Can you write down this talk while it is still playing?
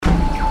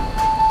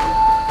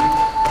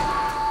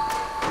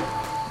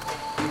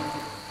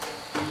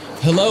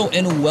Hello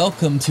and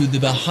welcome to the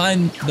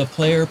Behind the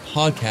Player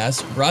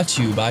podcast brought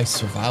to you by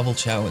Survival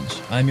Challenge.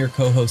 I'm your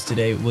co-host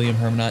today, William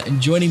Hermanot,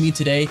 and joining me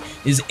today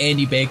is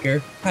Andy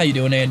Baker. How you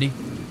doing, Andy?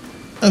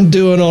 I'm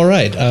doing all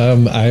right.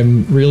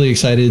 I'm really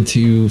excited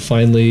to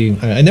finally.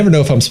 I never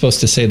know if I'm supposed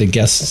to say the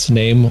guest's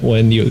name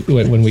when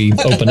we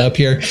open up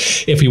here,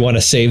 if we want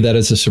to save that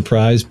as a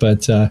surprise.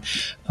 But yeah,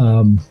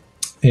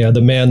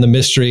 the man, the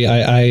mystery.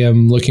 I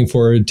am looking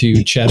forward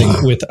to chatting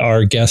with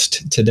our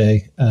guest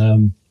today.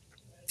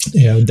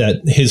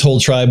 That his whole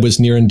tribe was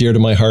near and dear to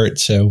my heart,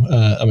 so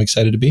I'm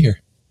excited to be here.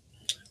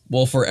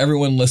 Well, for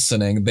everyone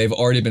listening, they've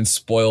already been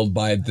spoiled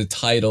by the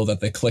title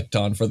that they clicked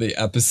on for the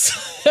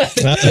episode.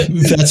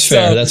 That's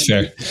fair. That's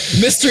fair.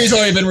 Mystery's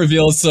already been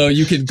revealed, so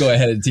you can go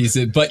ahead and tease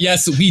it. But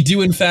yes, we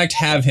do in fact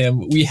have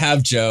him. We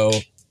have Joe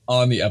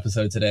on the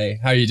episode today.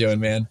 How are you doing,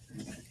 man?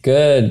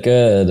 Good.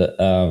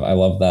 I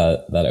love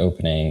that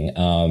opening.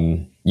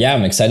 Yeah,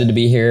 I'm excited to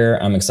be here.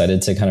 I'm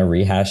excited to kind of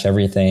rehash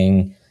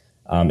everything.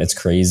 It's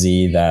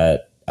crazy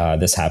that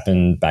this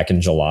happened back in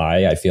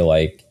July. I feel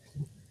like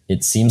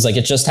it seems like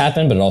it just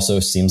happened, but it also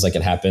seems like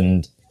it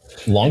happened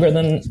longer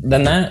than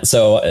that.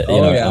 So,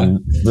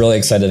 I'm really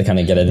excited to kind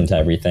of get it into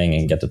everything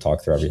and get to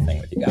talk through everything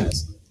with you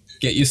guys.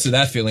 Get used to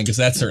that feeling, because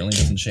that certainly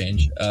doesn't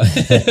change.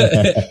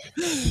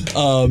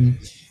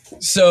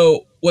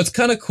 So what's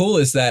kind of cool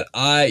is that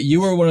you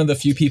were one of the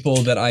few people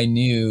that I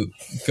knew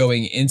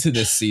going into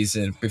this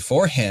season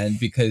beforehand,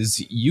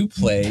 because you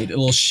played, a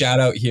little shout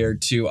out here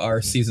to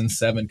our season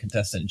 7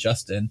 contestant,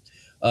 Justin.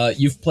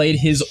 You've played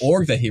his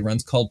org that he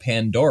runs called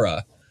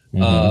Pandora.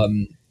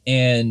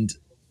 And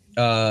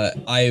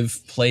I've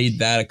played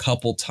that a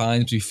couple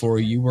times before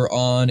you were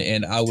on,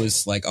 and I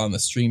was like on the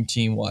stream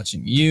team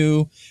watching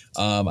you.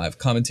 I've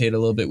commentated a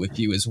little bit with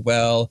you as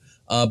well.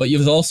 But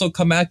you've also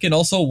come back and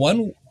also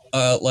won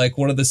like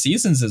one of the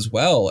seasons as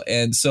well.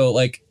 And so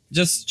like,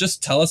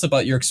 just tell us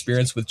about your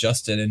experience with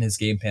Justin and his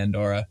game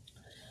Pandora.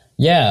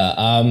 Yeah.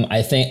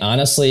 I think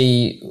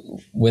honestly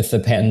with the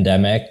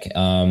pandemic,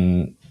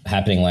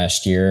 happening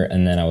last year,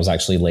 and then I was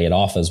actually laid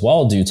off as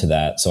well due to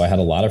that. So I had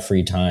a lot of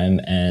free time,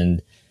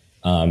 and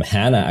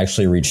Hannah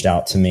actually reached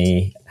out to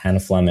me, Hannah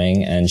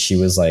Fleming, and she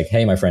was like,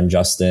 hey, my friend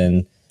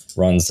Justin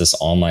runs this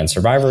online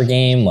Survivor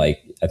game.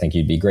 Like, I think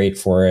you'd be great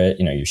for it.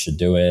 You should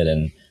do it.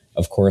 And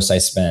of course I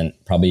spent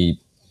probably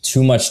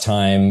too much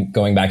time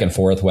going back and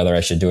forth whether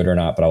I should do it or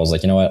not. But I was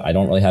like, you know what? I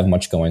don't really have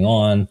much going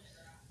on.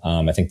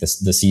 I think the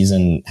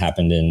season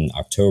happened in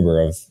October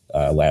of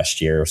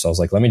last year. So I was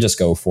like, let me just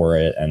go for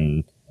it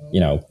and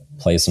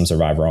play some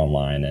Survivor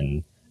online.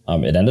 And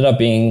it ended up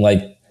being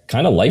like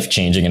kind of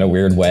life-changing in a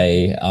weird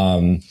way.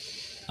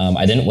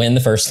 I didn't win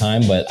the first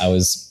time, but I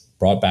was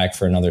brought back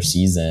for another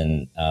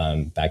season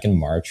back in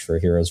March for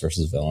Heroes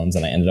versus Villains,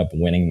 and I ended up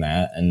winning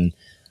that. And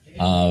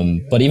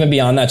but even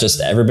beyond that, just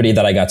everybody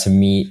that I got to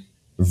meet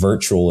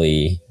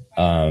virtually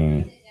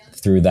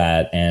through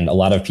that, and a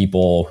lot of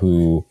people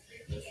who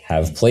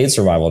have played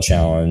Survival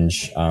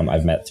Challenge,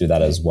 I've met through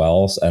that as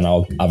well. And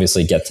I'll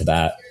obviously get to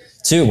that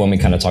too when we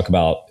kind of talk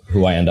about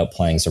who I end up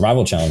playing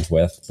Survival Challenge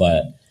with.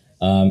 But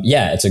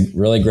yeah, it's a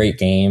really great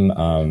game.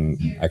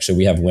 Actually,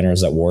 we have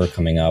Winners at War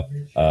coming up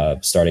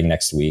starting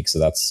next week, so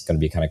that's going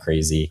to be kind of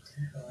crazy.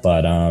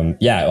 But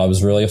yeah, I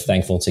was really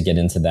thankful to get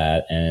into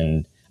that.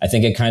 And I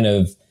think it kind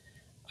of,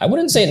 I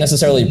wouldn't say it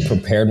necessarily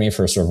prepared me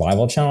for a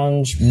Survival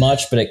Challenge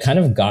much, but it kind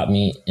of got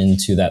me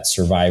into that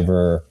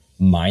Survivor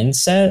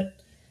mindset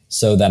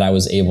so that I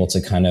was able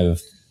to kind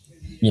of,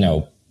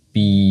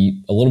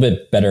 be a little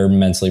bit better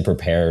mentally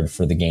prepared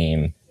for the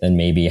game than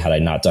maybe had I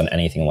not done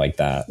anything like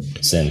that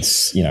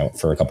since,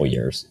 for a couple of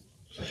years.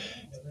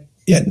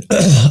 Yeah.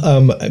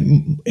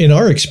 In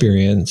our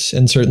experience,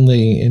 and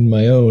certainly in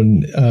my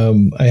own,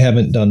 I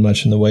haven't done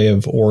much in the way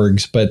of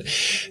orgs, but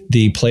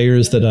the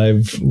players that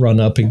I've run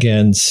up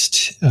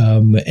against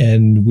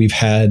and we've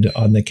had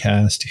on the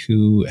cast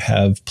who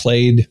have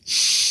played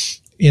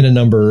in a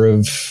number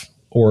of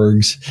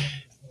orgs,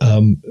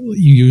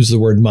 you use the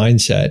word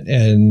mindset,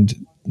 and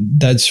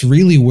that's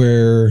really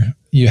where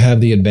you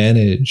have the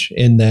advantage,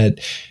 in that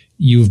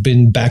you've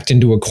been backed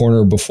into a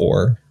corner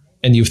before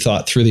and you've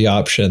thought through the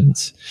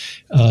options.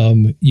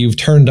 You've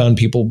turned on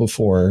people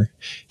before.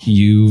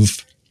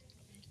 You've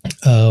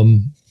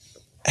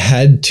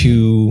had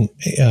to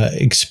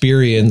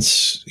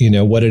experience,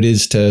 what it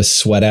is to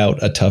sweat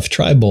out a tough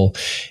tribal.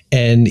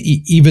 And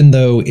even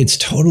though it's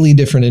totally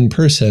different in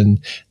person,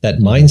 that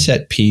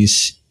mindset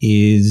piece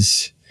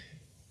is...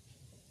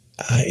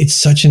 it's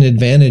such an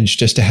advantage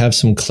just to have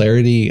some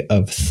clarity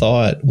of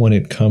thought when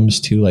it comes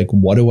to like,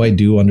 what do I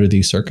do under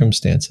these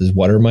circumstances?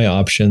 What are my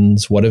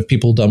options? What have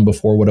people done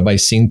before? What have I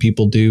seen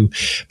people do?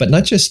 But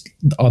not just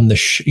on the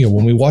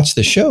when we watch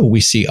the show,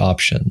 we see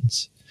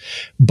options,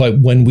 but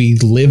when we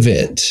live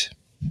it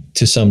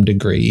to some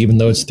degree, even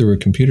though it's through a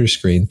computer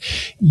screen,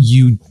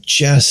 you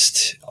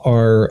just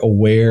are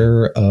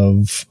aware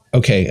of,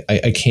 okay,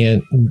 I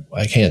can't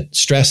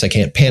stress, I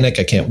can't panic,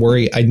 I can't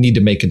worry. I need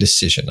to make a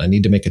decision. I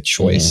need to make a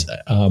choice.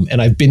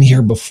 And I've been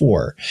here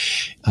before.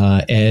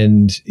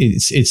 And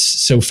it's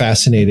so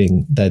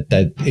fascinating that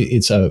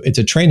it's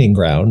a training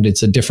ground.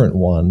 It's a different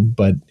one,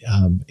 but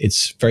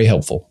it's very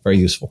helpful, very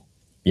useful.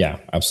 Yeah,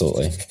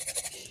 absolutely.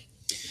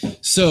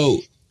 So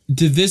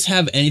did this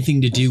have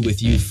anything to do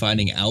with you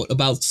finding out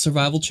about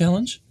Survival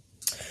Challenge?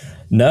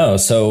 No.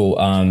 So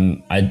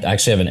I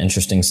actually have an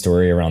interesting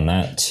story around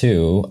that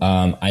too.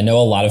 I know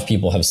a lot of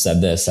people have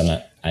said this,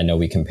 and I know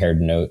we compared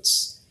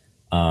notes,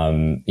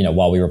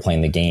 while we were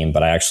playing the game,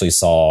 but I actually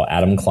saw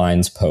Adam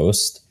Klein's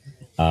post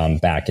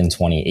back in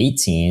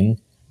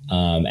 2018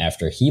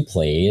 after he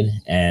played.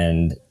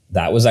 And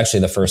that was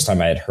actually the first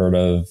time I had heard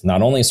of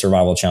not only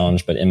Survival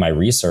Challenge, but in my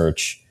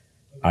research,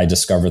 I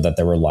discovered that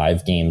there were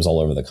live games all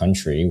over the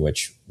country,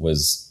 which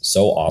was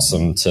so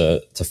awesome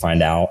to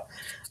find out.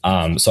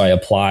 So I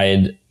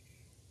applied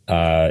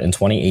in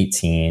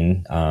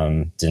 2018,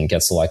 didn't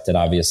get selected,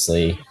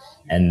 obviously.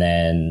 And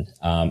then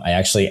I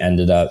actually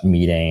ended up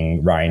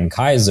meeting Ryan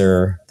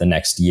Kaiser the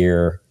next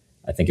year.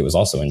 I think it was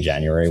also in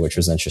January, which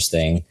was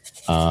interesting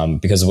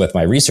because with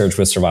my research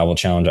with Survival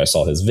Challenge, I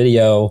saw his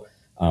video.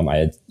 I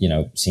had,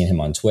 seen him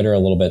on Twitter a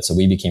little bit. So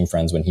we became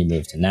friends when he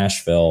moved to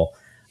Nashville.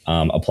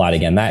 Applied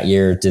again that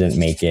year, didn't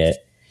make it.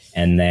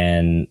 And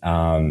then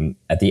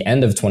at the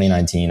end of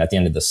 2019, at the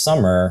end of the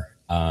summer,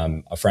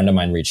 a friend of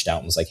mine reached out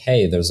and was like,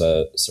 hey, there's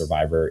a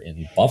Survivor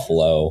in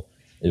Buffalo.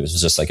 It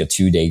was just like a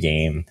 2-day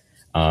game.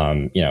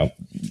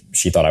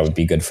 She thought I would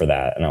be good for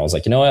that. And I was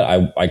like, you know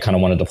what? I kind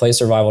of wanted to play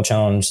Survival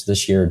Challenge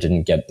this year,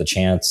 didn't get the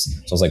chance.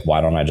 So I was like, why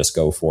don't I just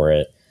go for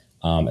it?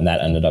 And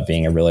that ended up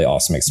being a really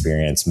awesome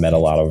experience. Met a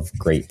lot of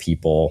great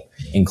people,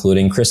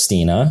 including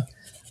Christina.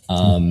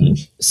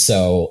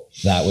 So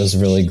that was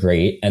really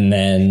great. And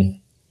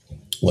then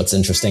what's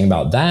interesting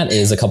about that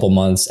is a couple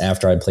months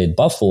after I played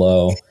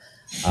Buffalo,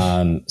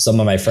 some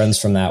of my friends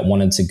from that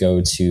wanted to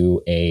go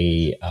to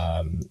a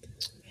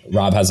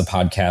Rob Has a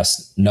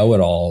Podcast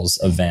Know-It-Alls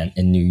event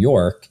in New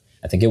York.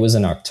 I think it was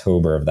in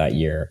October of that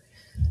year.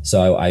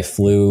 So I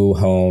flew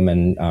home,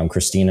 and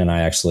Christina and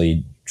I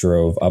actually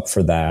drove up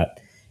for that.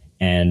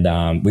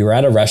 And we were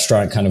at a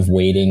restaurant kind of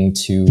waiting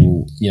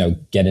to,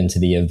 get into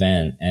the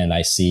event. And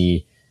I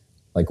see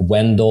like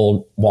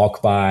Wendell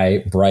walk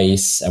by,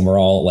 Bryce, and we're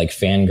all like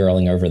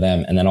fangirling over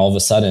them. And then all of a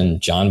sudden,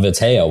 John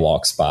Vitea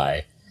walks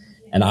by.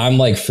 And I'm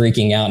like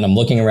freaking out, and I'm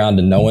looking around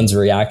and no one's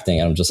reacting.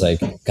 And I'm just like,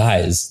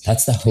 guys,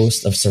 that's the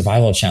host of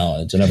Survival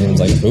Challenge. And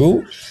everyone's like,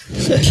 who?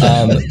 So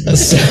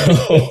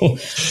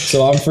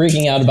I'm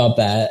freaking out about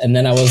that. And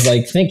then I was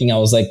like thinking,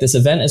 this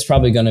event is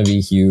probably going to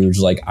be huge.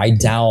 Like, I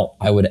doubt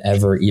I would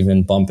ever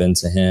even bump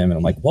into him. And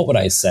I'm like, what would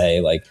I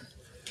say? Like,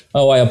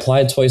 oh, I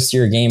applied twice to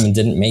your game and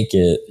didn't make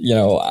it.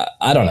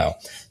 I don't know.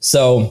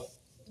 So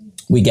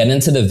we get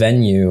into the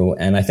venue,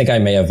 and I think I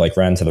may have like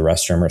ran to the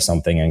restroom or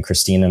something. And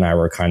Christine and I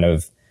were kind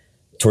of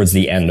towards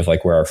the end of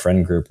like where our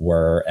friend group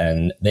were,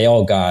 and they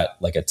all got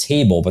like a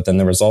table, but then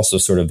there was also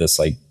sort of this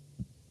like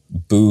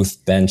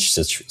booth bench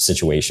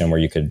situation where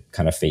you could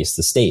kind of face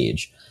the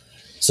stage.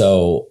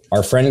 So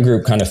our friend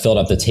group kind of filled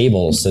up the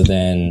table. So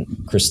then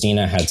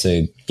Christina had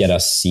to get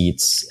us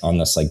seats on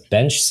this like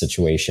bench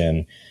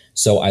situation.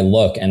 So I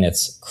look, and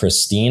it's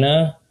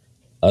Christina,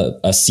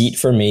 a seat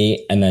for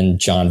me, and then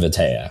John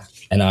Vitea.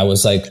 And I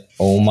was like,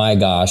 oh my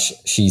gosh,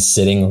 she's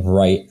sitting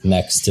right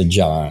next to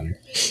John.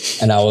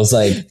 And I was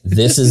like,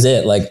 this is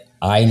it. Like,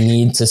 I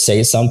need to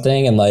say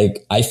something. And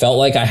like, I felt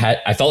like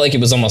it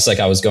was almost like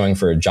I was going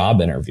for a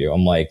job interview.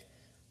 I'm like,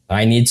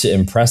 I need to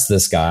impress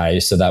this guy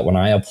so that when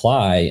I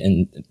apply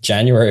in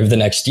January of the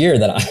next year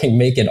that I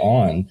make it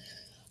on.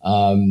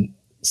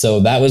 So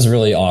that was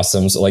really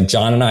awesome. So like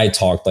John and I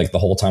talked like the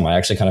whole time. I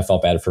actually kind of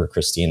felt bad for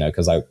Christina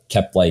because I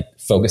kept like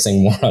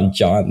focusing more on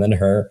John than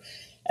her.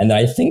 And then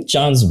I think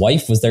John's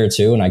wife was there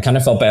too. And I kind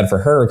of felt bad for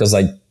her because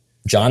like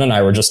John and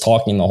I were just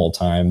talking the whole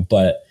time.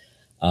 But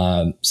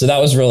so that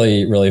was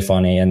really, really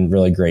funny and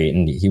really great.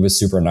 And he was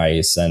super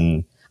nice.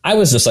 And I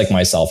was just like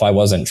myself. I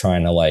wasn't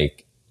trying to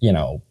like,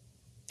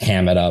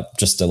 ham it up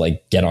just to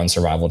like get on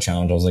Survival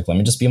Challenge. I was like, let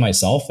me just be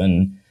myself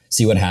and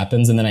see what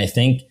happens. And then I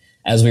think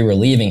as we were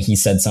leaving, he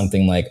said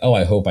something like, oh,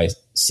 I hope I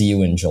see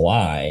you in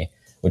July,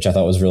 which I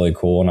thought was really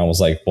cool. And I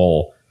was like,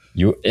 well,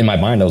 in my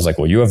mind, I was like,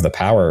 well, you have the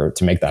power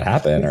to make that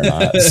happen or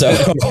not.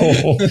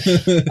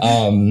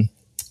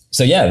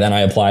 So yeah, then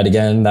I applied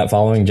again that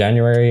following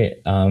January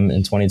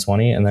in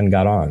 2020 and then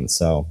got on.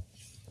 So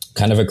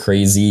kind of a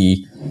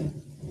crazy,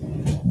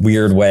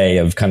 weird way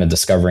of kind of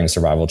discovering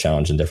Survival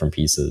Challenge in different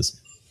pieces.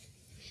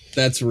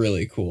 That's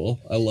really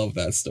cool. I love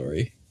that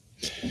story.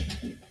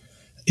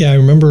 Yeah, I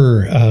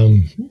remember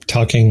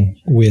talking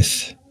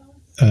with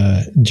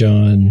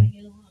John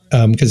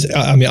because,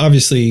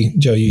 obviously,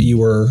 Joe, you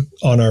were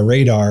on our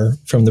radar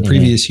from the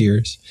previous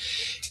years.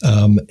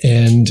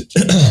 And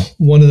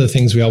one of the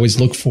things we always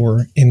look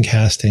for in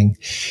casting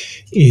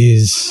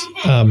is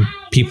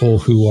people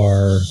who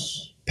are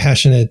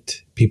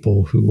passionate,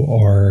 people who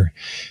are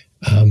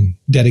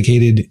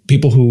dedicated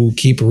people who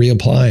keep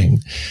reapplying,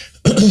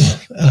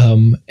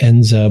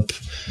 ends up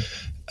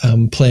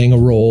playing a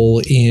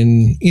role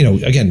in,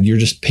 again, you're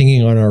just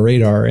pinging on our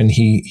radar. And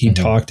he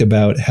talked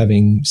about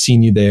having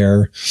seen you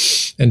there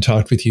and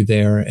talked with you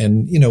there.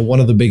 And, one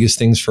of the biggest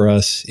things for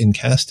us in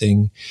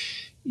casting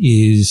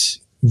is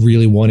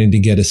really wanting to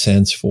get a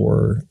sense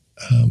for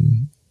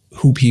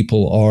who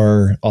people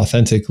are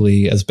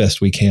authentically as best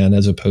we can,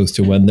 as opposed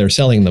to when they're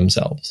selling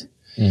themselves.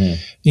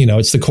 Mm-hmm.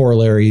 It's the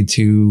corollary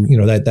to,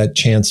 that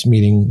chance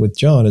meeting with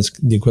John is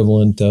the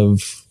equivalent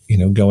of,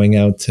 going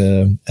out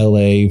to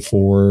LA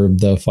for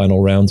the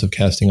final rounds of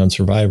casting on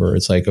Survivor.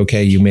 It's like,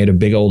 okay, you made a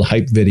big old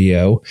hype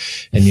video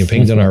and you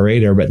pinged on our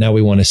radar, but now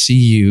we want to see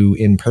you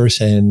in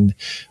person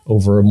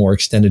over a more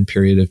extended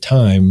period of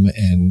time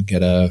and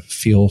get a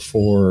feel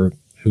for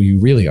who you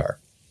really are.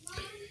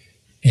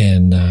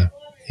 And,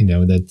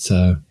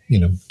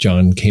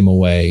 John came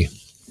away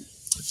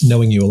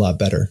knowing you a lot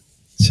better.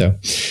 So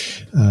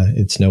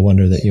it's no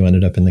wonder that you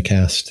ended up in the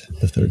cast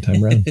the third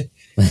time around.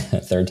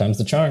 Third time's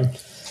the charm.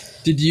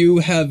 Did you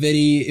have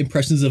any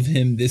impressions of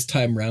him this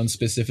time round,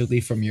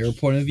 specifically from your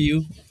point of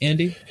view,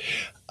 Andy?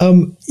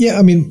 Yeah,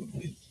 I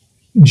mean,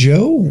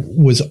 Joe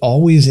was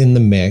always in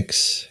the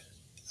mix.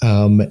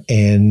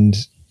 And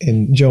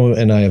Joe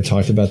and I have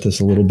talked about this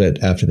a little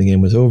bit after the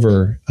game was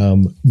over.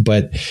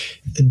 But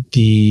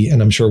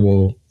and I'm sure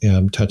we'll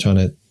touch on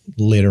it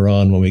later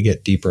on when we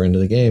get deeper into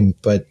the game.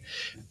 But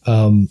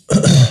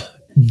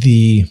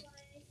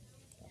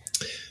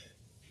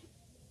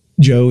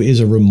Joe is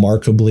a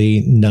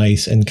remarkably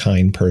nice and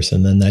kind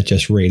person, and that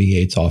just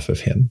radiates off of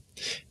him.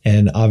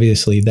 And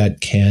obviously that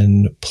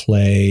can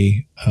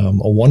play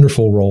a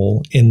wonderful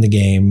role in the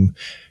game,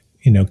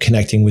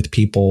 connecting with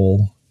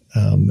people.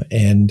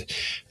 And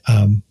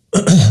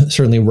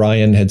certainly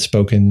Ryan had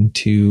spoken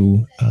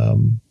to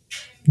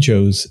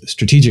Joe's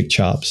strategic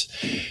chops.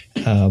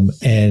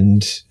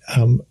 And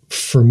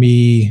for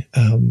me,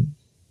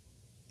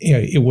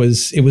 it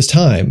was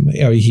time.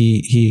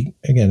 He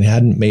again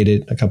hadn't made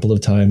it a couple of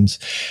times.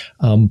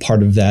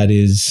 Part of that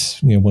is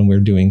when we're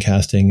doing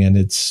casting and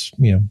it's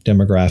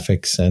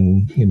demographics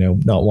and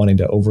not wanting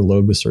to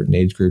overload with certain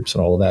age groups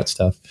and all of that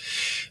stuff.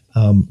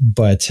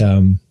 But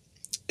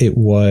it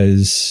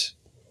was.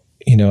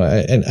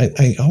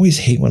 I always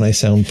hate when I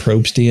sound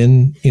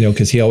Probstian,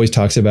 because he always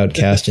talks about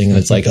casting and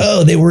it's like,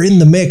 oh, they were in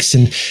the mix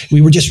and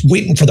we were just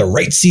waiting for the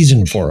right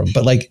season for them.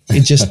 But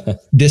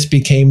this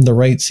became the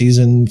right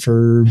season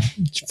for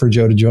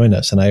Joe to join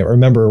us. And I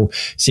remember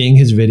seeing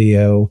his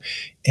video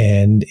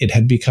and it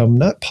had become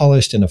not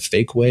polished in a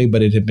fake way,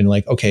 but it had been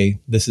like, okay,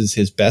 this is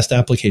his best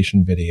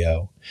application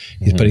video.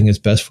 He's putting his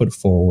best foot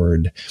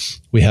forward.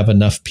 We have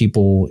enough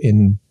people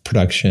in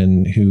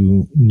production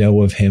who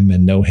know of him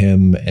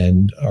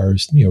and are,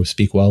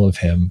 speak well of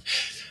him.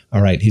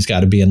 All right, he's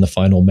got to be in the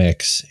final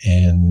mix.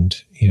 And,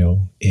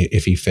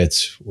 if he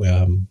fits,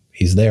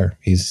 he's there.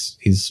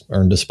 He's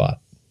earned a spot.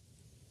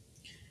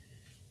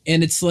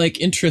 And it's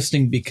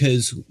interesting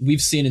because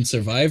we've seen in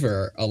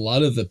Survivor, a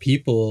lot of the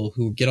people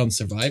who get on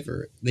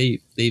Survivor,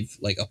 they've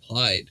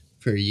applied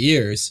for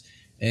years.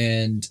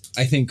 And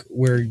I think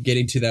we're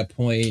getting to that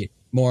point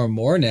more and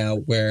more now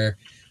where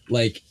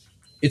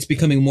it's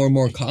becoming more and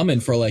more common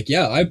for I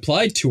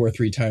applied 2 or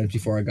 3 times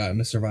before I got in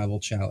a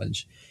survival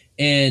challenge.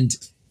 And,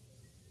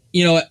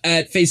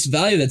 at face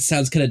value, that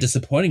sounds kind of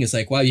disappointing. It's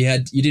wow, you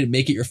didn't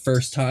make it your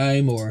first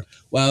time, or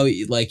wow,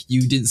 you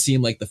didn't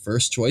seem like the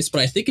first choice.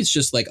 But I think it's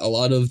just a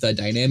lot of the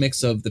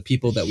dynamics of the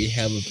people that we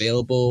have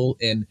available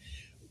and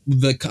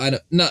the kind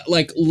of not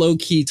low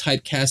key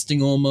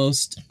typecasting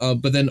almost.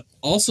 But then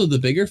also the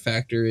bigger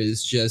factor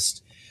is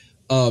just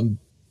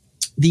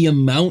the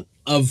amount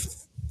of,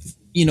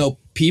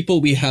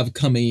 people we have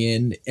coming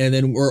in, and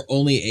then we're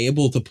only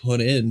able to put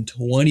in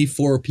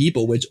 24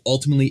 people, which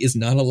ultimately is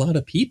not a lot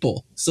of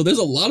people. So there's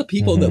a lot of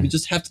people that we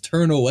just have to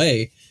turn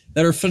away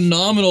that are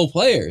phenomenal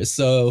players.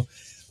 So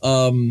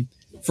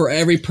for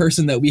every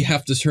person that we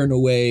have to turn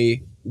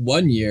away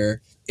one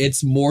year,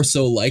 it's more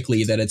so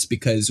likely that it's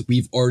because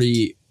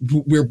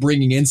we're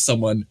bringing in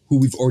someone who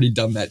we've already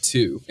done that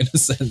to, in a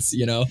sense,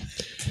 Yeah,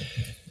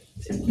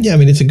 I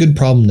mean, it's a good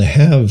problem to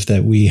have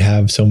that we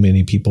have so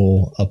many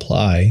people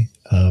apply.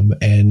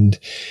 And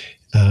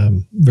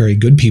very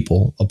good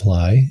people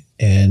apply,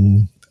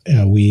 and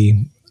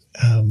we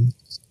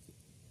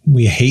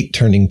hate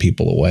turning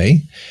people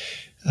away.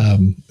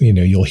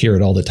 You'll hear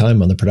it all the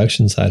time on the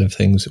production side of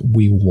things.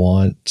 We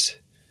want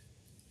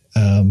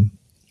to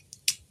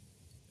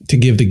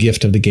give the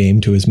gift of the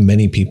game to as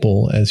many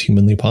people as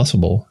humanly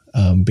possible,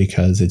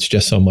 because it's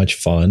just so much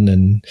fun,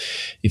 and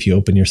if you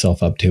open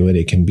yourself up to it,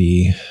 it can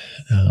be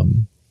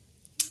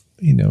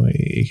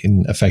it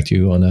can affect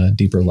you on a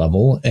deeper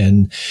level.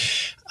 And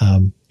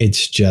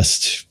it's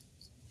just,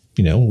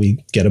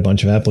 we get a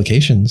bunch of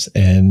applications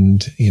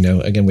and,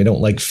 again, we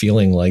don't like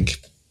feeling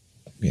like,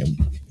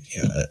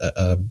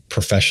 a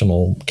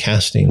professional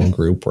casting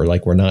group, or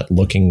like we're not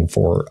looking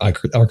for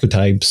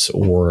archetypes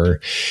or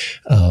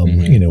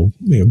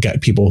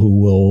got people who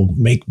will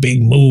make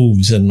big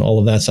moves and all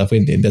of that stuff.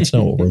 That's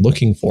not what we're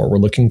looking for. We're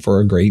looking for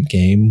a great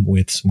game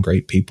with some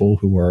great people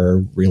who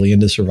are really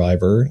into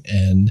Survivor.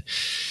 And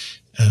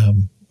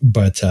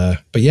but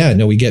yeah,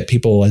 no, we get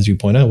people, as you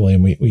point out,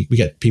 William, we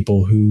get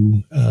people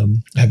who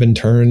have been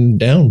turned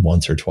down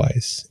once or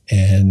twice.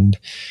 And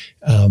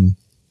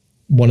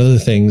one of the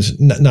things,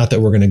 not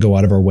that we're going to go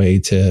out of our way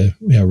to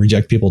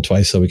reject people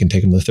twice so we can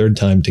take them the third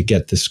time to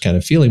get this kind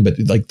of feeling, but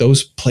like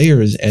those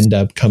players end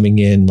up coming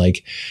in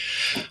like,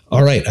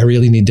 all right, I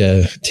really need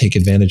to take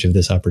advantage of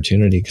this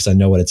opportunity because I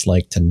know what it's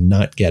like to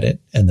not get it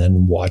and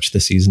then watch the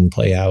season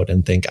play out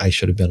and think I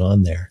should have been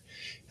on there.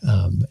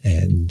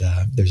 And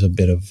there's a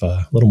bit of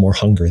a little more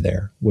hunger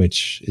there,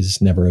 which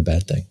is never a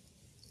bad thing.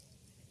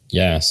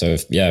 Yeah. So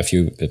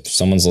if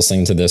someone's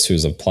listening to this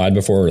who's applied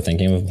before or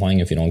thinking of applying,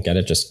 if you don't get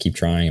it, just keep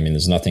trying. I mean,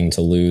 there's nothing to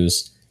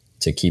lose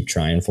to keep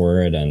trying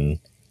for it. And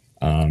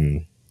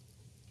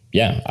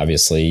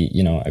obviously,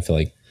 I feel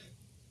like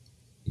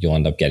you'll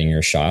end up getting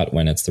your shot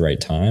when it's the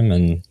right time.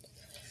 And,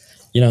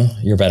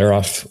 you're better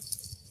off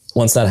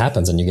once that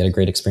happens and you get a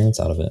great experience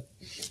out of it.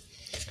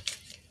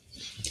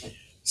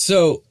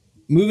 So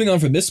moving on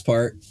from this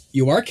part,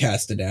 you are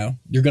casted now.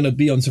 You're going to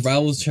be on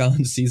Survival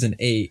Challenge Season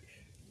 8.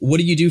 What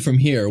do you do from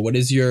here? What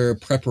does your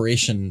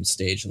preparation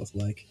stage look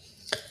like?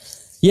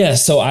 Yeah,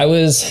 so I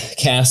was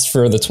cast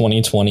for the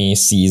 2020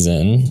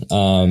 season.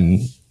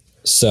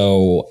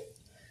 So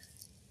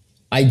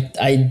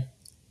I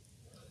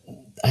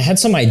had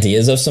some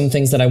ideas of some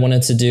things that I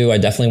wanted to do. I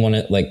definitely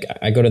wanted,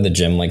 I go to the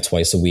gym like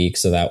twice a week,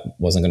 so that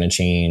wasn't going to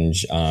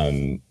change.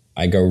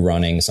 I go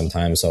running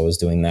sometimes, so I was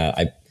doing that.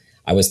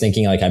 I was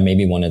thinking I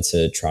maybe wanted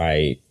to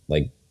try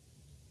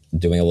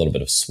doing a little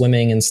bit of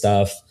swimming and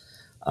stuff.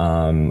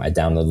 I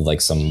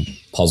downloaded some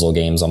puzzle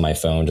games on my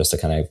phone just to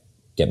kind of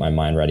get my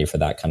mind ready for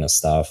that kind of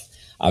stuff.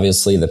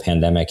 Obviously the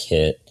pandemic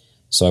hit,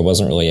 so I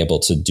wasn't really able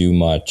to do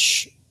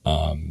much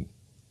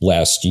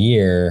last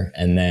year.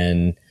 And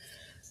then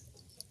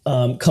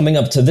coming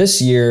up to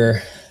this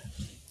year,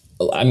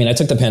 I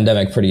took the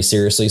pandemic pretty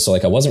seriously. So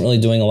I wasn't really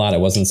doing a lot. I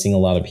wasn't seeing a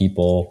lot of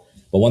people.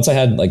 But once I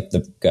had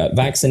got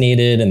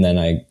vaccinated, and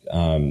then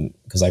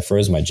because I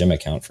froze my gym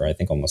account for I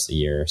think almost a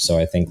year. So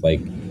I think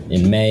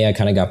in May I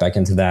kind of got back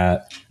into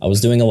that. I was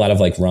doing a lot of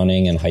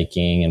running and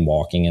hiking and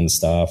walking and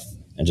stuff,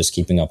 and just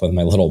keeping up with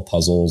my little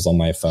puzzles on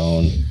my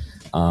phone.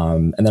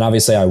 And then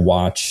obviously I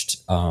watched,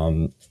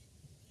 I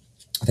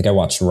think I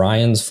watched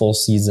Ryan's full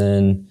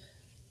season,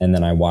 and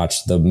then I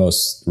watched the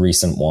most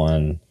recent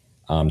one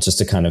just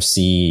to kind of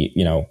see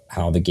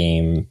how the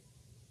game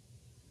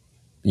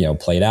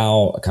played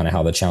out, kind of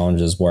how the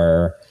challenges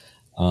were.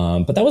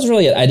 But that was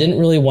really it. I didn't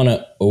really want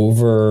to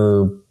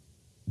overdo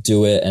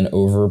it and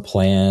over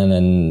plan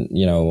and,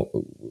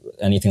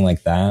 anything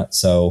like that.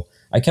 So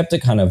I kept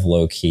it kind of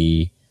low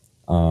key.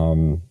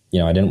 I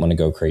didn't want to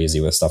go crazy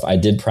with stuff. I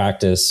did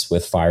practice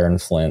with fire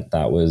and flint.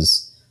 That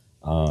was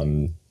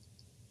something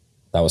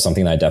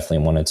that I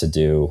definitely wanted to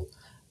do.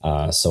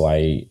 So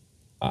I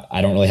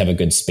don't really have a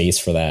good space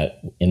for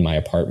that in my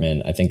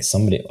apartment. I think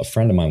a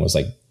friend of mine was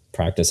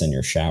practice in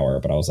your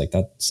shower, but I was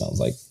that sounds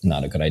like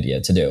not a good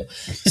idea to do.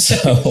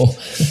 So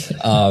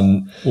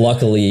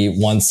luckily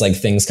once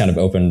things kind of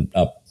opened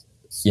up,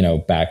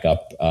 back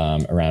up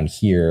around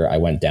here, I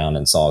went down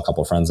and saw a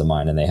couple of friends of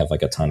mine, and they have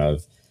a ton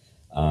of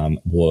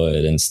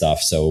wood and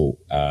stuff. So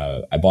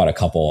I bought a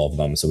couple of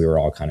them. So we were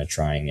all kind of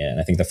trying it.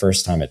 And I think the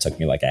first time it took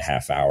me a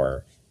half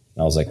hour,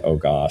 and I was oh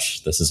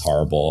gosh, this is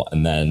horrible.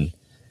 And then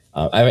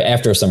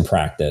after some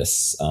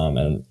practice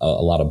and a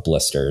lot of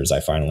blisters, I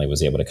finally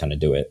was able to kind of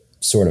do it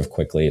sort of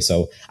quickly.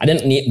 So I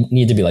didn't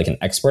need to be an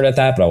expert at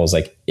that, but I was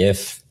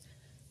if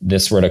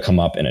this were to come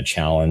up in a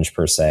challenge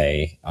per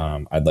se,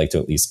 I'd like to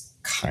at least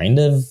kind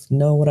of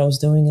know what I was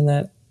doing in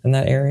that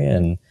area.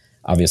 And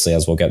obviously,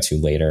 as we'll get to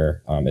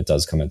later, it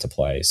does come into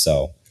play.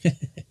 So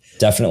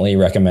definitely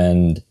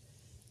recommend,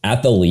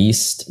 at the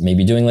least,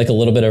 maybe doing a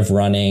little bit of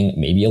running,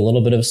 maybe a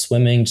little bit of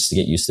swimming, just to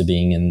get used to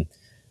being in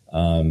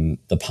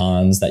the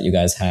ponds that you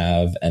guys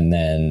have, and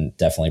then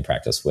definitely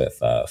practice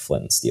with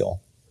flint and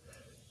steel.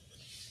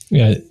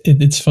 Yeah,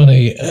 it's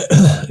funny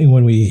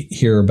when we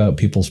hear about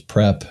people's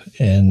prep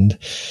and,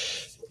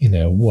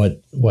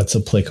 what's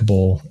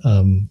applicable,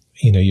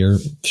 your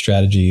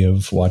strategy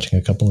of watching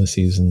a couple of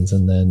seasons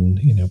and then,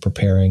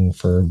 preparing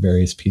for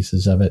various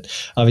pieces of it.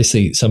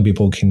 Obviously, some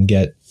people can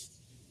get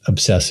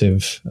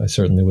obsessive. I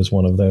certainly was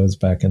one of those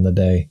back in the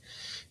day.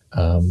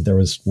 There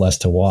was less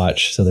to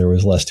watch, so there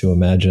was less to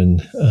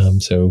imagine.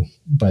 The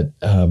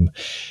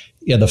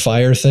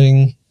fire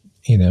thing,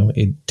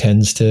 it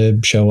tends to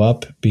show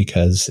up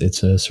because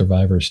it's a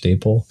Survivor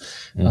staple.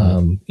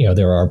 Mm-hmm.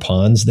 There are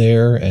ponds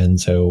there. And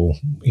so,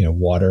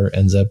 water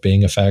ends up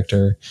being a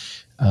factor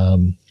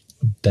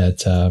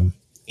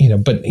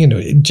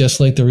just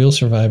like the real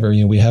Survivor,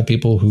 we have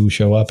people who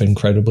show up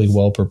incredibly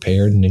well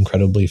prepared and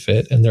incredibly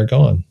fit, and they're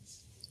gone.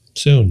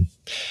 soon.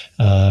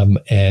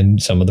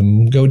 And some of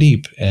them go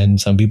deep, and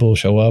some people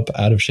show up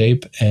out of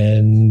shape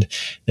and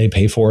they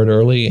pay for it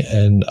early,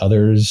 and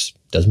others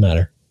doesn't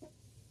matter.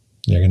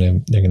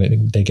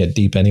 They get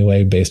deep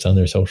anyway based on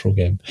their social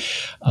game.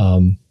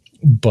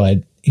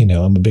 But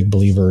I'm a big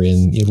believer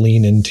in you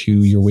lean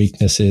into your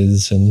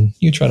weaknesses and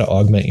you try to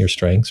augment your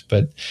strengths,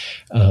 but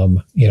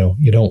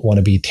you don't want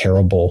to be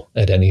terrible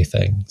at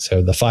anything.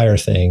 So the fire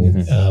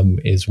thing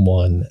is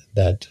one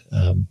that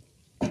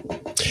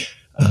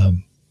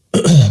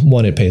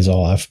one, it pays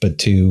off, but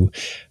two,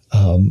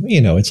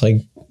 it's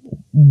like,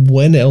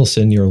 when else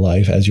in your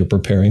life, as you're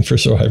preparing for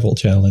Survival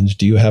Challenge,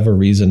 do you have a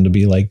reason to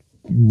be like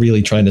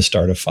really trying to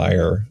start a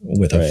fire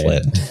with a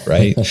flint,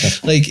 right?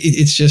 Like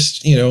it's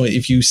just,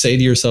 if you say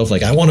to yourself,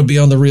 like, I want to be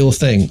on the real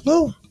thing,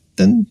 well,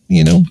 then,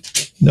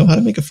 know how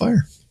to make a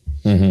fire.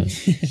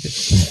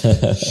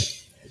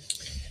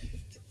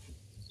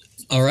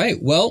 All right.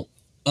 Well,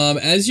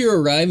 as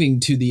you're arriving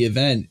to the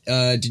event,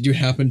 did you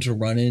happen to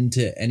run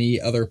into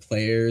any other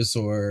players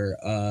or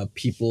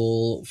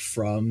people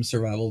from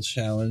Survival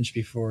Challenge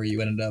before you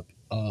ended up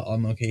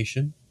on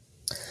location?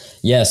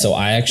 Yeah, so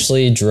I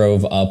actually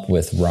drove up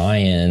with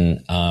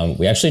Ryan.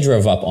 We actually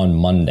drove up on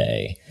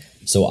Monday.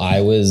 So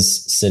I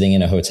was sitting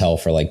in a hotel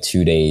for like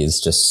 2 days,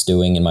 just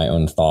stewing in my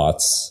own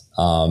thoughts,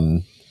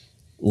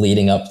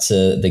 leading up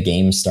to the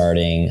game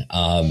starting.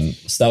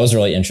 So that was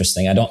really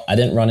interesting. I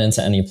didn't run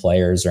into any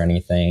players or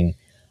anything.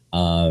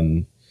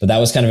 But that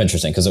was kind of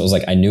interesting because it was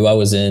like, I knew I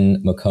was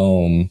in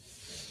Macomb,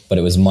 but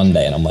it was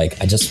Monday. And I'm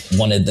like, I just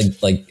wanted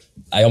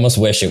I almost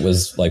wish it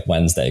was like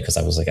Wednesday, because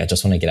I was like, I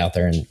just want to get out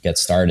there and get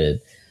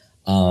started.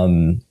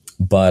 So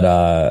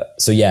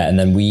yeah, and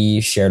then we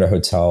shared a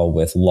hotel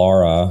with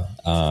Laura,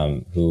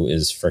 who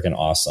is freaking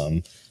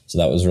awesome. So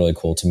that was really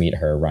cool to meet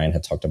her. Ryan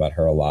had talked about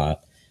her a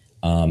lot.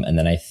 And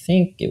then I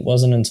think it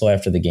wasn't until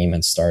after the game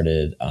had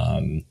started,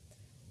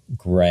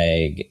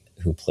 Greg,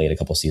 who played a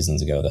couple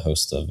seasons ago, the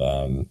host of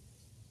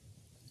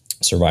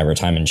Survivor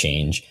Time and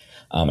Change,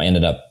 I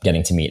ended up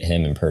getting to meet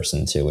him in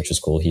person too, which was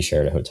cool. He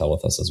shared a hotel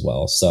with us as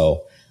well.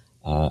 So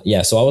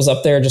so I was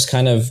up there just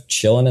kind of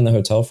chilling in the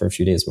hotel for a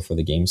few days before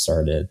the game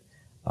started.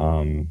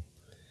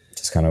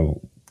 Just kind of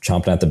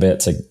chomping at the bit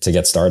to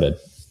get started.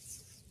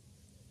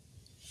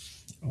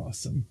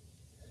 Awesome.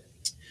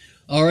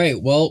 All right.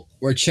 Well,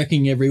 we're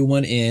checking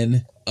everyone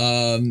in.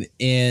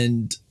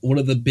 And one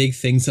of the big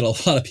things that a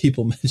lot of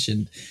people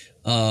mentioned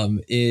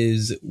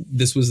is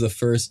this was the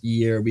first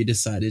year we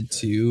decided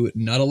to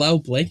not allow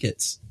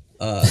blankets.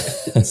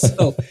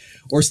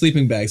 Or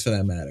sleeping bags for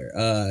that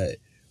matter.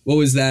 What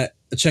was that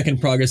check-in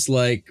progress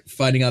like,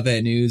 finding out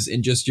that news,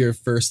 and just your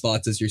first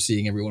thoughts as you're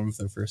seeing everyone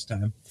for the first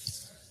time?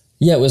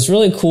 Yeah, it was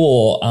really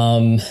cool.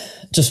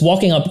 Just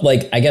walking up,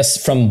 like, I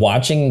guess from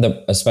watching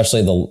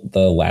especially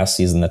the last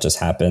season that just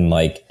happened,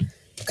 like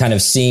kind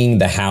of seeing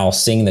the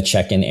house, seeing the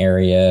check-in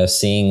area,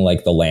 seeing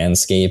like the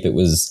landscape. It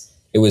was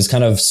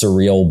kind of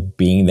surreal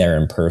being there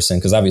in person,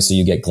 because obviously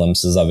you get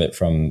glimpses of it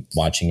from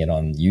watching it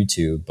on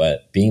YouTube,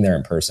 but being there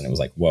in person, it was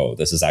like, whoa,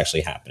 this is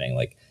actually happening.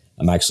 Like,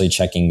 I'm actually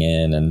checking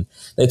in, and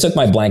they took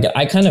my blanket.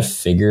 I kind of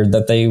figured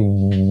that they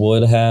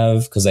would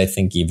have, because I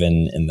think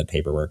even in the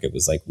paperwork, it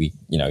was like,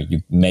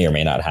 you may or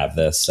may not have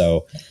this.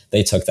 So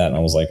they took that, and I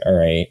was like, all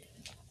right.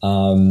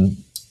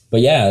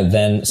 But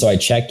yeah, so I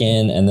check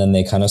in, and then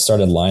they kind of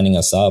started lining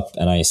us up,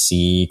 and I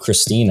see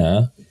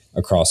Christina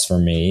across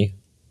from me,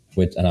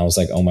 and I was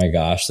like, oh my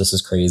gosh, this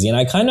is crazy. And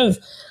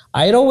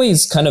I had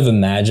always kind of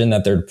imagined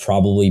that there'd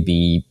probably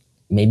be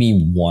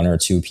maybe one or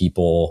two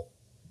people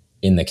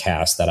in the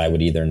cast that I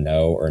would either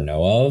know or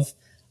know of.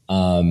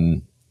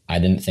 I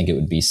didn't think it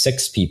would be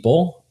 6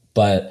 people,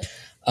 but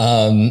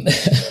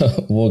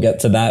we'll get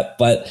to that.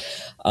 But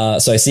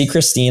so I see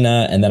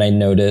Christina, and then I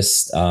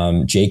noticed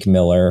Jake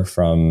Miller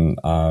from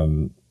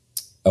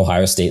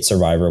Ohio State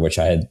Survivor, which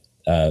I had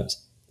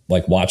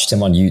watched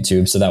him on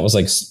YouTube. So that was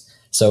like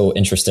so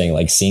interesting,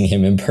 like seeing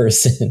him in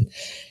person.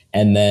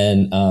 And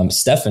then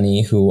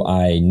Stephanie, who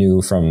I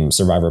knew from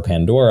Survivor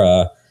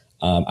Pandora.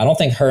 I don't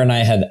think her and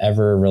I had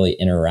ever really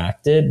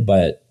interacted,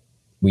 but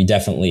we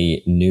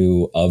definitely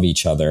knew of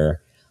each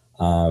other.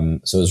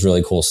 So it was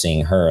really cool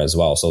seeing her as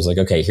well. So I was like,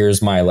 okay,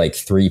 here's my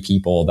 3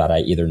 people that I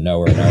either know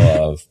or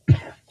know of.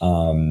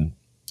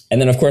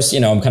 And then of course,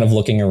 I'm kind of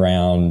looking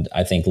around.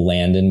 I think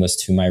Landon was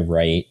to my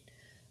right.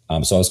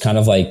 So I was kind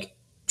of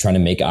trying to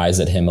make eyes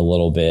at him a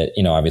little bit.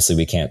 Obviously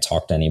we can't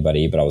talk to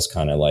anybody, but I was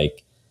kind of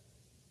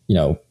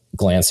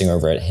glancing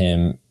over at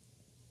him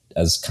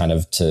as kind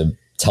of to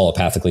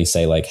telepathically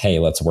say hey,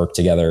 let's work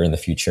together in the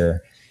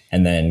future.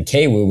 And then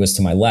Kaywu was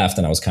to my left,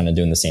 and I was kind of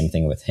doing the same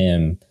thing with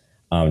him,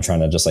 trying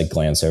to just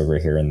glance over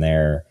here and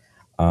there.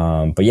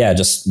 But yeah,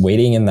 just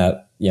waiting in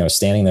that,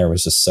 standing there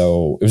was just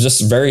it was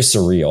just very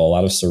surreal, a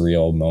lot of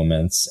surreal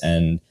moments.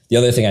 And the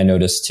other thing I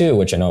noticed too,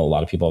 which I know a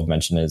lot of people have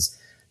mentioned, is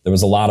there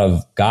was a lot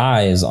of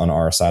guys on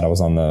our side. I was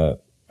on the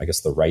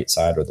right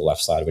side or the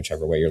left side,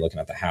 whichever way you're looking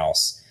at the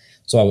house.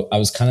 So I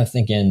was kind of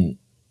thinking,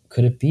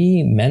 could it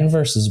be men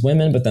versus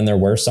women? But then there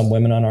were some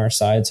women on our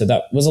side. So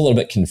that was a little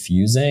bit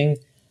confusing.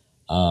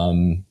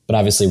 But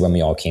obviously when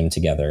we all came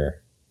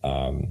together,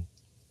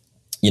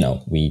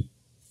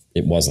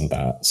 it wasn't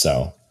that.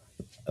 So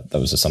that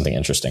was just something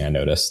interesting I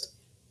noticed.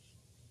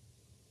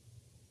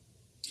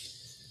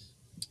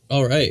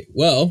 All right.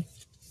 Well,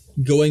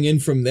 going in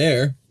from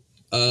there,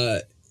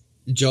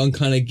 John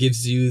kind of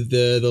gives you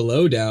the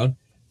lowdown.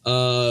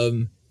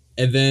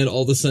 And then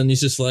all of a sudden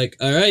he's just like,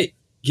 all right,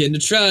 get into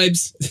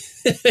tribes.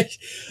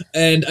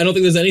 And I don't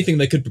think there's anything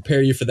that could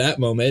prepare you for that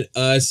moment.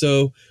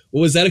 So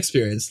what was that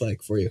experience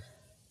like for you?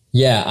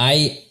 Yeah,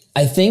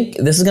 I think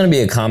this is going to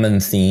be a common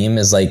theme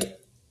is like,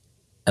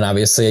 and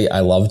obviously I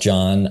love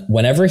John.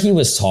 Whenever he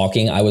was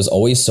talking, I was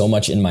always so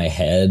much in my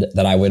head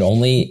that I would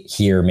only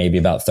hear maybe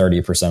about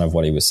 30% of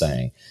what he was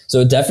saying.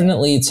 So it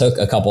definitely took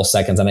a couple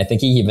seconds. And I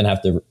think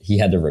he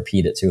had to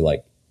repeat it too.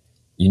 Like,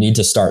 you need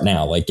to start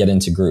now, like get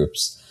into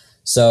groups.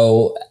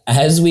 So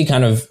as we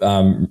kind of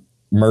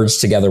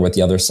merged together with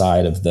the other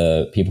side of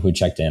the people who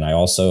checked in, I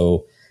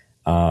also,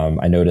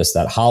 I noticed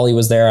that Holly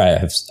was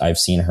there. I've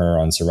seen her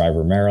on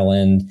Survivor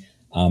Maryland.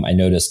 I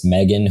noticed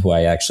Megan, who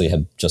I actually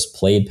had just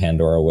played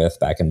Pandora with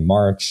back in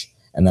March.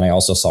 And then I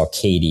also saw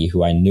Katie,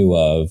 who I knew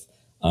of.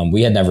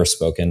 We had never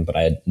spoken, but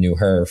I knew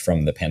her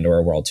from the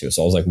Pandora world too.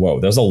 So I was like, whoa,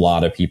 there's a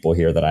lot of people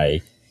here that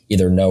I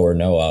either know or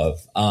know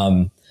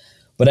of.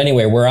 But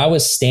anyway, where I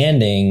was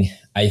standing,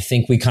 I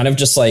think we kind of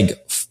just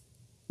like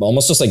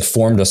almost just like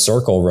formed a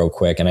circle real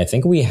quick. And I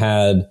think we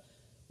had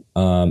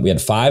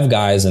 5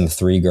 guys and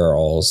 3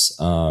 girls.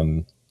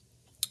 So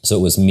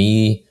it was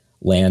me,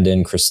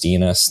 Landon,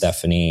 Christina,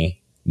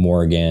 Stephanie,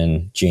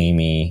 Morgan,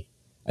 Jamie,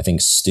 I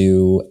think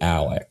Stu,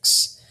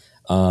 Alex.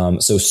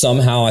 So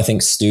somehow I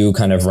think Stu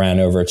kind of ran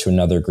over to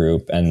another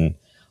group, and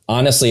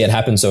honestly, it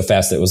happened so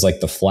fast. It was like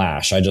the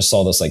flash. I just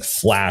saw this like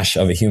flash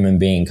of a human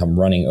being come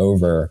running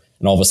over,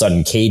 and all of a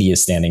sudden Katie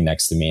is standing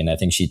next to me. And I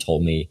think she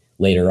told me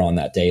later on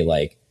that day,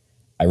 like,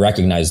 I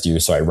recognized you.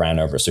 So I ran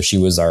over. So she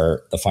was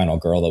the final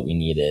girl that we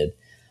needed.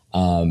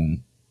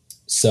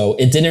 So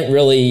it didn't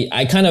really,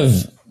 I kind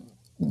of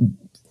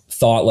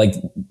thought like,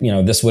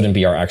 this wouldn't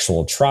be our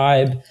actual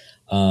tribe.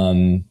 But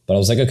I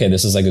was like, okay,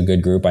 this is like a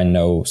good group. I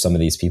know some of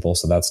these people,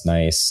 so that's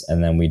nice.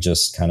 And then we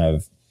just kind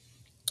of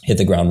hit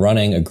the ground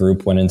running. A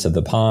group went into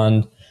the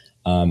pond.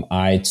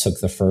 I took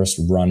the first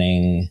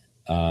running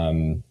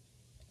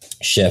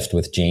shift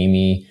with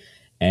Jamie.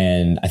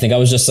 And I think I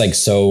was just like,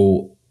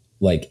 so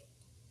like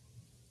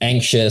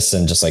anxious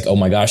and just like, oh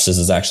my gosh, this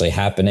is actually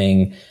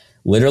happening.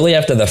 Literally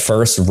after the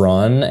first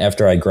run,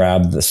 after I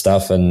grabbed the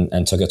stuff and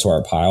took it to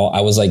our pile, I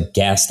was like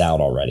gassed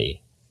out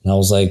already. And I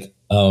was like,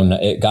 oh no,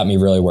 it got me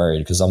really worried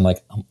because I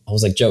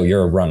was like, Joe,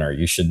 you're a runner.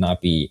 You should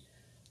not be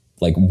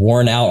like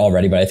worn out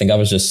already. But I think I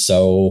was just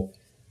so,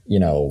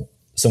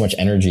 so much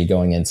energy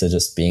going into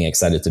just being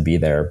excited to be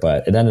there.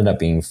 But it ended up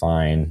being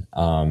fine.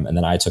 And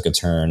then I took a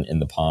turn in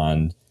the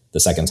pond the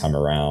second time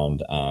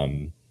around,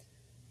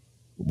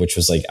 which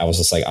was like, I was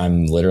just like,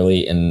 I'm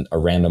literally in a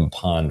random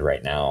pond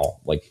right now,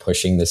 like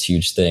pushing this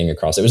huge thing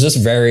across. It was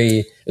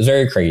very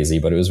crazy,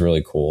 but it was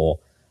really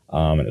cool.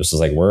 And it was just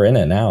like, we're in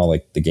it now.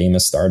 Like the game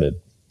has started.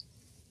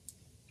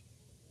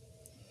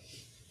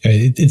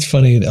 It's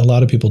funny. A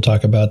lot of people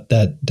talk about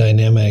that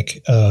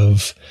dynamic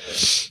of,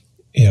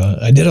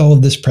 I did all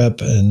of this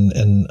prep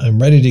and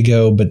I'm ready to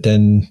go. But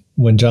then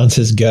when John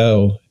says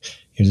go,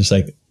 you're just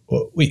like,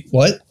 wait,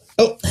 what?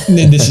 Oh,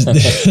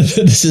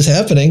 this is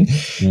happening.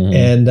 Mm-hmm.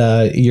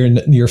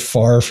 And you're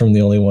far from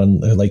the only one.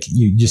 Like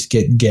you just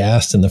get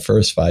gassed in the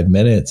first 5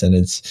 minutes, and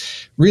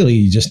it's really,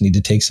 you just need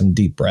to take some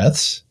deep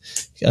breaths.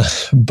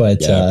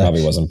 But I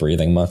probably wasn't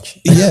breathing much.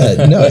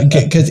 Yeah, no,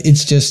 because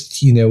it's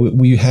just,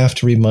 we have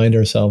to remind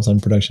ourselves on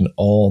production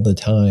all the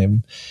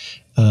time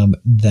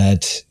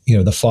that,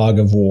 the fog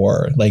of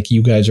war, like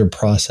you guys are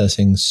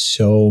processing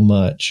so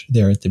much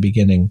there at the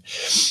beginning.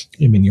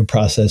 I mean, you're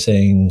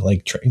processing,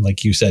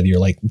 like you said, you're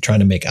like trying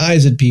to make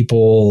eyes at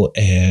people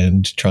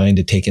and trying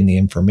to take in the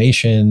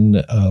information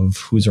of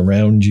who's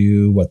around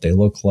you, what they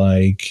look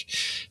like.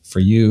 For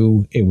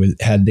you,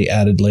 had the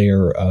added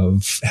layer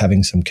of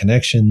having some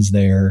connections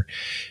there.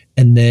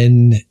 And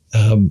then,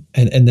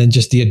 and then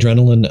just the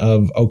adrenaline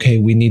of, okay,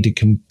 we need to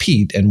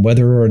compete, and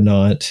whether or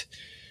not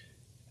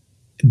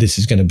this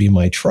is going to be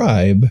my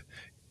tribe,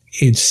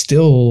 it's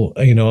still,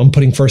 I'm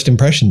putting first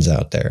impressions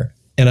out there,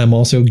 and I'm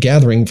also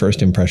gathering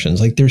first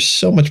impressions. Like there's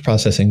so much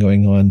processing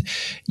going on.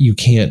 You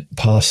can't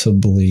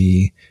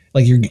possibly,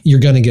 like you're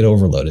going to get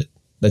overloaded.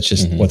 That's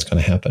just what's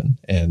going to happen.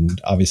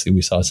 And obviously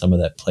we saw some of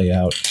that play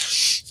out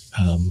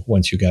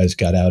once you guys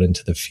got out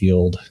into the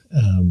field,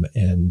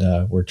 and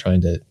we're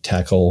trying to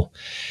tackle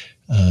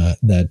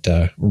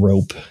that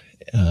rope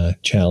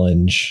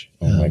challenge.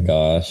 Oh my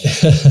gosh.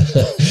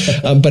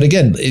 But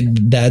again,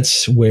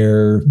 that's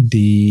where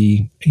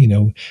you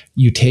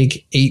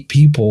take 8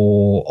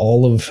 people,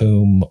 all of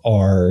whom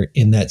are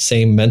in that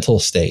same mental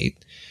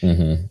state,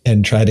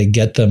 and try to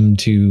get them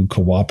to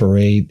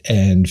cooperate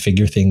and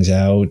figure things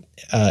out.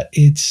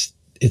 It's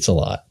a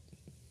lot.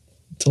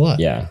 It's a lot.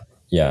 Yeah.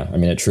 Yeah. I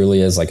mean, it truly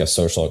is like a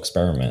social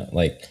experiment.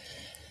 Like,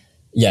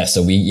 yeah.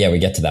 So we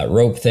get to that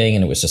rope thing,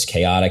 and it was just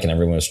chaotic, and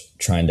everyone was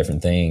trying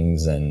different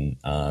things. And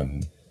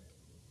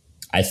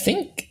I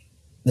think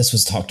this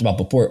was talked about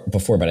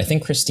before, but I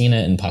think Christina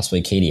and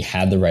possibly Katie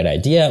had the right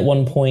idea at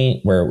one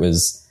point where it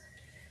was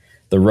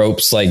the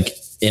ropes like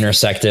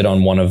intersected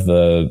on one of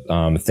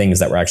the things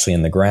that were actually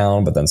in the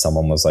ground, but then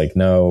someone was like,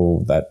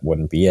 no, that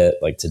wouldn't be it,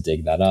 like to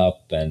dig that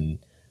up. And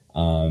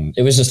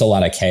it was just a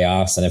lot of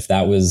chaos. And if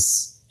that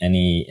was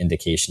any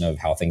indication of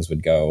how things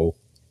would go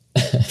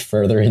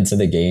further into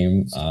the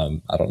game,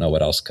 I don't know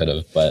what else could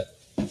have, but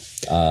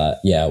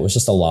yeah, it was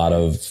just a lot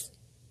of,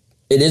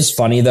 it is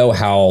funny though,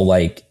 how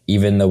like,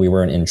 even though we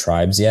weren't in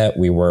tribes yet,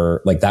 we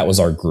were like, that was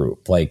our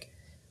group. Like,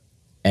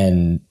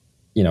 and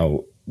you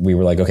know, we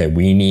were like, okay,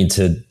 we need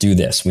to do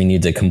this. We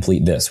need to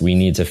complete this. We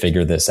need to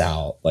figure this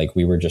out. Like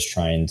we were just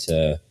trying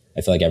to,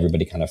 I feel like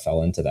everybody kind of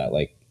fell into that.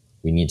 Like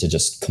we need to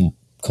just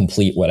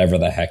complete whatever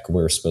the heck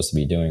we're supposed to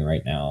be doing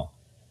right now.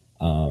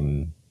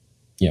 You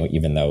know,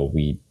 even though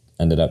we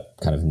ended up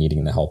kind of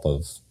needing the help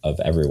of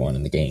everyone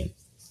in the game.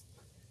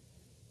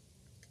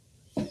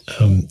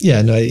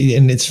 Yeah, no,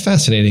 and it's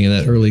fascinating in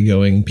that early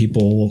going,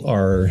 people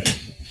are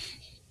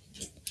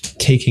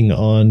taking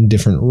on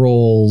different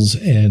roles.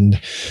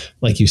 And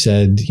like you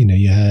said, you know,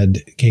 you had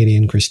Katie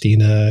and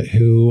Christina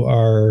who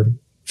are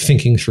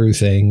thinking through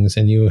things,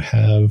 and you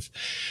have,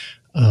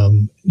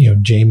 you know,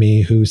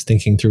 Jamie who's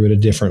thinking through it a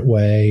different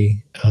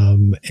way.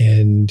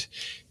 And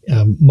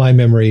my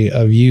memory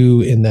of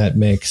you in that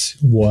mix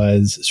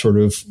was sort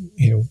of,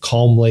 you know,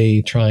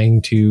 calmly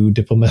trying to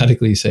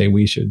diplomatically say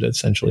we should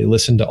essentially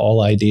listen to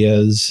all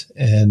ideas.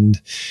 And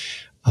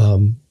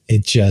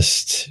it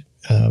just,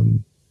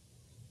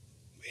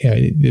 yeah,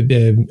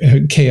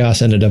 the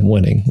chaos ended up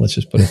winning. Let's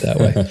just put it that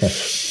way.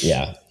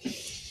 Yeah.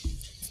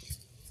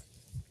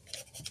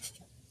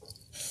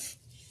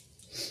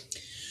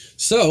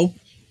 So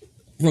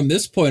from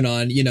this point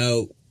on, you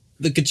know,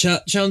 the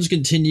challenge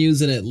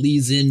continues, and it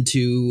leads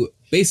into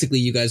basically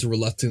you guys are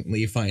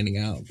reluctantly finding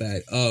out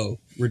that, oh,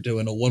 we're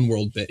doing a one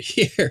world bit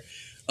here.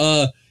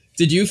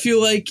 Did you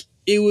feel like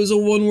it was a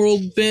one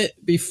world bit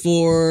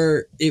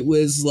before it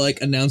was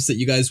like announced that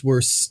you guys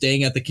were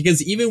staying at the,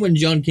 because even when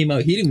John came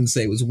out, he didn't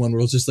say it was one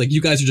world, just like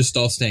you guys are just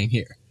all staying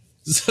here.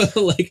 So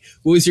like,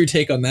 what was your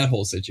take on that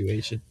whole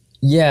situation?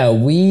 Yeah,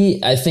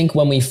 I think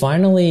when we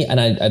finally, and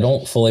I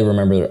don't fully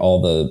remember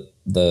all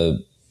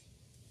the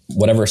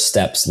whatever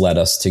steps led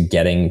us to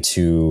getting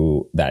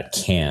to that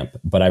camp,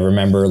 but I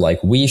remember like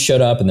we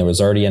showed up and there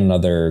was already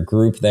another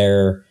group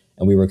there,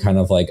 and we were kind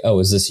of like, oh,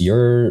 is this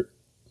your,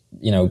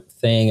 you know,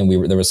 thing? And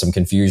there was some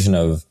confusion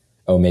of,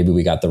 oh, maybe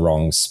we got the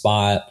wrong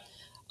spot.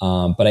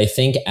 But I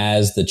think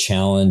as the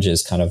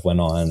challenges kind of went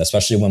on,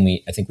 especially when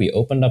I think we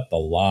opened up the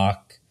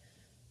lock,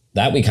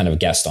 that we kind of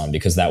guessed on,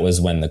 because that was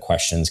when the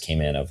questions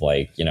came in of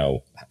like, you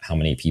know, how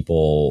many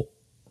people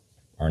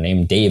are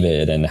named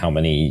David and how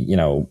many, you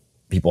know,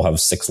 people have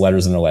 6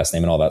 letters in their last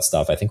name and all that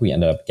stuff. I think we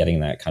ended up getting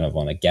that kind of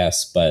on a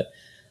guess, but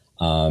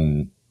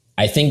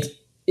I think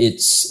it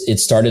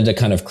started to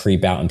kind of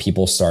creep out and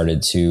people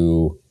started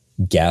to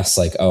guess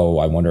like, oh,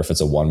 I wonder if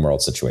it's a one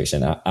world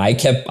situation.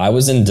 I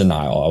was in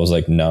denial. I was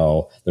like,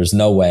 no, there's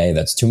no way.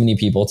 That's too many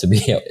people to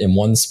be in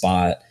one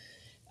spot.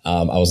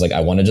 I was like,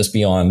 I want to just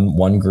be on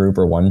one group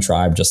or one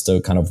tribe just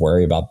to kind of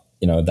worry about,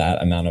 you know,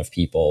 that amount of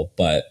people.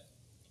 But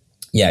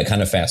yeah,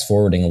 kind of fast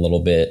forwarding a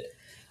little bit,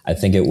 I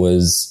think it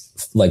was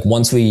like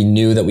once we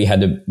knew that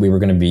we were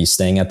going to be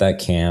staying at that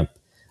camp,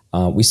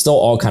 we still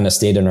all kind of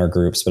stayed in our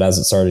groups. But as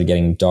it started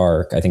getting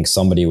dark, I think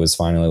somebody was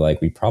finally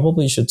like, we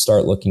probably should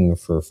start looking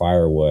for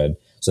firewood.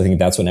 So I think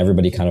that's when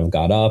everybody kind of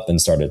got up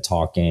and started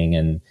talking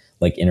and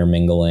like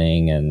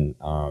intermingling. And,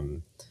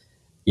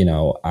 you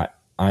know,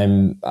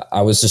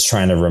 I was just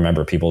trying to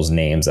remember people's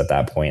names at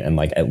that point and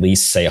like at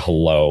least say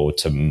hello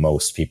to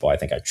most people. I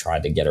think I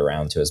tried to get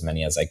around to as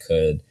many as I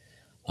could.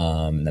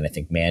 And then I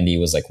think Mandy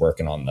was like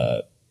working on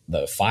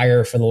the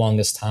fire for the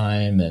longest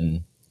time.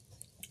 And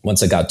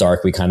once it got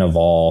dark, we kind of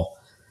all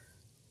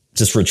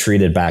just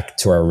retreated back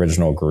to our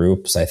original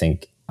groups. I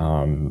think,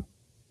 you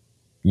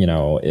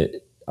know,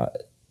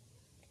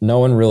 no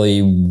one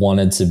really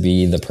wanted to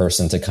be the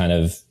person to kind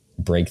of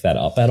break that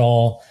up at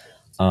all.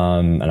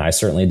 And I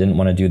certainly didn't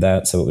want to do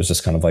that. So it was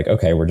just kind of like,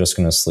 okay, we're just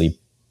going to sleep,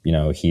 you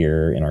know,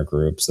 here in our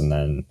groups and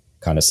then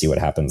kind of see what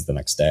happens the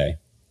next day.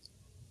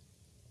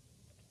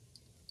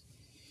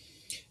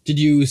 Did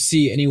you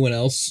see anyone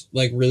else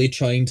like really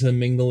trying to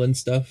mingle and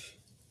stuff?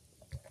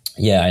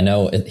 Yeah, I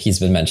know he's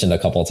been mentioned a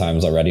couple of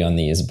times already on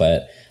these,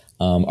 but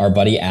our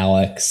buddy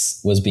Alex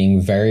was being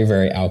very,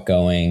 very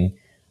outgoing,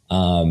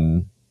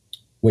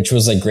 which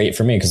was like great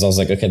for me because I was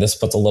like, okay, this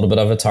puts a little bit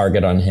of a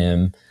target on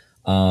him.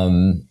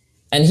 And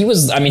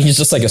he's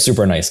just like a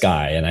super nice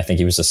guy. And I think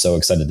he was just so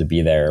excited to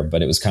be there.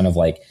 But it was kind of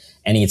like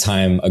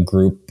anytime a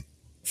group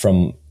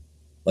from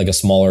like a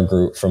smaller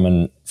group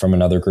from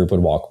another group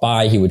would walk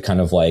by, he would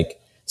kind of like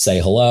say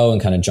hello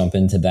and kind of jump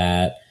into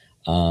that.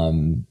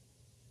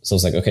 So I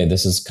was like, okay,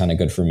 this is kind of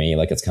good for me.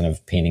 Like it's kind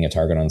of painting a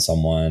target on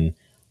someone.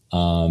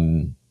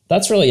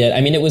 That's really it. I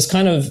mean, it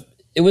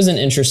was an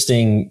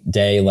interesting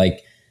day.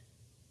 Like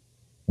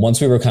once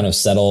we were kind of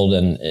settled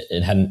and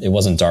it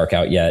wasn't dark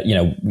out yet,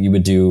 we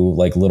would do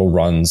like little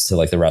runs to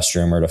like the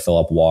restroom or to fill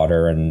up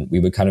water, and we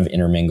would kind of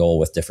intermingle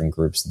with different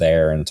groups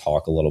there and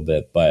talk a little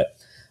bit. But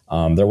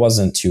there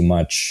wasn't too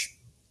much,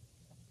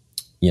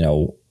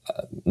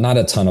 not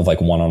a ton of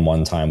like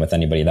one-on-one time with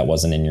anybody that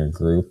wasn't in your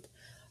group.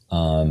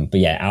 But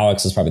yeah,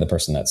 Alex is probably the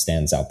person that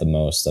stands out the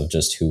most of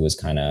just who was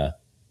kind of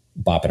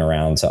bopping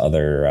around to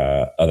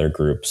other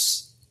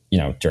groups,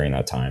 during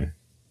that time.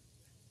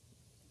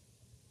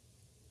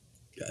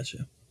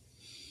 Gotcha.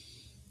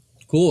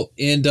 Cool.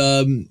 And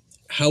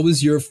how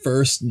was your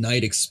first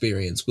night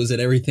experience? Was it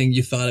everything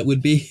you thought it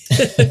would be?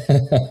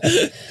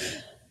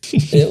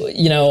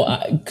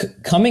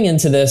 Coming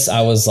into this,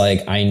 I was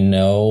like, I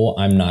know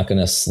I'm not going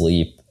to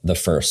sleep the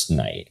first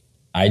night.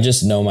 I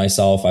just know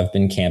myself. I've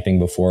been camping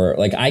before.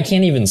 Like, I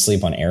can't even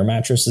sleep on air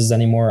mattresses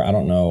anymore. I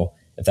don't know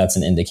if that's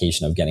an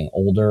indication of getting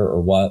older or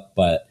what,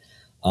 but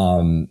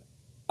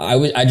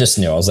I just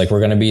knew. I was like, we're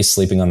going to be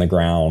sleeping on the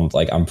ground.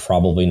 Like, I'm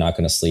probably not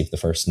going to sleep the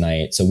first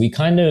night. So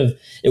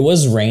it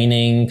was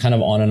raining kind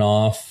of on and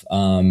off.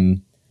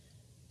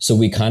 So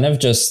we kind of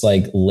just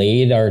like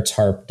laid our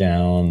tarp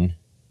down,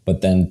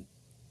 but then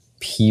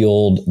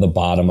peeled the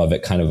bottom of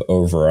it kind of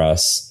over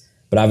us.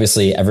 But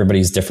obviously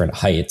everybody's different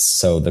heights.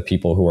 So the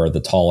people who are the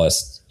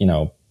tallest,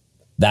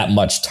 that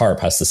much tarp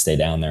has to stay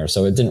down there.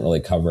 So it didn't really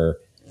cover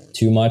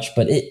too much,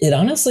 but it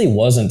honestly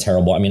wasn't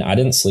terrible. I mean, I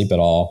didn't sleep at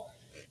all,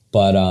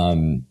 but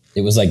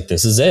it was like,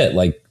 this is it.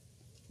 Like,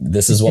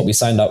 this is what we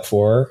signed up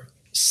for,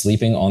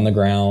 sleeping on the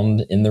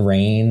ground in the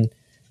rain,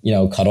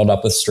 cuddled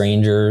up with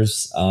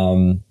strangers.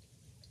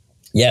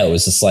 It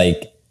was just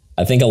like,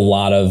 I think a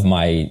lot of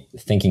my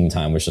thinking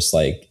time was just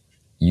like,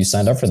 you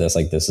signed up for this.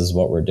 Like, this is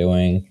what we're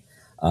doing.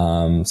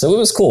 So it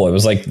was cool. It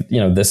was like,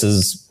 this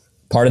is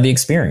part of the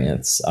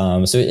experience.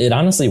 So it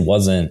honestly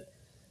wasn't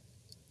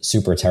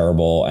super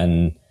terrible.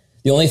 And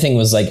the only thing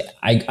was like,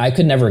 I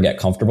could never get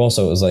comfortable.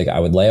 So it was like, I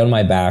would lay on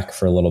my back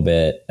for a little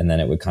bit and then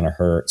it would kind of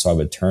hurt. So I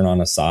would turn on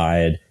a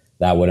side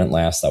that wouldn't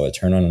last. I would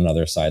turn on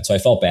another side. So I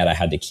felt bad. I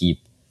had to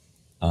keep,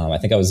 I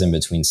think I was in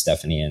between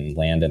Stephanie and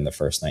Landon the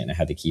first night, and I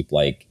had to keep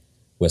like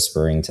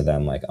whispering to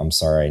them, like, I'm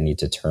sorry, I need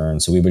to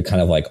turn. So we would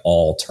kind of like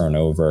all turn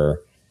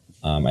over.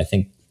 I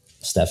think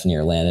Stephanie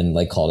or Landon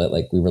like called it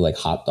like we were like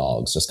hot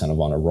dogs, just kind of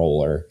on a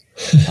roller.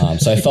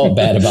 So I felt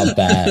bad about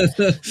that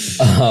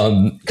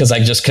because I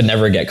just could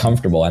never get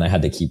comfortable and I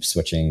had to keep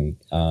switching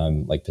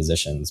like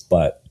positions.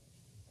 But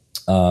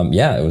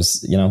it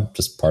was,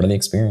 just part of the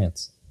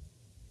experience.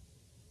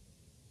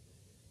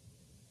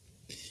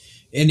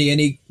 Andy,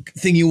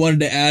 anything you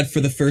wanted to add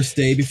for the first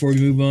day before we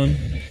move on?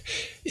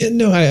 Yeah,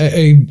 no,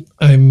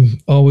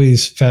 I'm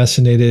always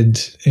fascinated,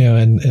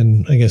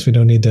 and I guess we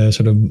don't need to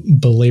sort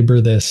of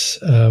belabor this,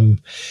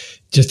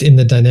 just in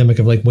the dynamic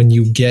of like when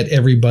you get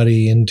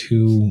everybody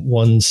into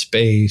one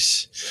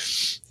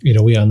space,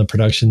 we on the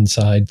production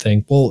side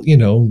think, well,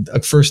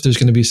 at first there's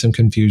going to be some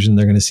confusion.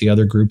 They're going to see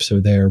other groups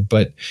are there.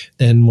 But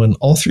then when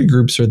all three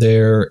groups are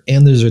there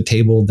and there's a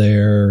table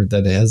there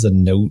that has a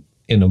note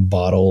in a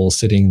bottle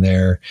sitting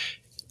there,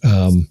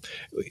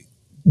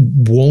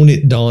 won't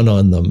it dawn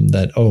on them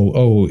that,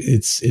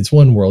 it's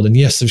one world, and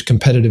yes, there's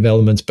competitive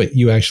elements, but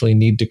you actually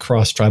need to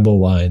cross tribal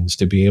lines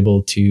to be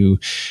able to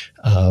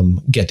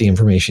get the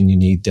information you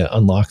need to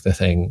unlock the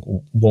thing?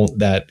 Won't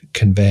that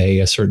convey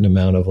a certain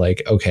amount of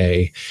like,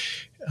 okay,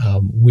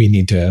 we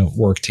need to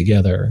work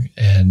together?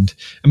 And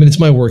I mean, it's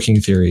my working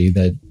theory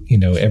that,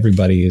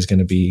 everybody is going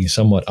to be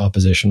somewhat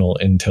oppositional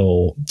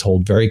until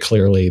told very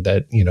clearly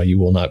that, you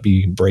will not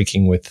be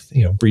breaking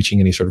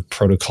any sort of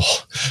protocol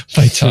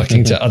by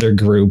talking to other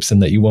groups,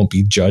 and that you won't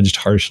be judged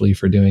harshly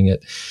for doing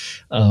it.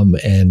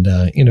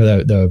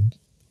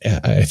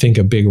 I think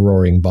a big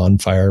roaring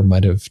bonfire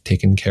might have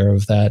taken care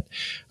of that.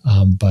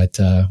 But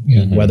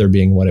weather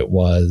being what it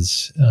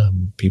was,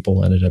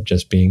 people ended up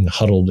just being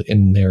huddled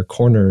in their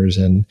corners,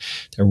 and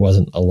there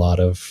wasn't a lot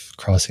of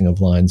crossing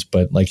of lines.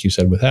 But like you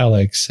said with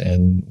Alex,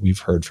 and we've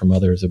heard from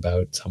others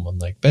about someone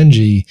like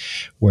Benji,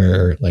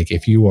 where like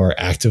if you are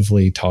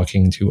actively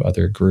talking to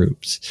other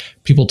groups,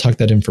 people tuck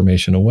that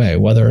information away,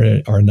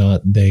 whether or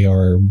not they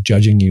are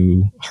judging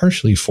you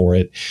harshly for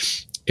it.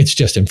 It's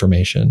just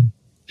information.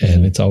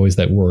 And it's always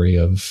that worry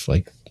of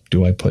like,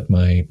 do I put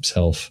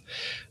myself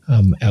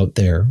out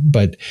there?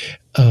 But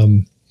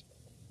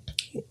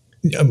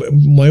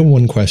my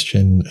one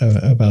question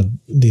about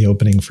the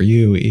opening for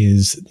you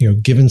is,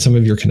 given some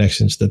of your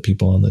connections to the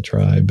people on the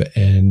tribe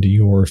and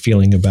your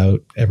feeling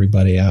about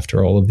everybody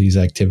after all of these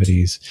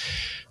activities,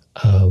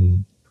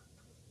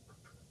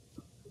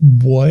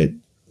 what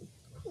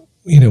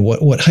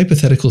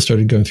hypotheticals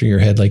started going through your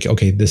head? Like,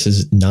 okay, this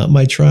is not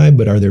my tribe,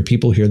 but are there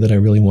people here that I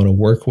really want to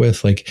work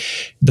with? Like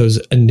those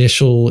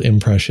initial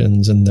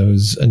impressions and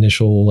those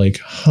initial like,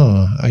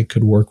 I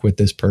could work with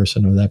this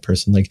person or that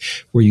person. Like,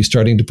 were you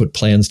starting to put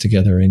plans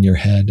together in your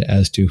head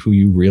as to who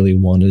you really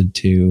wanted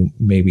to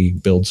maybe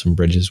build some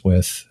bridges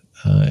with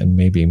and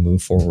maybe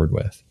move forward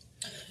with?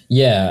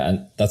 Yeah,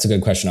 and that's a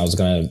good question. I was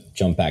going to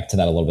jump back to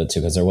that a little bit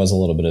too, because there was a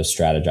little bit of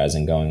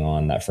strategizing going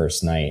on that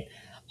first night.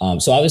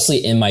 So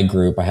obviously in my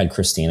group, I had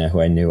Christina,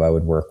 who I knew I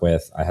would work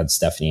with. I had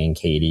Stephanie and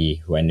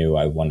Katie, who I knew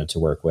I wanted to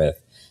work with.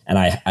 And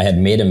I had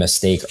made a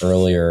mistake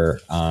earlier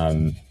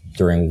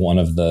during one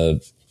of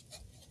the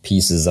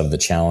pieces of the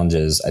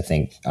challenges. I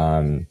think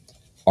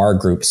our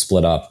group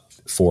split up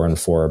 4 and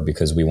 4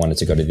 because we wanted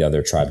to go to the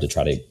other tribe to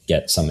try to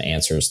get some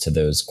answers to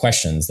those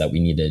questions that we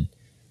needed,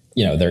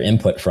 their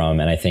input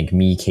from. And I think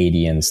me,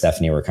 Katie, and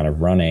Stephanie were kind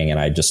of running, and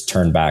I just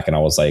turned back and I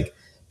was like,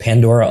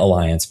 Pandora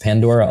Alliance.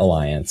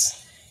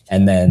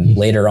 And then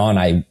later on,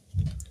 I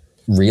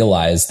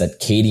realized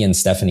that Katie and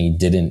Stephanie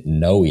didn't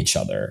know each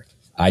other.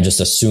 I just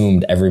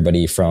assumed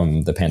everybody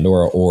from the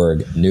Pandora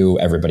org knew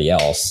everybody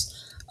else.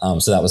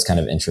 So that was kind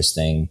of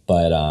interesting.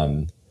 But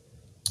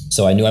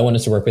so I knew I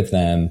wanted to work with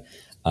them.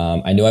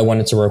 I knew I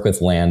wanted to work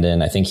with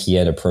Landon. I think he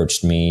had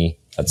approached me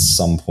at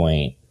some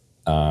point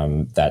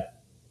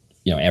that,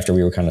 after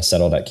we were kind of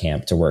settled at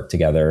camp to work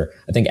together.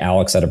 I think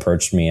Alex had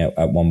approached me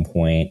at one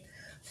point.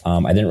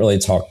 I didn't really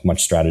talk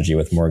much strategy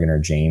with Morgan or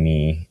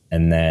Jamie.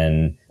 And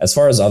then as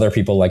far as other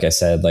people, like I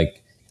said,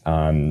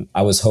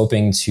 I was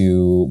hoping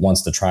to,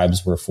 once the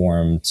tribes were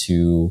formed,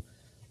 to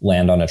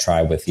land on a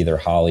tribe with either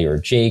Holly or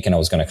Jake. And I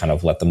was going to kind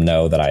of let them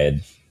know that I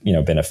had,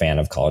 been a fan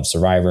of College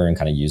Survivor and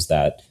kind of use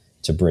that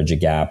to bridge a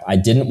gap. I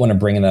didn't want to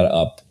bring that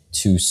up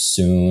too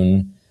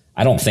soon.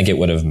 I don't think it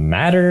would have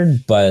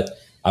mattered, but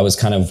I was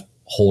kind of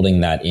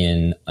holding that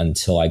in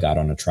until I got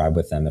on a tribe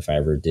with them, if I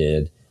ever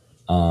did.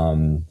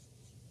 And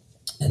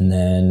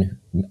then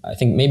I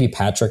think maybe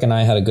Patrick and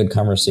I had a good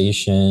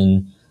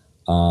conversation.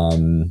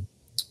 Who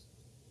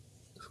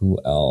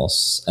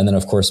else? And then,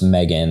 of course,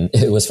 Megan.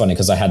 It was funny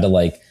because I had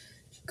to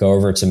go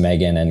over to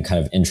Megan and kind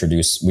of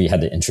we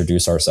had to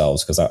introduce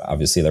ourselves because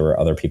obviously there were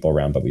other people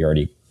around, but we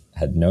already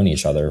had known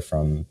each other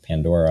from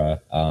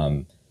Pandora.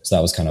 So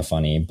that was kind of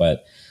funny.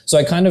 But so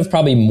I kind of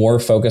probably more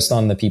focused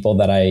on the people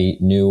that I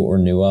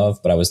knew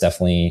of, but I was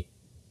definitely,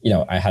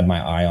 I had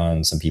my eye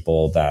on some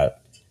people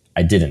that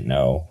I didn't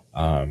know.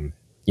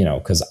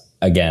 Because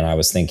again, I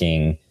was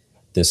thinking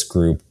this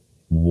group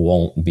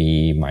won't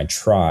be my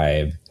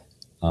tribe.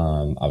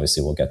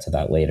 Obviously we'll get to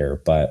that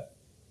later, but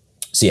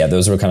so yeah,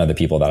 those were kind of the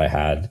people that I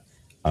had,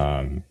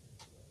 at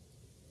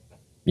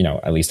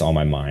least on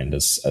my mind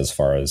as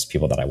far as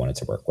people that I wanted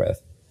to work with,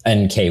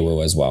 and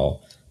KWoo as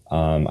well.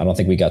 I don't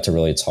think we got to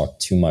really talk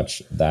too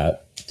much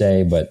that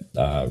day, but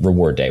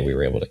reward day, we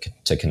were able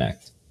to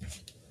connect.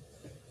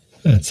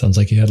 That sounds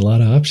like you had a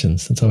lot of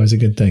options. That's always a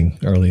good thing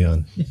early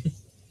on.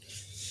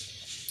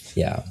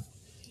 Yeah.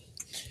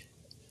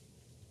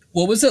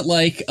 What was it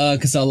like?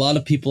 Because a lot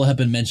of people have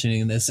been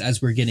mentioning this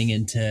as we're getting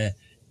into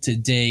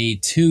day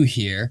 2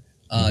 here.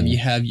 You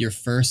have your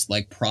first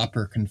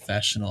proper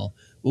confessional.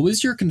 What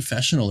was your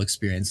confessional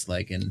experience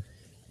like, and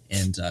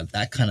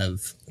that kind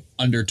of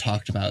under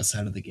talked about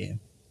side of the game?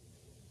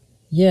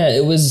 Yeah,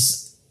 it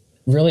was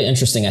really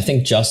interesting. I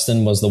think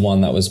Justin was the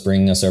one that was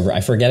bringing us over.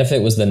 I forget if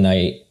it was the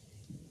night,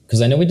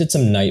 because I know we did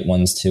some night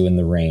ones too in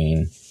the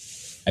rain.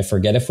 I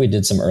forget if we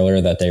did some earlier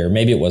that day or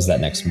maybe it was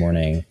that next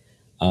morning.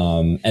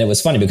 And it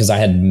was funny because I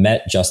had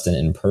met Justin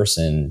in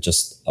person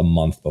just a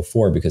month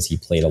before because he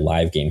played a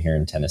live game here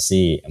in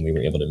Tennessee and we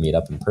were able to meet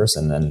up in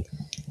person. And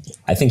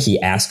I think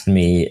he asked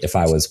me if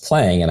I was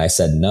playing and I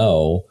said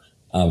no.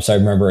 So I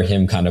remember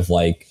him kind of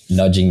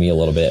nudging me a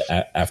little bit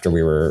after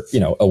we were,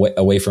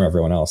 away from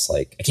everyone else.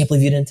 I can't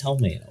believe you didn't tell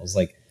me. And I was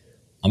like,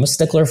 I'm a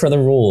stickler for the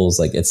rules.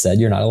 It said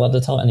you're not allowed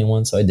to tell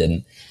anyone. So I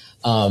didn't.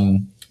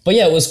 But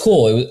yeah, it was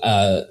cool. It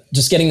was,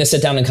 just getting to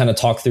sit down and kind of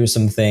talk through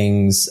some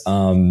things.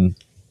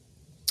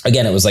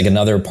 Again, it was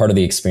another part of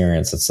the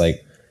experience. It's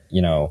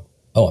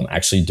I'm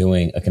actually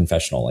doing a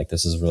confessional.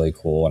 This is really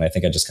cool. And I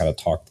think I just kind of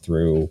talked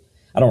through,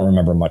 I don't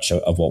remember much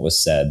of what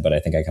was said, but I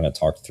think I kind of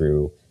talked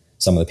through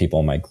some of the people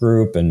in my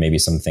group and maybe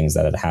some things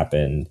that had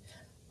happened.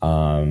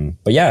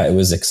 But yeah, it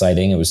was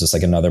exciting. It was just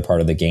another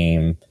part of the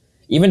game.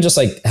 Even just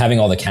having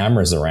all the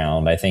cameras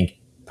around, I think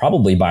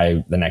probably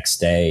by the next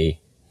day,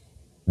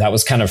 that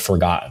was kind of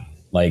forgotten.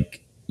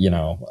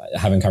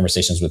 Having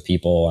conversations with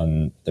people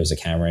and there's a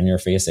camera in your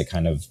face,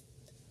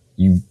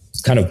 you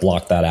kind of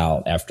block that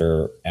out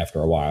after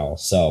a while.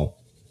 So,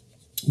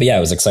 but yeah, it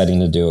was exciting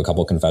to do a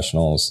couple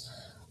confessionals,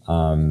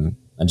 and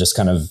just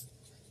kind of,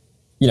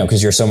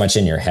 cause you're so much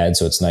in your head.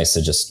 So it's nice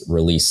to just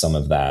release some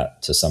of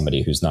that to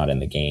somebody who's not in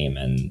the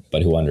game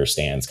but who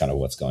understands kind of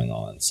what's going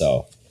on.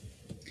 So,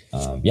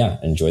 yeah,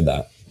 enjoyed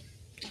that.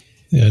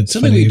 Yeah. It's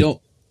something funny. we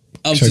don't,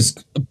 I was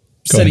just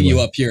setting you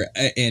up here,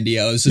 Andy.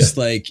 I was just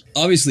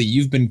obviously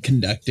you've been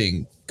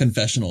conducting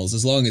confessionals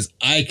as long as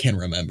I can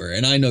remember,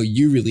 and I know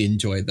you really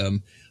enjoy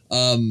them.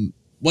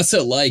 What's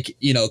it like,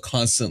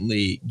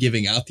 constantly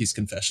giving out these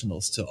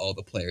confessionals to all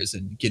the players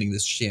and getting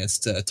this chance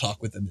to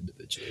talk with them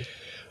individually?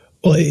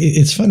 Well,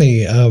 it's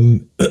funny.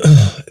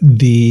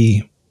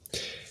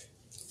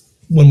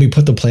 When we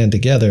put the plan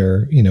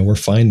together, we're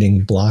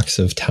finding blocks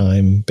of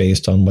time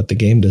based on what the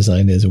game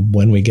design is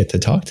when we get to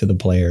talk to the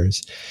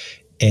players.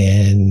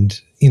 And,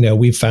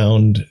 we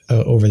found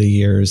over the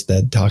years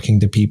that talking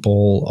to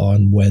people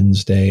on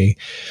Wednesday,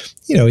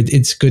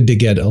 it's good to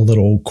get a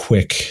little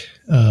quick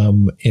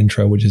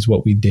intro, which is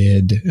what we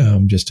did,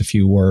 just a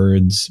few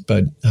words.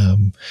 But,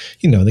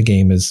 the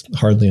game is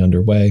hardly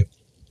underway.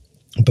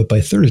 But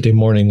by Thursday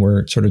morning,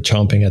 we're sort of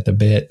chomping at the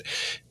bit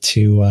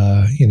to,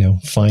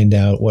 find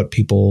out what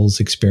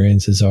people's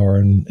experiences are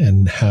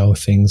and how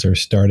things are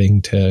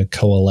starting to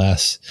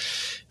coalesce.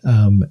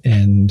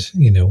 And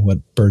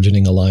what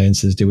burgeoning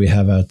alliances do we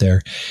have out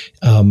there?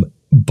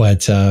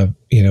 But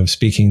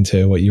speaking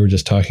to what you were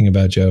just talking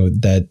about, Joe,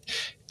 that,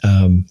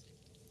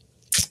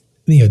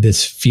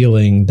 this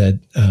feeling that,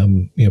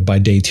 by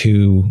day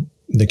 2,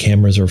 the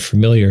cameras are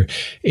familiar.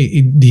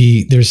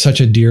 There's such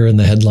a deer in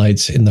the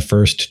headlights in the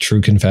first true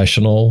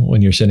confessional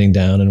when you're sitting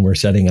down and we're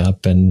setting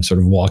up and sort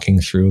of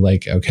walking through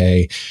like,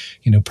 okay,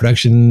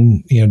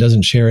 production,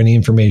 doesn't share any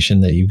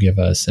information that you give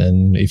us.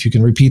 And if you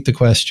can repeat the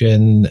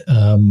question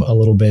a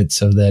little bit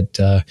so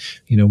that,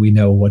 we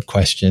know what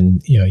question,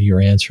 you're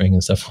answering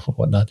and stuff and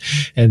whatnot.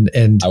 And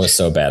I was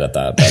so bad at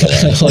that, by the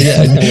way. Well,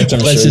 yeah, which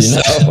I'm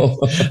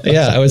sure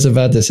yeah, I was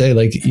about to say,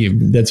 like,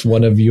 that's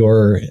one of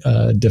your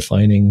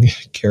defining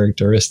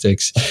characteristics. In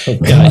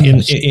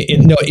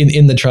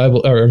the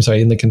tribal, or I'm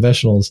sorry, in the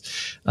confessionals,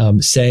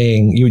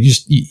 saying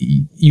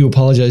you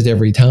apologized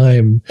every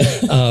time,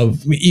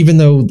 even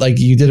though like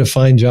you did a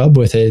fine job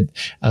with it.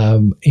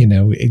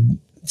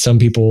 Some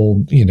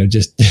people,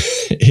 just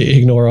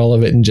ignore all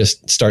of it and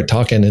just start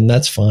talking, and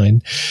that's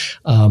fine.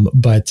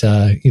 But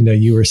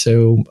you were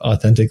so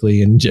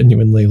authentically and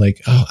genuinely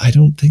like, oh, I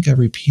don't think I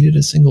repeated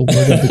a single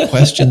word of the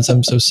questions.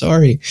 I'm so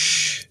sorry.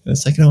 And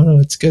it's like, no,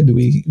 it's good.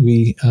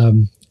 We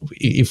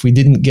if we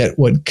didn't get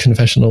what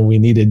confessional we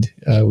needed,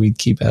 we'd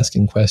keep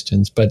asking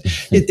questions. But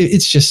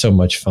it's just so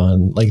much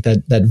fun. Like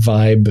that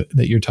vibe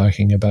that you're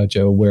talking about,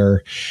 Joe,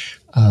 where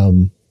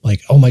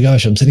like, oh my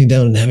gosh, I'm sitting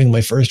down and having my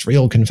first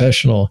real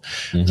confessional.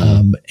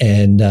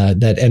 And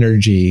that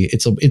energy,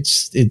 it's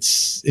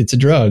a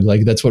drug.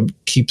 Like that's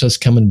what keeps us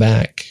coming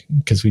back,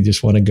 because we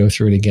just want to go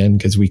through it again,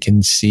 because we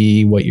can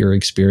see what you're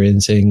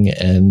experiencing.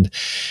 And,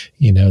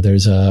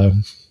 there's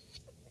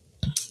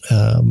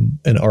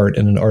an art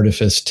and an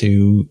artifice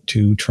to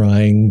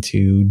trying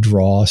to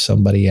draw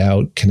somebody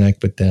out,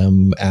 connect with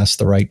them, ask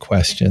the right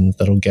questions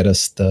that'll get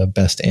us the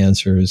best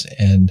answers.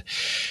 And,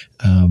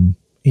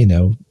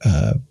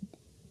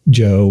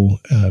 Joe,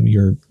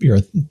 you're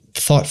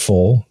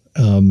thoughtful,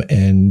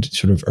 and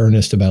sort of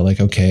earnest about like,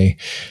 okay,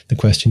 the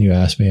question you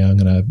asked me, I'm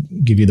going to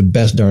give you the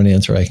best darn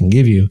answer I can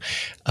give you.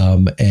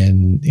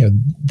 And,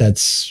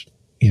 that's,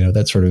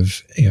 that sort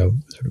of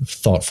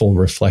thoughtful,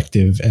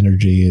 reflective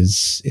energy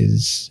is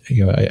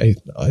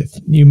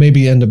you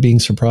maybe end up being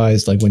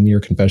surprised, like when your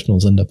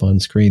confessionals end up on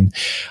screen.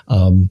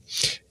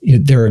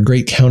 They're a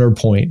great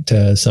counterpoint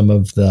to some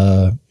of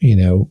the,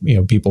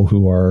 people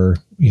who are,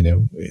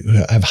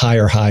 have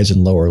higher highs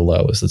and lower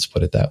lows. Let's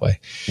put it that way.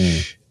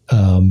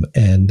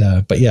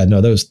 But yeah,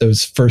 no,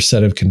 those first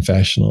set of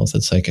confessionals,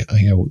 it's like,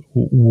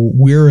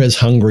 we're as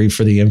hungry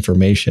for the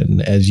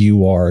information as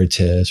you are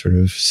to sort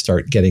of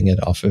start getting it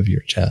off of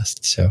your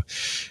chest. So,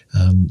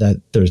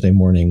 that Thursday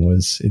morning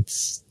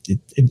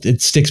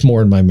it sticks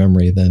more in my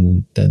memory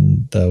than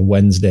the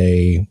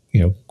Wednesday,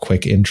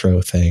 quick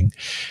intro thing,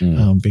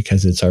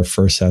 because it's our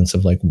first sense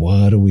of like,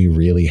 what do we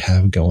really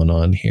have going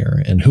on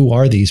here? And who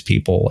are these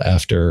people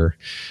after,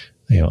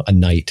 a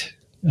night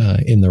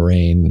in the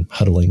rain,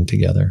 huddling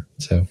together.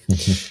 So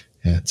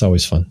yeah, it's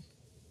always fun.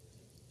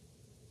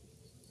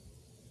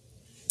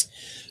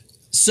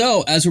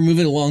 So as we're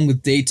moving along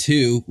with day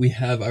 2, we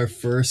have our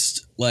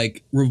first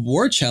like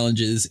reward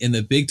challenges. And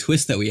the big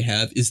twist that we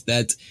have is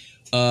that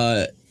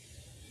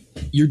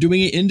you're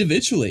doing it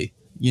individually,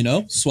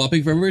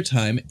 swapping for every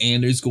time,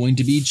 and there's going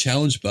to be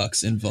challenge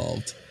bucks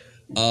involved.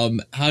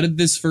 How did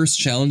this first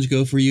challenge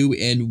go for you,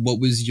 and what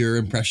was your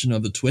impression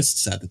of the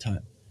twists at the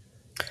time?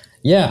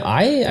 Yeah,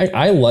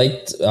 I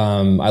liked,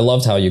 I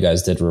loved how you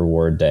guys did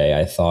reward day.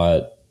 I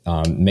thought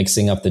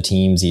mixing up the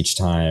teams each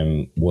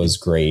time was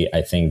great.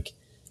 I think,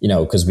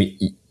 because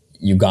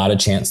you got a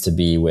chance to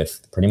be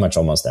with pretty much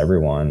almost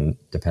everyone,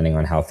 depending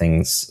on how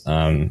things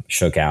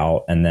shook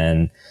out. And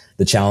then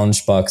the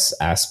challenge bucks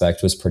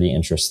aspect was pretty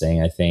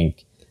interesting. I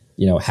think,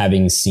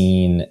 having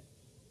seen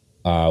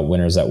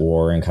Winners at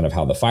War and kind of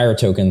how the fire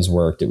tokens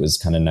worked, it was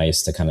kind of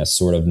nice to kind of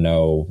sort of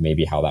know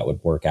maybe how that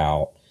would work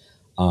out.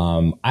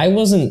 I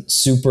wasn't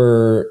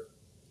super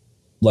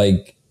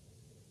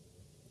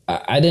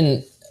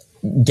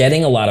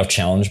getting a lot of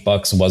challenge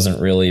bucks wasn't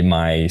really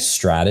my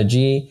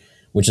strategy,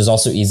 which is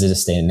also easy to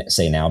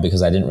say now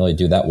because I didn't really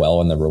do that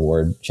well in the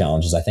reward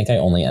challenges. I think I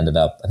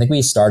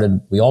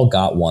we all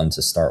got one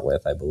to start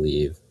with, I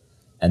believe.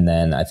 And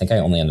then I think I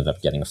only ended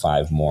up getting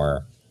 5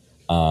 more.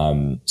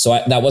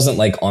 So that wasn't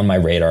like on my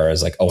radar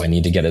as like, oh, I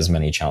need to get as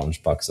many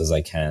challenge bucks as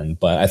I can.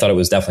 But I thought it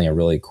was definitely a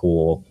really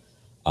cool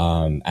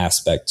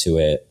aspect to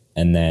it.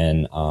 And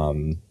then,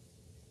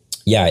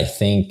 I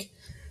think,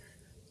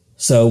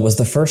 so was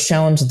the first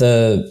challenge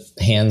the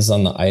hands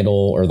on the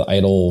idol or the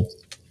idol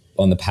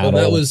on the paddle?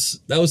 Well, that was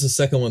the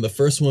second one. The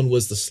first one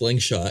was the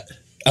slingshot.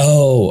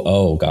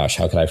 Oh gosh.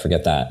 How could I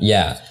forget that?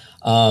 Yeah.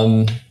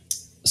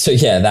 So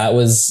yeah, that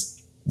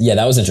was yeah,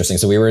 that was interesting.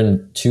 So we were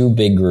in 2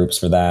 big groups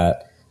for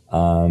that.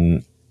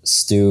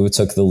 Stu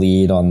took the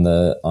lead on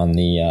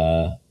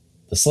the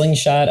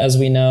slingshot, as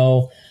we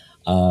know.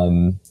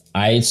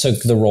 I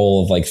took the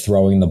role of like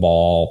throwing the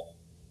ball,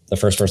 the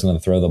first person to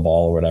throw the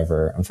ball or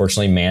whatever.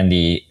 Unfortunately,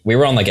 Mandy, we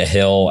were on like a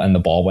hill and the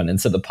ball went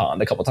into the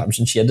pond a couple times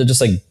and she had to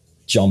just like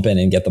jump in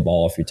and get the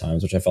ball a few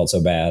times, which I felt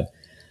so bad.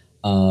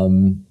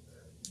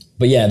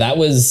 But yeah, that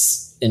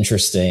was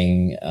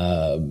interesting.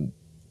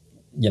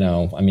 You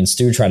know, I mean,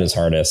 Stu tried his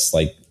hardest,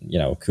 like, you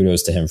know,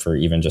 kudos to him for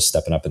even just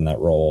stepping up in that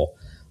role.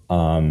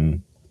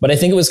 But I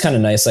think it was kind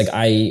of nice. Like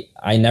I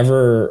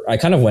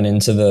kind of went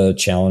into the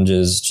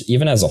challenges,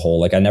 even as a whole,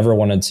 like I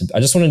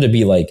just wanted to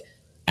be like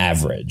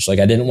average. Like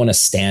I didn't want to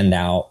stand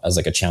out as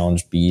like a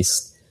challenge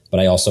beast, but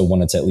I also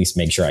wanted to at least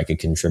make sure I could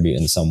contribute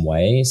in some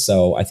way.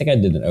 So I think I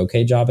did an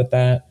okay job at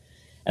that.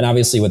 And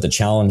obviously with the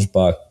challenge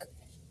buck,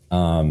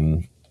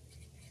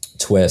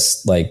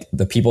 twist, like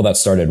the people that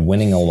started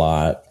winning a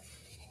lot,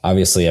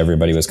 obviously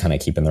everybody was kind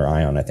of keeping their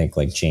eye on. I think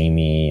like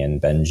Jamie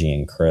and Benji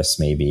and Chris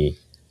maybe,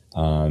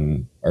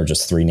 are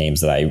just 3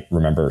 names that I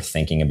remember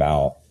thinking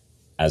about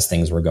as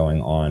things were going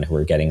on, who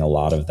were getting a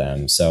lot of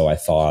them. So I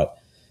thought,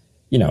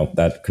 you know,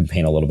 that could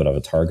paint a little bit of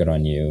a target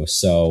on you.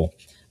 So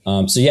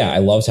yeah, I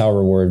loved how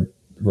reward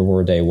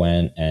day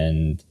went.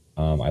 And,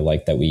 I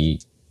liked that we,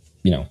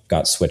 you know,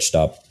 got switched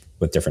up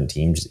with different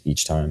teams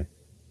each time.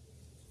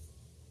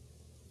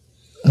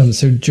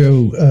 So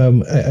Joe,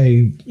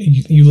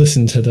 you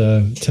listened to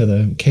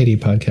the Katie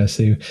podcast,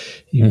 so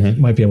you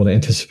might be able to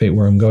anticipate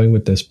where I'm going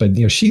with this. But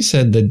you know, she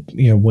said that,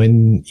 you know,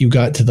 when you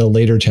got to the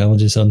later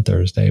challenges on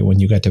Thursday, when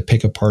you got to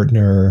pick a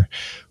partner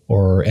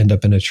or end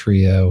up in a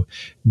trio,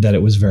 that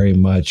it was very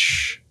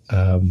much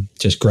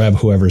just grab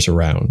whoever's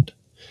around.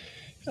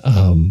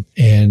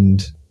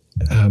 And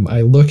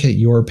I look at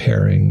your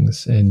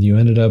pairings, and you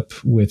ended up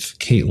with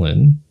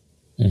Caitlin,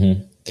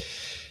 and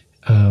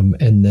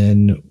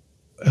then.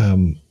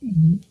 I'm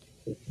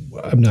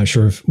not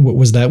sure if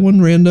was that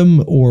one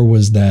random or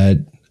was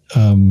that,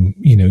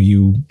 you know,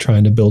 you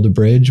trying to build a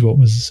bridge? What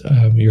was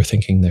your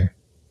thinking there?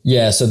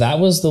 Yeah. So that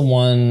was the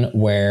one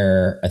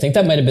where I think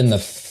that might've been the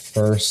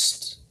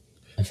first,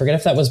 I forget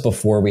if that was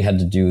before we had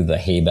to do the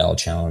hay bale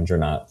challenge or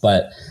not,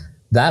 but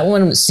that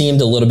one seemed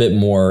a little bit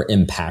more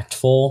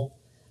impactful.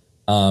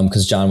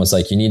 Cause John was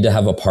like, you need to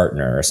have a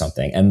partner or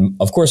something. And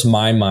of course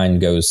my mind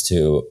goes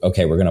to,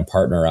 okay, we're going to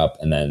partner up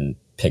and then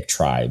pick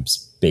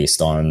tribes based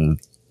on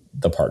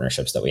the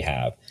partnerships that we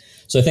have.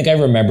 So I think I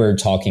remember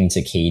talking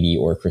to Katie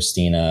or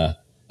Christina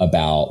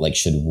about like,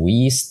 should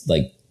we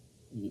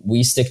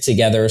stick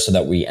together so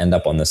that we end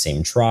up on the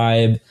same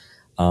tribe?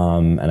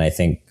 And I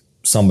think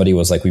somebody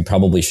was like, we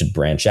probably should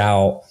branch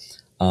out.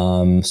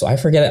 So I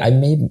forget it.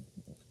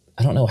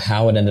 I don't know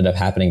how it ended up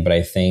happening, but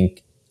I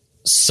think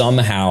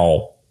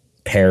somehow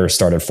pairs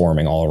started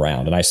forming all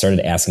around and I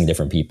started asking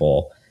different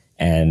people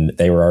and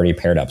they were already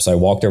paired up. So I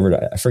walked over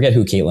to, I forget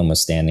who Caitlin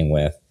was standing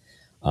with.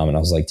 And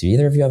I was like, do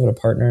either of you have a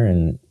partner?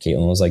 And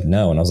Caitlin was like,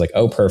 no. And I was like,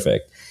 oh,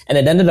 perfect. And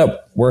it ended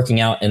up working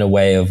out in a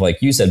way of,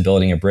 like you said,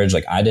 building a bridge.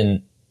 Like I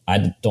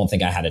don't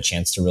think I had a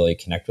chance to really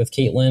connect with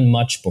Caitlin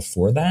much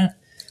before that.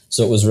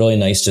 So it was really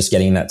nice just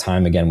getting that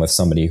time again with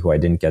somebody who I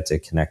didn't get to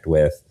connect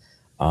with.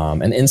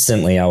 And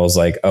instantly I was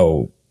like,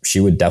 oh, she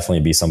would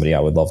definitely be somebody I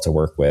would love to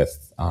work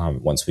with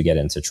once we get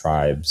into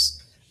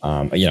tribes.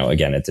 You know,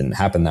 again, it didn't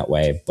happen that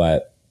way,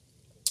 but,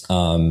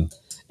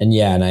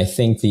 and I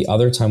think the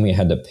other time we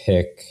had to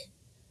pick,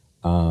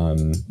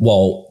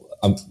 well,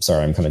 I'm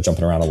sorry, I'm kind of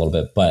jumping around a little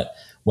bit, but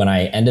when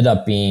I ended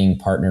up being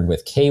partnered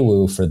with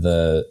Kwu for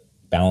the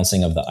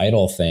balancing of the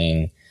idol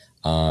thing,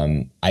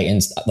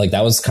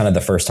 that was kind of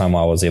the first time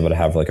I was able to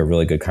have like a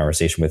really good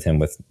conversation with him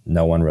with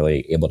no one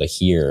really able to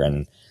hear.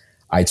 And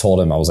I told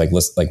him, I was like,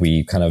 listen, like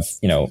we kind of,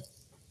 you know,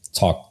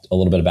 talked a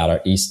little bit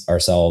about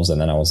ourselves. And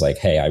then I was like,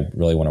 hey, I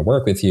really want to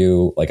work with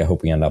you. Like, I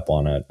hope we end up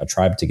on a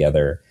tribe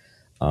together.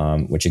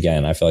 Which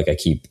again, I feel like I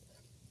keep,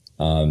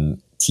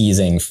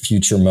 teasing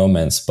future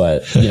moments,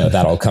 but you know,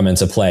 that'll come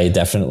into play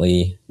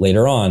definitely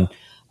later on.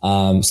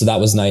 So that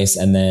was nice.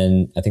 And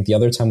then I think the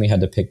other time we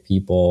had to pick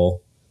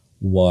people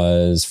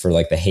was for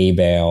like the hay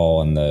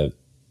bale and the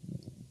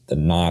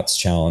knots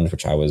challenge,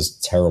 which I was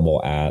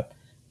terrible at.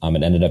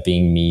 It ended up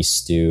being me,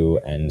 Stu,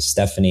 and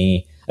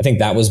Stephanie. I think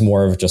that was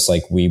more of just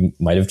like, we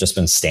might've just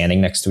been standing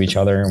next to each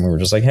other and we were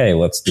just like, hey,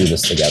 let's do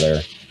this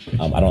together.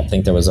 I don't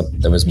think there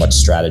was much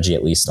strategy,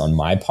 at least on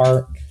my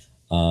part,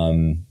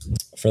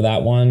 for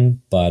that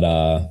one.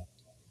 But,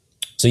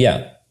 so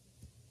yeah.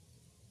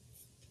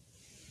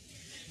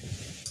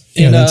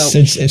 Yeah, that's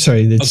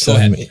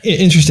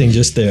interesting.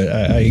 Just there,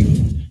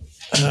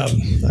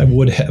 I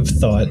would have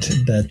thought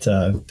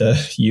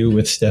that you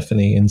with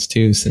Stephanie and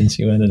Stu, since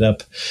you ended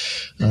up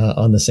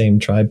on the same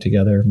tribe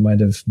together, might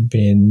have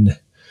been,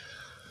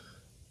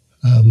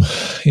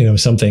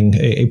 something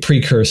a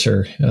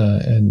precursor,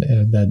 and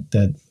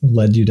that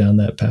led you down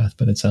that path.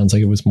 But it sounds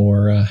like it was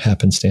more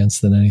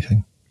happenstance than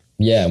anything.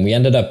 Yeah, and we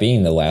ended up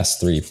being the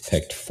last 3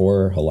 picked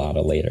for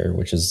Halata later,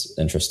 which is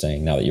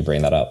interesting now that you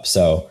bring that up.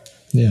 So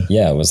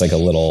yeah, it was like a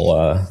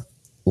little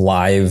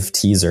live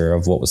teaser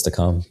of what was to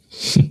come.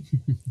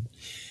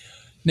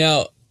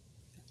 Now,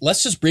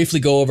 let's just briefly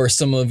go over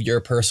some of your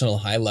personal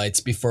highlights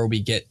before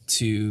we get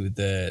to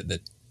the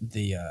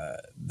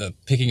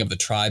picking of the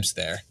tribes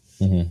there.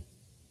 Mm-hmm.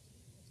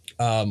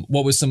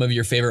 What was some of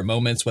your favorite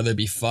moments, whether it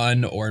be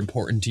fun or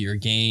important to your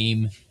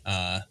game,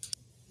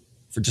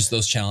 for just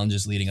those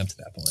challenges leading up to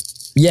that point?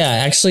 Yeah, I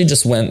actually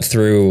just went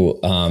through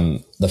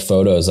the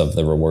photos of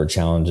the reward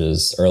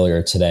challenges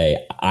earlier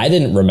today. I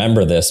didn't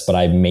remember this, but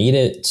I made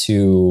it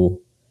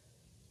to,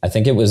 I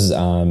think it was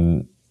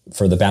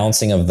for the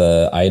balancing of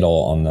the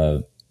idol on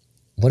the,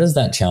 what is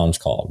that challenge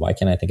called? Why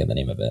can't I think of the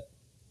name of it?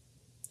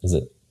 Is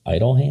it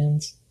Idle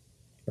Hands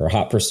or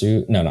Hot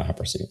Pursuit? No, not Hot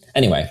Pursuit.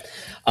 Anyway,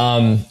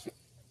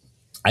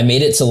 I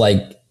made it to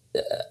like,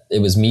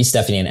 it was me,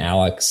 Stephanie, and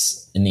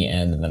Alex in the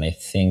end. And then I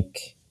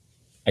think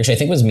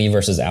it was me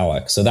versus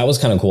Alex. So that was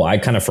kind of cool. I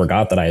kind of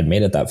forgot that I had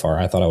made it that far.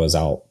 I thought I was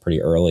out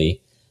pretty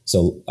early.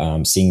 So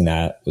seeing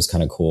that was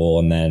kind of cool.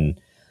 And then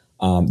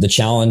the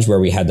challenge where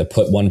we had to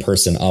put one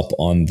person up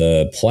on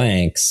the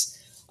planks,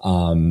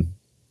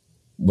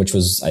 which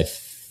was, I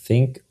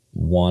think,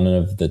 one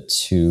of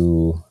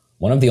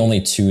the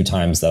only two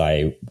times that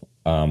I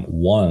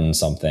won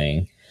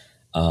something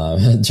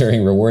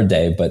during reward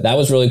day. But that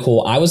was really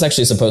cool. I was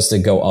actually supposed to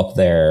go up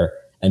there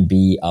and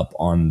be up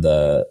on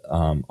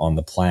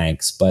the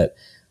planks, but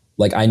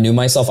like I knew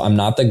myself, I'm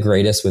not the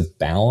greatest with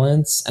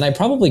balance, and I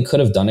probably could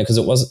have done it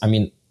because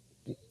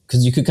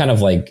because you could kind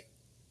of like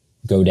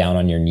go down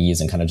on your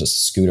knees and kind of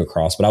just scoot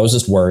across, but I was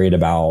just worried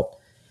about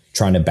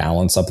trying to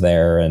balance up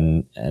there,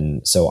 and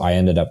so I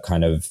ended up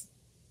kind of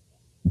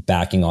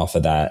backing off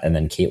of that, and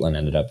then Caitlin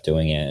ended up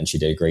doing it, and she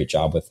did a great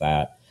job with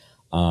that.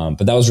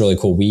 But that was really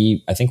cool.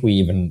 I think we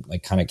even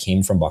like kind of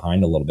came from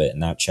behind a little bit in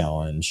that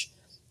challenge.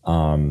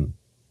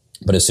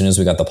 But as soon as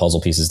we got the puzzle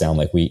pieces down,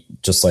 like we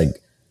just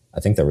like, I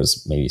think there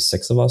was maybe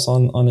 6 of us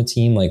on a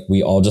team. Like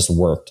we all just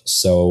worked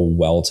so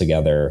well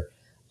together,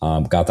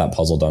 got that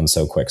puzzle done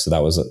so quick. So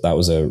that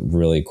was a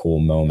really cool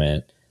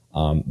moment,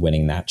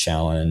 winning that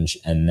challenge.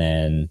 And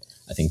then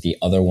I think the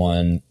other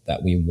one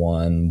that we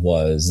won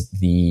was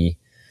the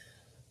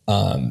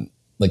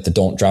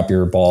don't drop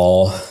your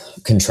ball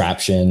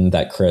contraption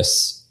that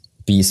Chris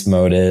beast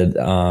moded.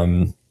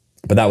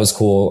 But that was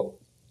cool.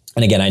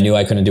 And again, I knew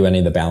I couldn't do any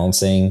of the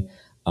balancing.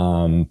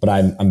 But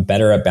I'm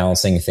better at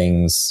balancing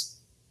things,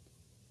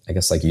 I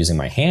guess, like using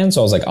my hands.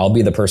 So I was like, I'll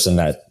be the person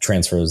that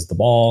transfers the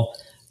ball,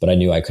 but I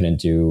knew I couldn't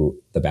do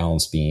the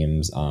balance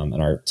beams.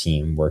 And our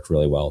team worked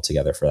really well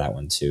together for that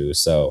one too.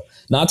 So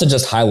not to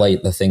just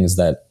highlight the things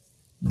that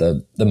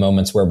the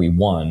moments where we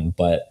won,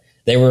 but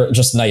they were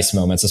just nice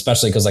moments,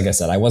 especially because, like I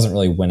said, I wasn't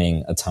really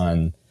winning a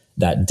ton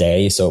that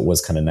day. So it was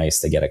kind of nice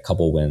to get a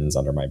couple wins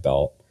under my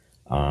belt,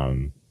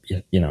 and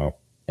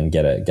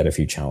get a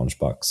few challenge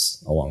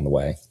bucks along the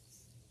way.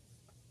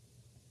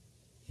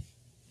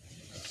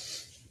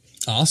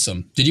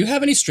 Awesome. Did you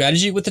have any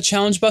strategy with the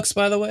challenge bucks,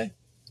 by the way?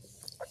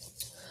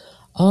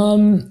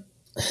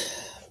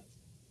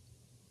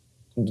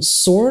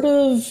 Sort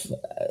of.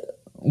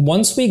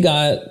 Once we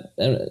got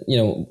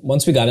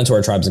into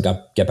our tribes and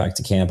get back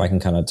to camp, I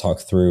can kind of talk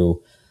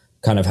through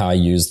kind of how I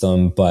used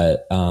them.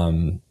 But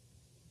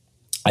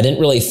I didn't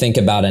really think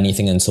about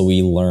anything until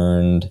we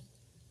learned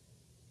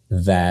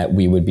that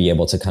we would be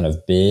able to kind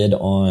of bid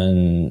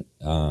on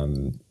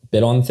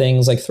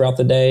things like throughout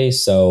the day.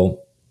 So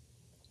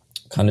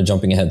kind of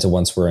jumping ahead to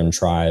once we're in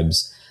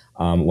tribes,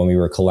 when we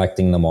were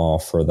collecting them all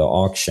for the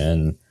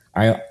auction,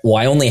 I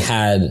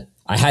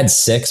had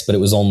 6, but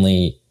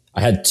I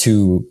had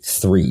 2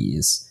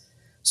 3s.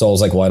 So I was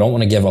like, well, I don't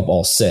want to give up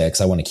all 6.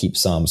 I want to keep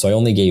some. So I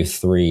only gave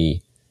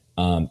 3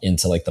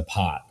 into like the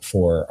pot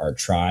for our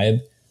tribe.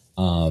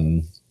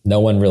 No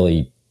one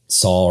really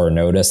saw or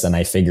noticed. And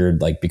I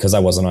figured, like, because I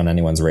wasn't on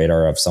anyone's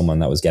radar of someone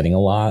that was getting a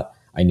lot,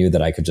 I knew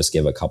that I could just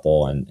give a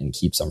couple and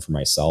keep some for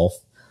myself.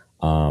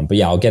 But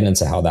yeah, I'll get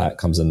into how that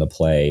comes into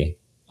play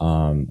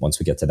once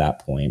we get to that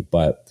point.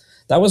 But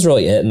that was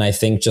really it. And I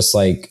think just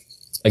like,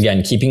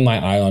 again, keeping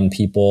my eye on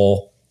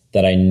people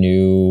that I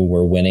knew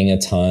were winning a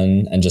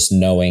ton, and just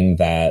knowing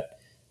that,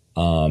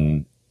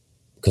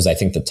 because I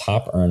think the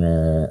top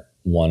earner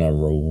won a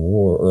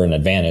reward or an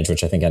advantage,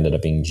 which I think ended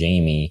up being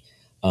Jamie.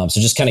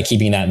 So just kind of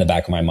keeping that in the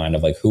back of my mind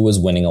of like who was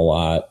winning a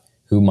lot,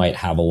 who might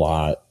have a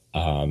lot.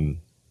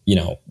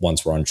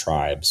 Once we're on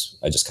tribes,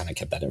 I just kind of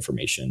kept that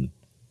information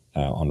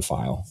on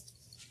file.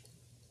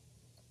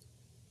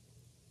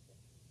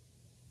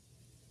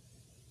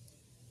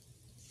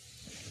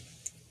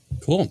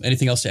 Cool.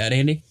 Anything else to add,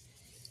 Andy?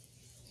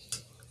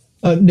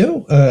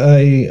 No,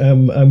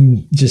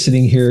 I'm just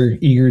sitting here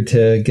eager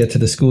to get to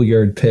the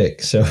schoolyard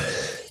pick. So,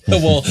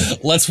 well,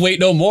 let's wait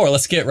no more.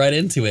 Let's get right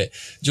into it.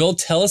 Joel,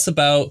 tell us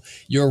about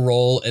your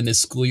role in the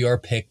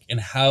schoolyard pick and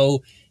how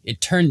it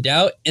turned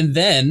out. And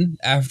then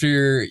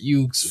after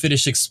you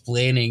finish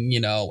explaining,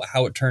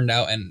 how it turned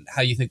out and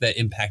how you think that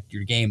impacted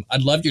your game,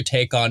 I'd love your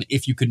take on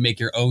if you could make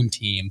your own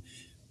team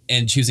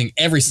and choosing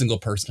every single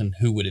person,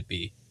 who would it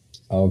be?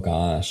 Oh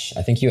gosh.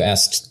 I think you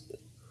asked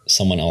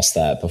someone else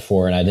that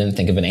before, and I didn't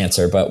think of an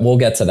answer, but we'll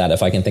get to that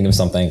if I can think of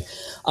something.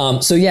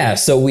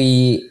 So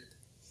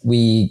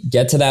we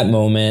get to that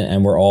moment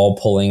and we're all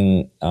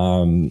pulling,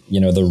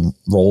 the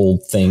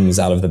rolled things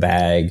out of the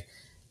bag.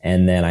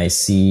 And then I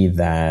see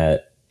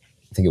that,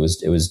 I think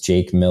it was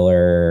Jake,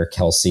 Miller,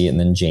 Kelsey, and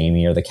then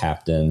Jamie are the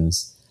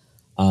captains.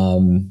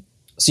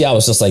 So yeah, I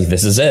was just like,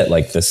 this is it.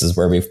 Like, this is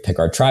where we pick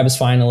our tribes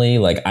finally.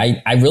 Like,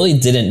 I really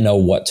didn't know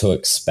what to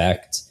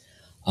expect.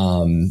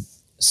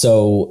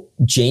 So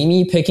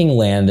Jamie picking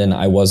Landon,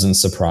 I wasn't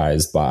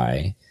surprised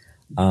by.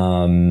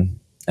 And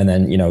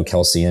then,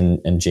 Kelsey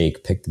and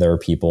Jake picked their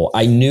people.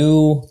 I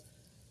knew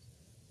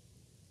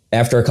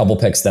after a couple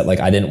picks that, like,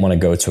 I didn't want to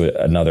go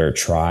to another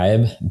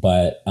tribe.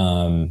 But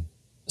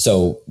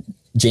so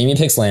Jamie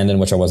picks Landon,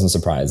 which I wasn't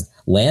surprised.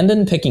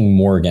 Landon picking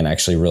Morgan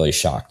actually really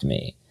shocked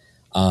me.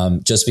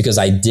 Just because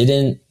I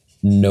didn't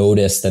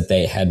notice that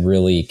they had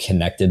really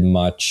connected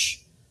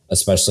much,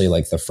 especially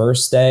like the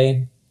first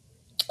day.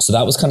 So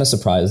that was kind of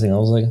surprising. I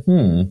was like,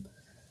 And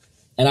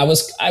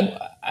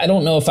I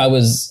don't know if I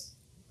was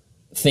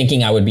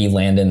thinking I would be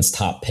Landon's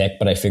top pick,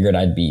 but I figured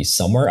I'd be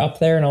somewhere up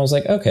there. And I was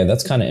like, okay,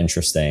 that's kind of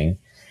interesting.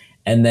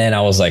 And then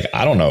I was like,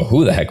 I don't know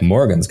who the heck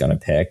Morgan's going to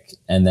pick.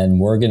 And then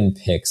Morgan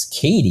picks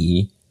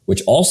Katie,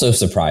 which also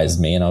surprised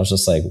me. And I was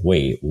just like,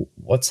 wait,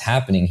 what's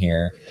happening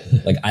here?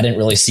 Like, I didn't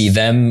really see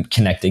them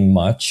connecting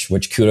much,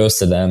 which kudos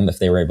to them if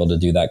they were able to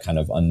do that kind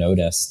of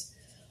unnoticed.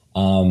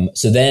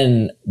 So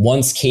then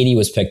once Katie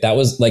was picked, that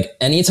was like,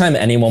 anytime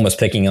anyone was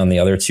picking on the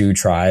other two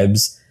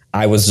tribes,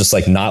 I was just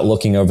like not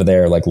looking over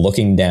there, like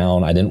looking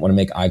down. I didn't want to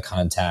make eye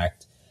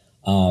contact.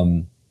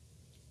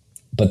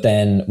 But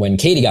then when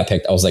Katie got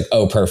picked, I was like,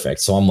 oh,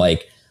 perfect. So I'm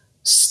like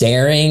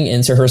staring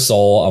into her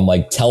soul. I'm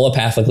like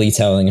telepathically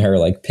telling her,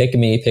 like, pick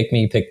me, pick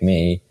me, pick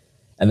me.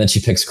 And then she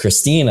picks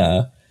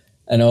Christina.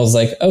 And I was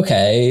like,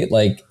 okay,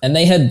 like, and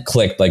they had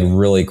clicked like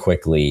really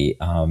quickly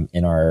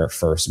in our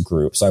first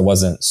group. So I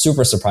wasn't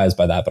super surprised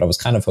by that, but I was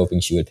kind of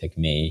hoping she would pick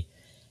me.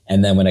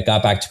 And then when it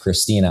got back to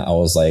Christina, I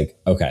was like,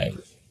 okay,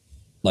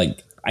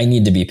 like, I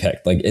need to be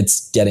picked. Like,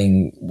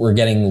 we're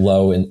getting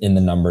low in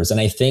the numbers. And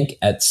I think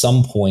at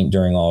some point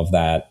during all of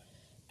that,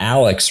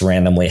 Alex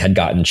randomly had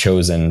gotten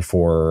chosen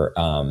for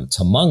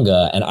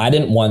Tumunga, and I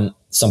didn't want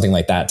something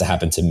like that to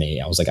happen to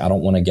me. I was like, I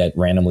don't want to get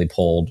randomly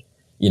pulled,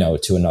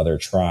 to another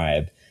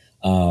tribe.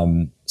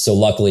 So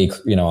luckily,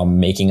 I'm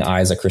making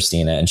eyes at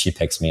Christina and she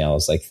picks me. I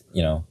was like,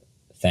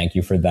 thank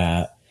you for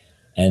that.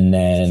 And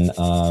then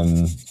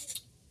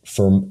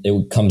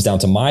it comes down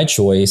to my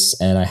choice,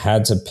 and I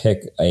had to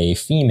pick a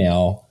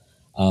female.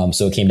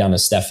 So it came down to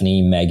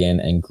Stephanie, Megan,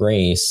 and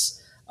Grace.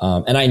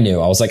 And I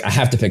knew, I was like, I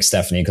have to pick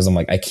Stephanie because I'm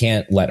like, I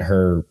can't let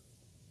her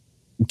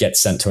get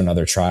sent to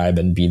another tribe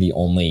and be the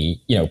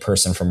only,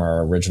 person from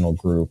our original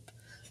group.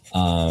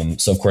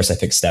 So of course I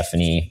picked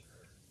Stephanie.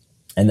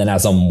 And then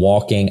as I'm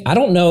walking, I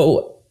don't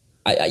know.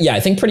 I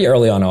think pretty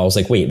early on, I was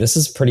like, wait, this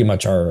is pretty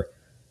much our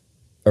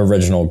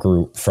original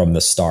group from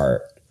the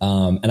start.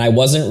 And I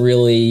wasn't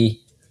really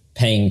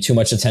paying too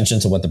much attention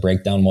to what the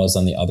breakdown was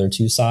on the other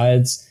two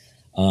sides.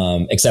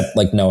 Except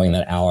like knowing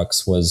that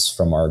Alex was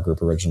from our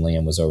group originally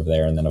and was over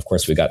there. And then of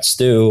course we got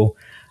Stu.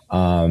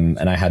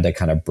 And I had to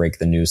kind of break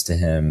the news to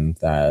him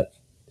that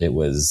it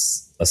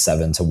was a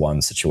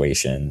 7-1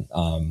 situation,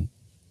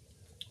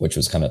 which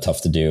was kind of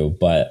tough to do.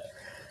 But,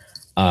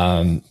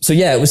 so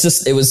yeah, it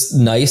was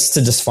nice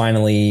to just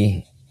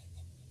finally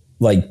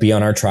like be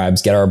on our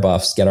tribes, get our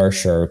buffs, get our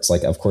shirts.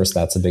 Like, of course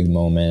that's a big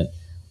moment.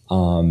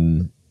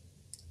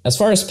 As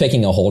far as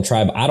picking a whole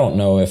tribe, I don't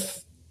know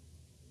if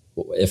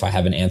I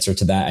have an answer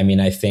to that. I mean,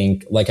 I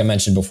think, like I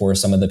mentioned before,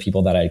 some of the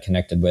people that I had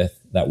connected with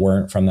that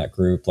weren't from that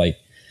group, like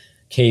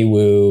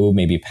Kay-Woo,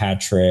 maybe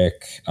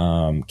Patrick,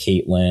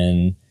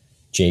 Caitlin,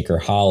 Jake or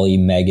Holly,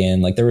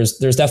 Megan, like there's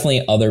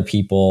definitely other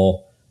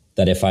people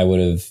that if I would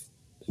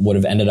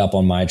have ended up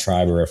on my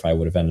tribe or if I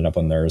would have ended up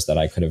on theirs that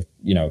I could have,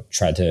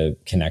 tried to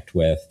connect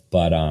with.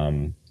 But,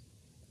 I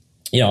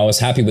was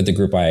happy with the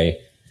group I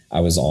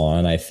was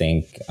on. I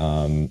think,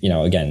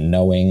 again,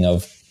 knowing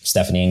of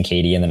Stephanie and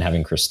Katie and then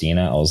having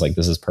Christina, I was like,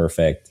 this is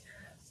perfect.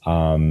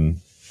 So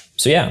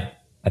yeah,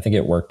 I think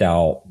it worked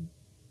out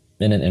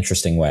in an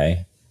interesting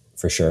way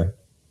for sure.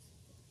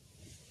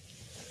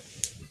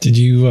 Did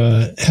you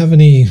have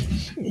any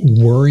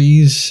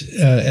worries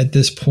at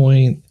this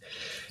point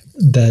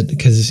that,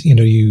 because,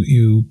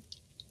 you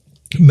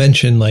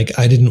mentioned like,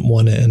 I didn't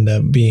want to end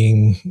up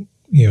being,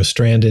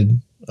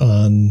 stranded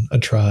on a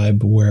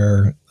tribe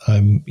where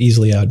I'm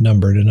easily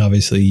outnumbered. And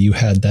obviously you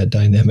had that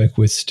dynamic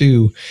with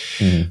Stu,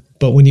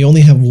 but when you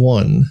only have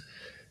one,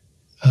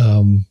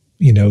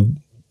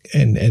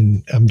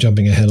 and I'm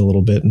jumping ahead a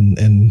little bit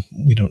and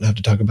we don't have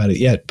to talk about it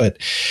yet, but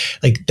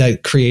like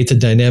that creates a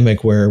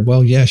dynamic where,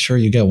 well, yeah, sure.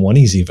 You got one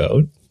easy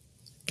vote,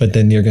 but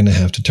then you're going to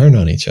have to turn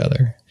on each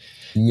other.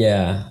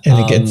 Yeah. And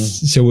it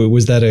gets, so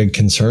was that a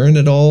concern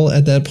at all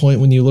at that point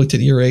when you looked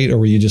at your 8, or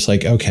were you just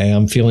like, okay,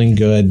 I'm feeling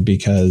good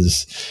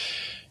because,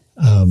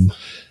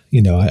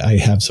 I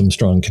have some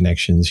strong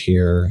connections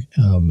here.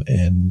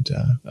 And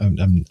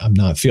I'm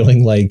not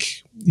feeling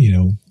like,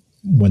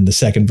 when the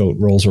second vote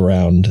rolls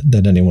around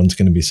that anyone's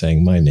going to be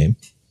saying my name.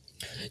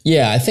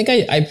 Yeah, I think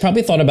I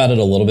probably thought about it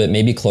a little bit,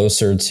 maybe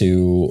closer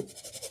to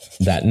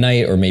that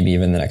night or maybe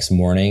even the next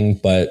morning,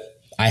 but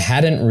I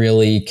hadn't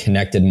really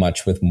connected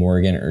much with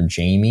Morgan or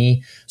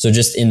Jamie. So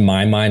just in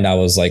my mind, I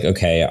was like,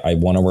 okay, I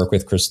want to work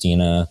with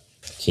Christina,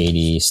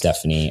 Katie,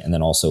 Stephanie, and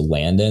then also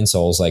Landon.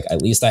 So I was like,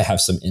 at least I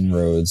have some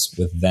inroads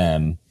with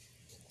them.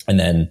 And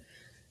then,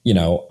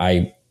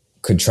 I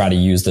could try to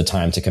use the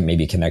time to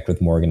maybe connect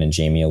with Morgan and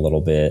Jamie a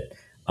little bit.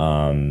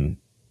 I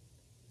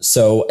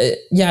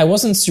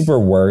wasn't super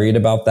worried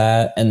about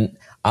that. And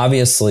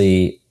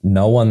obviously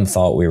no one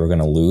thought we were going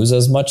to lose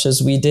as much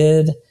as we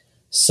did.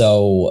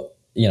 So,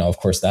 of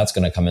course that's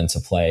going to come into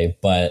play,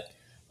 but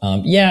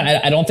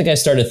I don't think I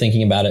started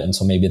thinking about it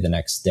until maybe the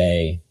next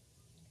day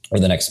or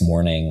the next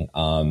morning.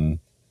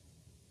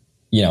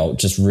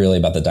 Just really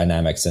about the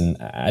dynamics. And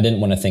I didn't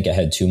want to think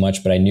ahead too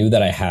much, but I knew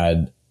that I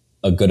had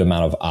a good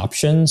amount of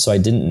options. So I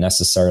didn't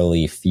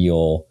necessarily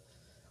feel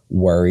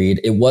worried.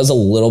 It was a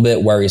little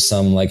bit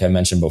worrisome, like I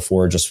mentioned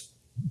before, just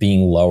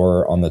being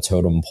lower on the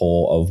totem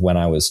pole of when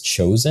I was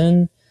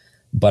chosen.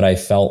 But I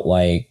felt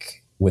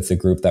like with the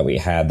group that we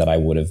had that I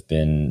would have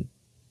been,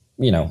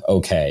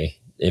 okay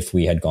if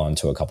we had gone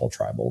to a couple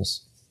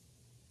tribals.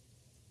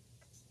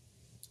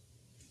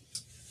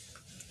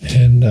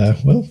 And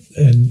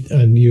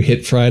and you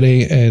hit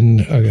Friday,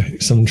 and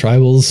some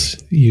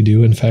tribals you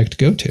do in fact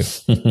go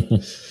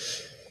to.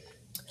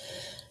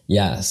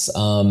 Yes.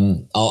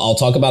 I'll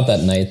talk about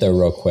that night though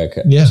real quick.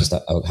 Yeah.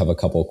 I'll have a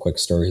couple of quick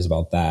stories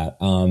about that.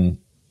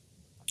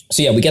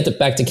 We get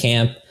back to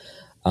camp,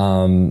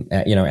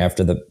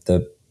 after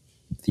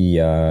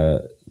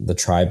the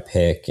tribe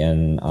pick.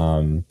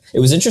 And it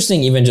was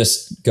interesting even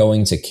just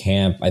going to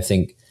camp, I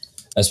think,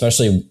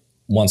 especially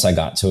once I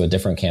got to a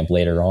different camp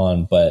later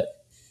on, but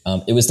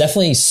it was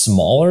definitely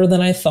smaller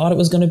than I thought it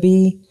was going to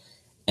be.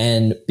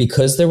 And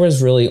because there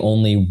was really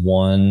only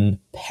one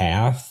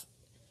path,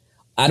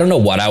 I don't know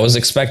what I was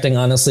expecting,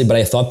 honestly, but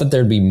I thought that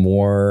there'd be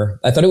more.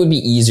 I thought it would be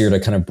easier to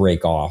kind of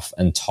break off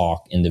and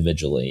talk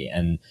individually.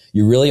 And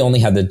you really only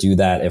had to do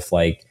that if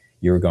like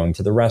you were going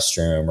to the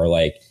restroom, or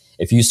like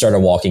if you started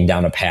walking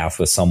down a path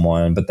with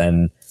someone, but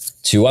then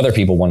two other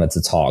people wanted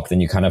to talk, then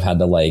you kind of had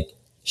to like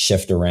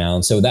shift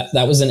around. So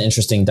that was an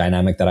interesting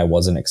dynamic that I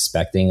wasn't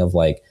expecting. Of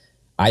like,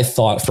 I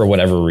thought for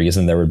whatever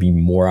reason there would be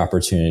more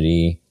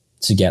opportunity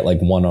to get like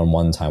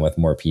one-on-one time with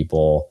more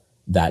people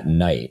that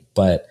night.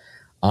 But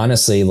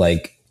honestly,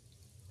 like,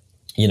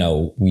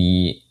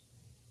 we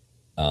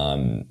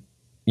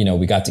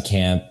got to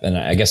camp, and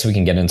I guess we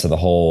can get into the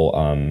whole,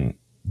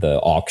 the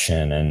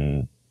auction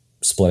and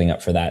splitting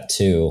up for that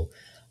too.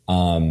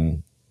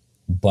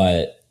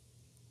 But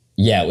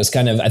yeah, it was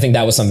kind of, I think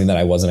that was something that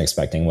I wasn't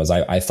expecting. Was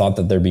I thought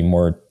that there'd be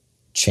more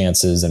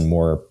chances and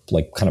more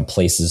like kind of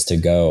places to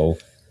go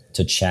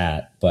to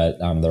chat, but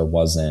there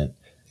wasn't.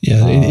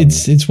 Yeah,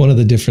 it's one of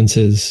the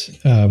differences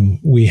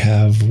we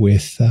have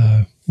with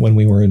when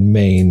we were in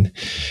Maine.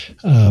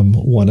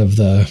 One of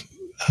the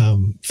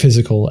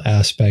physical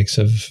aspects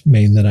of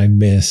Maine that I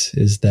miss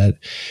is that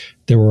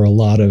there were a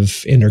lot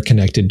of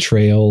interconnected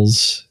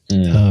trails,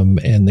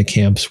 and the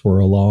camps were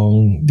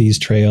along these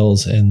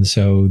trails. And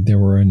so there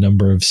were a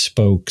number of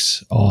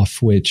spokes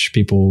off which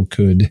people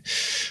could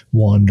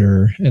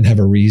wander and have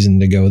a reason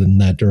to go in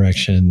that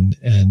direction,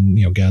 and,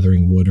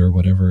 gathering wood or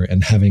whatever,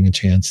 and having a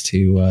chance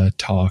to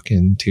talk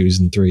in twos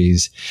and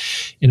threes.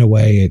 In a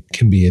way, it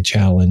can be a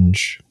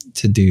challenge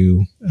to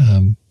do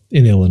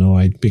in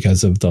Illinois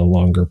because of the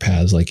longer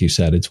paths. Like you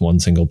said, it's one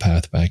single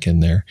path back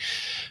in there.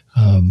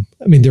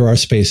 There are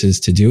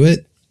spaces to do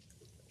it,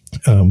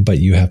 but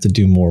you have to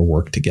do more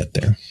work to get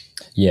there.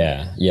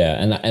 Yeah.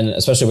 And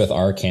especially with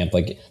our camp,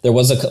 like there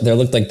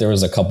looked like there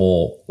was a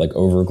couple like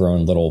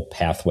overgrown little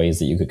pathways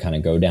that you could kind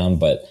of go down,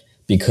 but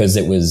because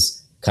it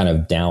was kind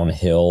of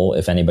downhill,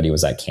 if anybody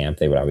was at camp,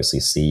 they would obviously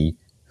see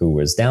who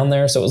was down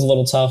there. So it was a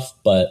little tough,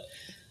 but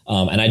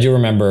and I do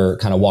remember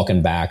kind of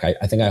walking back. I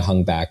think I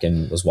hung back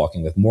and was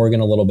walking with Morgan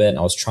a little bit, and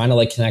I was trying to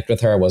like connect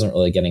with her. I wasn't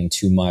really getting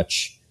too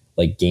much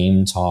like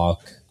game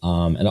talk.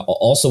 And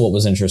also what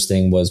was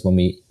interesting was when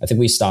I think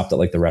we stopped at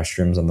like the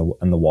restrooms and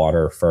the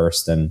water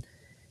first, and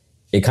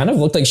it kind of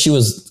looked like she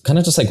was kind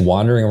of just like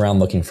wandering around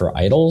looking for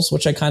idols,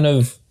 which I kind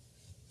of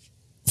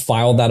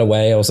filed that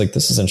away. I was like,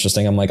 this is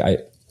interesting. I'm like,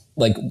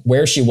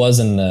 where she was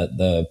in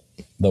the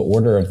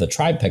order of the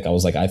tribe pick, I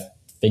was like, I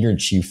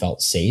figured she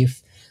felt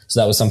safe. So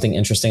that was something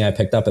interesting I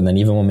picked up. And then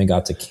even when we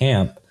got to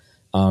camp,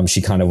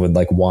 she kind of would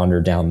like wander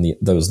down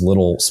those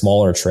little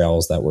smaller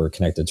trails that were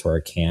connected to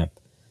our camp,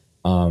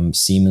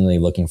 seemingly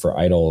looking for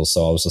idols.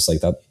 So I was just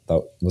like, that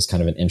was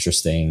kind of an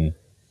interesting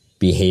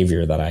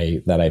behavior that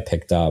I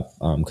picked up,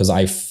 because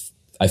I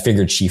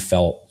figured she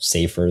felt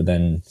safer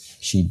than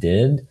she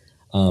did.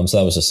 So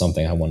that was just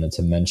something I wanted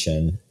to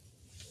mention,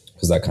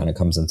 because that kind of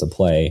comes into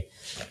play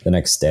the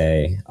next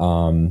day.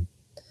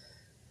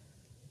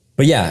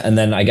 But yeah, and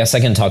then I guess I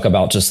can talk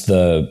about just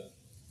the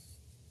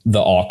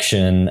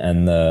auction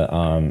and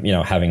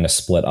the having to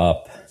split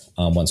up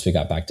once we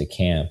got back to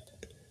camp.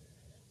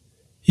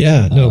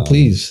 Yeah, no,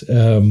 please.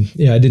 I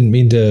didn't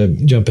mean to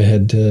jump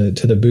ahead to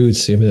the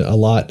boots. I mean, a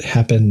lot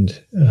happened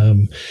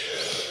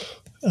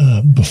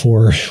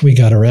before we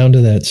got around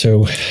to that.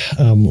 So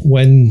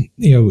when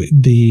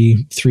the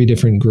three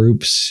different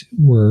groups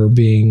were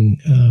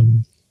being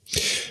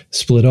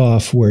split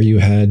off, where you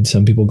had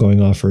some people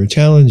going off for a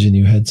challenge, and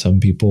you had some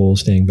people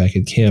staying back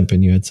at camp,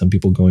 and you had some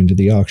people going to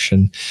the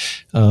auction,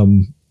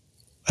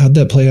 how'd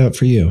that play out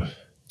for you?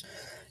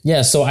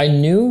 Yeah, so I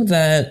knew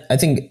that. I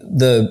think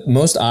the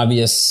most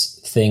obvious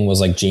thing was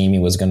like Jamie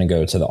was going to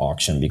go to the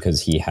auction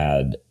because he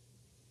had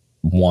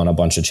won a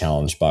bunch of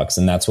challenge bucks.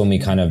 And that's when we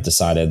kind of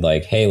decided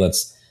like, hey,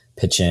 let's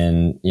pitch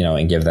in,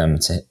 and give them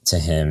to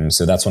him.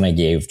 So that's when I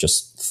gave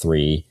just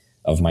 3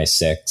 of my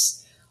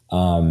 6.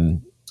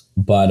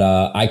 But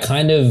I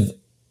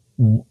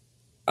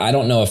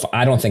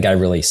don't think I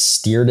really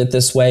steered it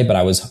this way, but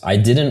I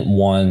didn't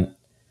want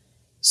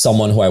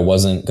someone who I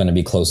wasn't going to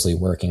be closely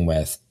working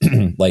with,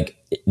 like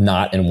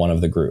not in one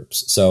of the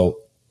groups. So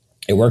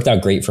it worked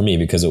out great for me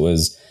because it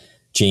was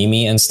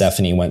Jamie and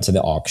Stephanie went to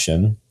the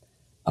auction.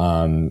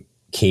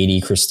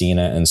 Katie,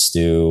 Christina, and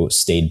Stu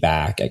stayed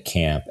back at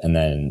camp. And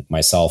then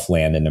myself,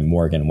 Landon, and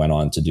Morgan went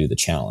on to do the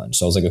challenge.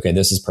 So I was like, okay,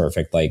 this is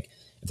perfect. Like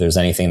if there's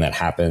anything that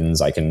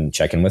happens, I can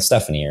check in with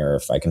Stephanie, or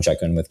if I can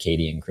check in with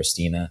Katie and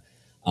Christina.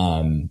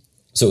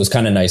 So it was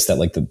kind of nice that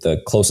like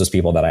the closest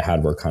people that I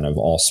had were kind of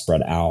all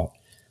spread out.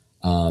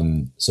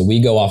 So we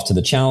go off to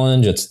the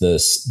challenge. It's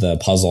the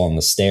puzzle on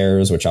the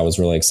stairs, which I was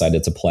really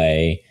excited to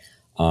play.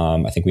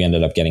 I think we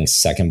ended up getting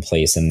second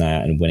place in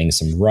that and winning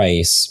some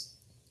rice.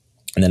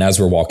 And then as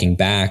we're walking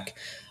back,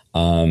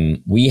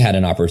 we had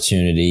an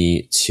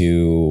opportunity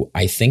to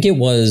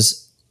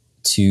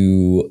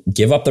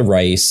give up the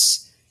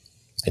rice.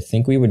 I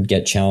think we would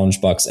get challenge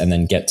bucks and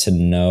then get to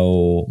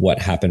know what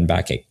happened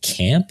back at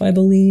camp, I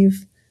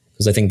believe.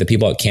 Because I think the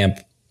people at camp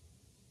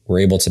were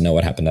able to know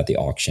what happened at the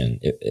auction.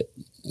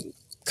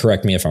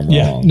 Correct me if I'm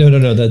wrong. No.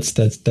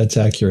 That's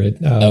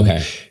accurate.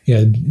 Okay.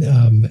 Yeah.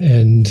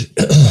 And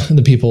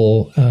the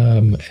people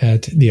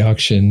at the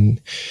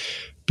auction,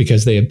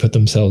 because they had put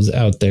themselves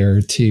out there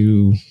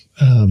to,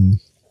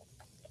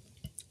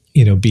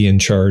 be in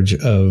charge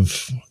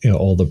of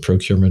all the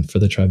procurement for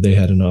the tribe, they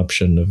had an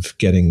option of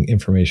getting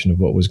information of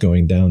what was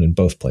going down in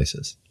both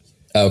places.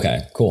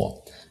 Okay,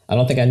 cool. I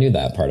don't think I knew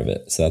that part of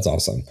it. So that's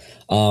awesome.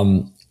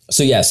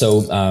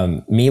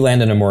 Me,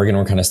 Landon, and Morgan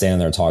were kind of standing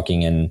there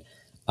talking, and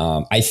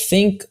I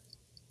think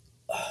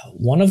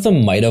one of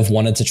them might have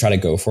wanted to try to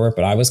go for it,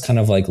 but I was kind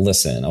of like,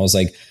 listen, I was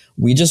like,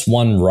 we just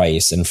won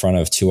rice in front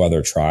of 2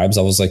 other tribes.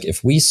 I was like,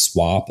 if we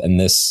swap and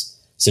this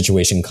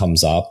situation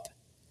comes up,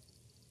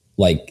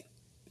 like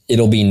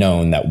it'll be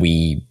known that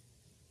we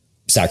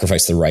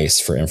sacrificed the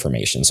rice for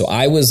information. So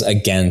I was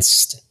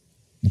against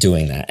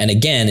doing that. And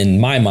again,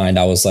 in my mind,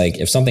 I was like,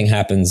 if something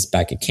happens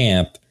back at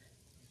camp,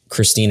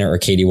 Christina or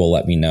Katie will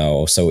let me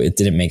know. So it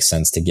didn't make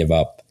sense to give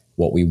up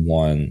what we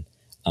won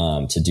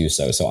to do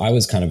so. So I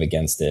was kind of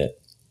against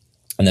it.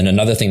 And then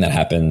another thing that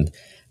happened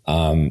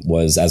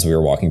was as we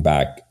were walking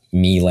back,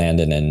 me,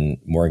 Landon, and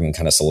Morgan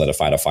kind of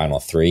solidified a final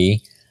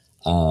 3.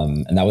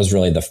 And that was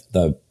really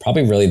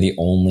probably the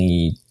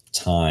only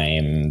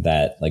time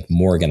that like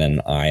Morgan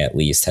and I at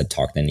least had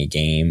talked any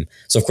game.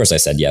 So of course I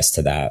said yes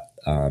to that.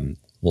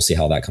 We'll see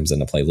how that comes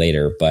into play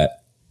later.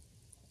 But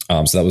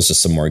so that was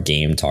just some more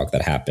game talk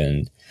that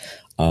happened.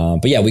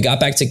 But yeah, we got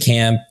back to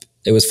camp.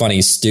 It was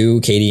funny. Stu,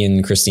 Katie,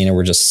 and Christina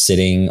were just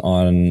sitting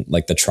on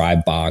like the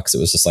tribe box. It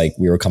was just like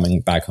we were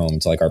coming back home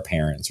to like our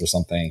parents or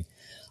something.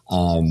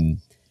 And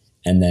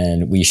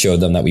then we showed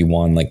them that we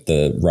won like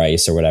the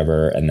rice or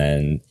whatever. And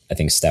then I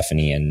think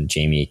Stephanie and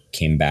Jamie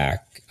came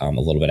back a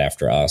little bit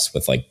after us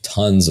with like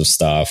tons of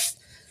stuff.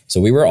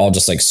 So we were all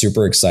just like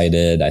super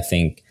excited. I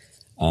think,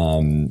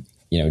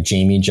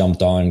 Jamie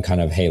jumped on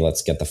kind of, hey,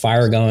 let's get the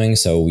fire going.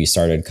 So we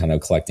started kind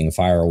of collecting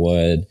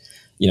firewood.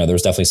 There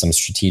was definitely some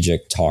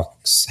strategic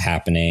talks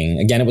happening.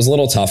 Again, it was a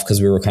little tough because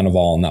we were kind of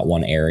all in that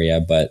one area,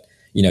 but,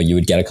 you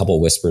would get a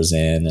couple whispers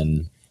in,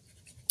 and,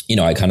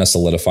 I kind of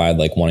solidified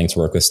like wanting to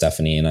work with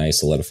Stephanie, and I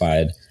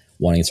solidified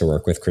wanting to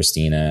work with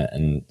Christina,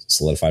 and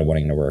solidified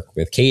wanting to work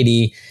with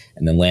Katie.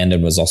 And then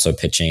Landon was also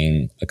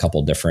pitching a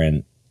couple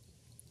different,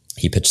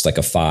 he pitched like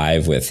a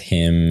 5 with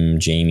him,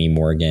 Jamie,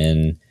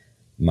 Morgan,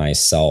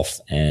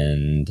 myself,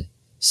 and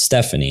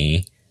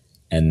Stephanie.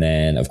 And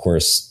then of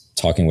course,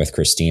 talking with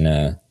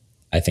Christina,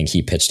 I think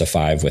he pitched a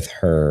 5 with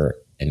her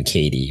and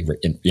Katie,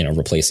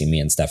 replacing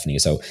me and Stephanie.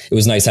 So it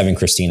was nice having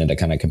Christina to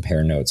kind of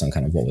compare notes on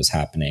kind of what was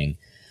happening.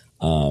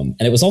 And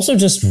it was also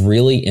just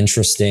really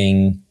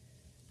interesting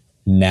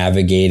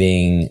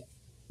navigating,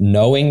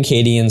 knowing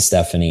Katie and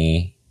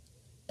Stephanie,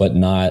 but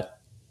not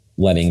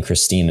letting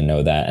Christina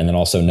know that. And then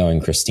also knowing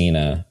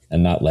Christina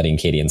and not letting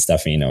Katie and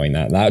Stephanie knowing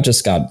that. That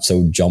just got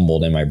so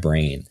jumbled in my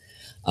brain.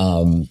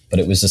 But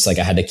it was just like,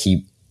 I had to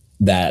keep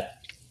that.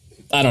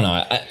 I don't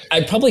know.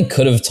 I probably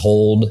could have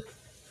told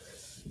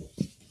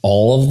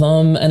all of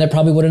them, and it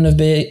probably wouldn't have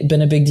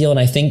been a big deal. And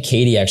I think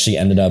Katie actually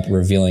ended up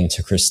revealing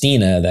to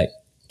Christina that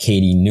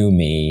Katie knew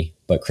me,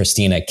 but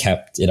Christina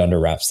kept it under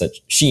wraps that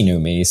she knew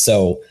me.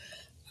 So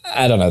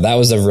I don't know. That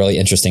was a really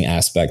interesting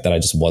aspect that I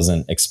just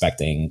wasn't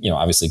expecting,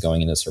 obviously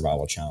going into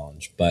Survival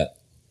Challenge. But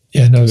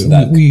yeah, no,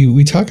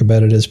 we talk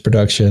about it as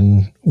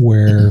production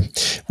where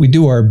we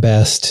do our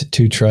best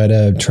to try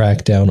to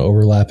track down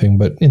overlapping,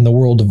 but in the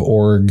world of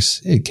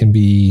orgs, it can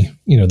be,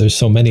 there's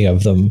so many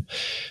of them.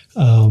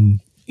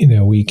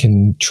 We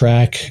can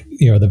track,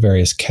 the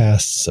various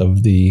casts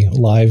of the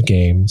live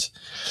games,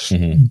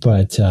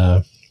 but,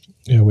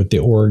 with the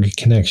org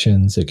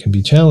connections, it can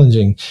be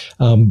challenging.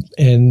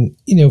 And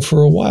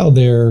for a while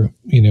there,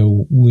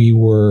 we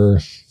were,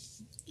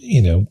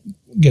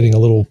 getting a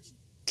little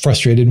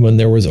frustrated when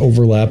there was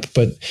overlap,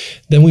 but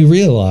then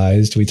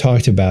we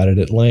talked about it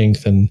at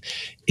length, and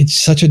it's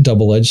such a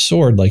double-edged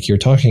sword, like you're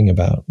talking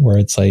about, where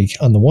it's like,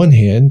 on the one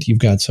hand, you've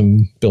got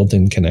some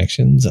built-in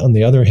connections. On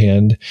the other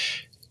hand,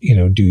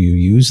 do you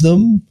use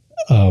them?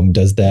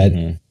 Does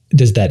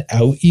that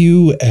out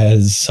you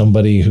as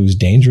somebody who's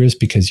dangerous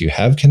because you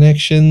have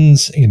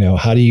connections?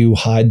 How do you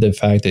hide the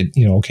fact that,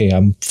 okay,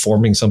 I'm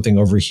forming something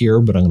over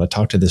here, but I'm going to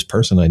talk to this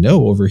person I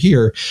know over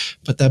here,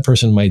 but that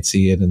person might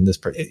see it. And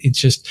it's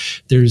just,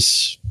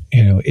 there's,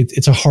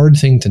 it's a hard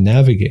thing to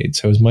navigate.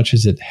 So as much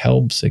as it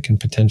helps, it can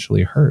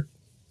potentially hurt.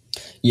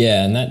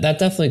 Yeah. And that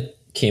definitely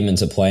came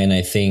into play. And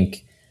I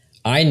think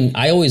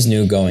I always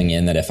knew going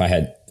in that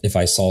if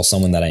I saw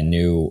someone that I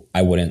knew,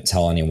 I wouldn't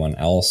tell anyone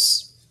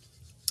else.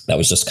 That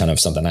was just kind of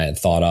something I had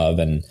thought of.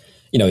 And,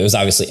 it was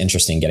obviously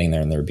interesting getting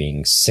there and there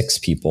being 6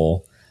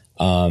 people.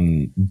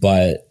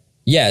 But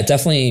yeah, it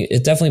definitely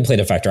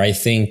played a factor. I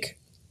think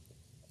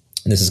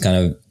this is kind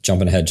of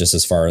jumping ahead just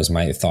as far as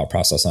my thought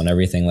process on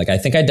everything. Like, I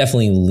think I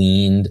definitely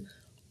leaned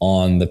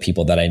on the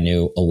people that I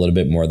knew a little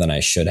bit more than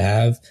I should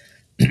have.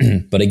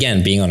 But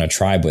again, being on a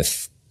tribe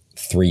with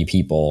 3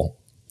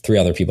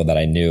 other people that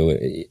I knew,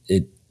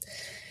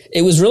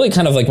 it was really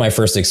kind of like my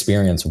first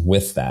experience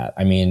with that.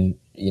 I mean,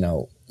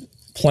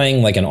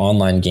 playing like an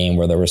online game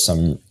where there were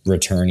some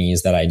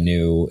returnees that I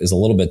knew is a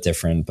little bit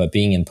different, but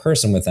being in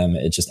person with them,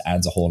 it just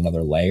adds a whole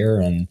another layer.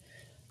 And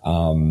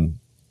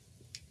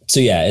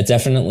so yeah,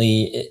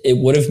 it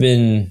would have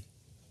been,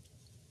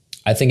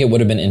 I think it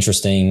would have been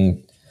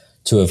interesting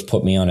to have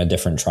put me on a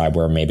different tribe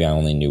where maybe I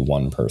only knew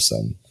one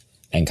person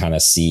and kind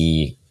of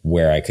see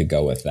where I could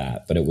go with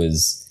that. But it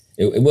was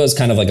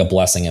kind of like a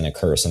blessing and a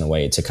curse in a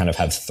way to kind of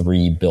have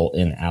 3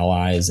 built-in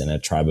allies in a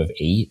tribe of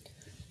 8.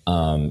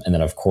 And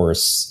then, of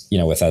course,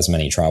 with as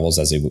many travels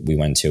as we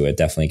went to, it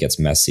definitely gets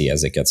messy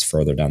as it gets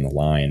further down the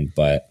line.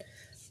 But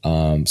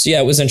so,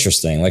 yeah, it was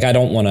interesting. Like, I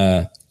don't want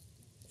to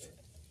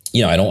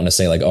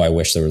say like, oh, I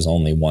wish there was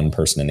only one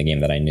person in the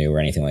game that I knew or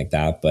anything like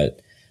that.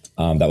 But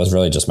that was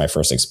really just my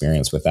first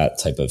experience with that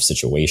type of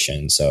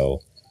situation.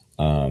 So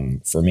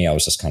for me, I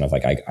was just kind of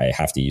like, I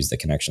have to use the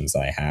connections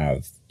that I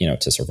have,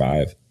 to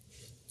survive.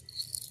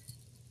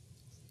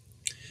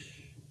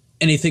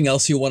 Anything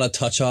else you want to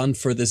touch on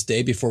for this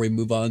day before we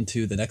move on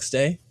to the next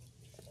day?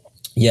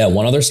 Yeah,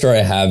 one other story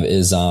I have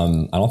is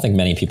I don't think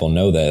many people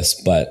know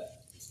this,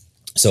 but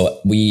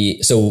so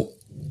we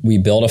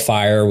built a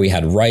fire. We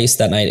had rice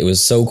that night. It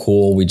was so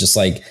cool. We just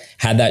like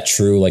had that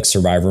true like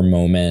survivor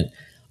moment.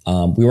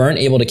 We weren't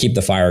able to keep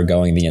the fire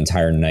going the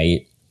entire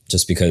night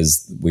just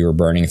because we were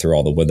burning through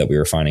all the wood that we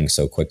were finding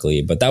so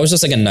quickly. But that was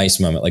just like a nice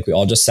moment. Like, we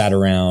all just sat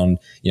around,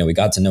 we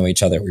got to know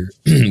each other.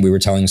 We were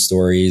telling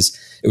stories.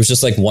 It was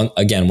just like one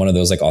of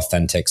those like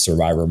authentic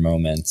survivor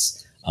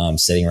moments,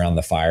 sitting around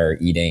the fire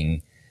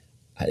eating.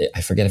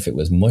 I forget if it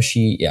was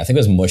mushy. Yeah, I think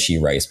it was mushy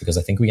rice because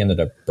I think we ended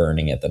up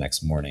burning it the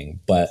next morning.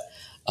 But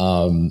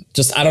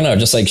just, I don't know,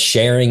 just like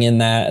sharing in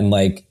that. And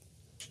like,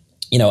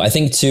 I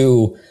think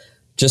too,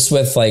 just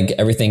with like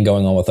everything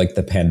going on with like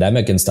the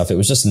pandemic and stuff, it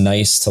was just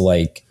nice to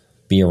like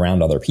be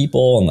around other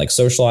people and like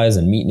socialize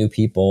and meet new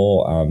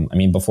people. I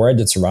mean, before I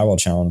did Survival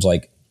Challenge,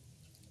 like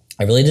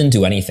I really didn't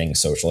do anything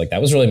social. Like that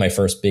was really my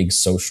first big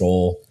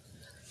social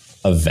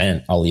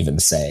event, I'll even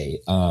say,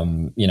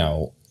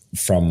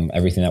 from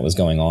everything that was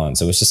going on.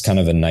 So it was just kind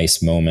of a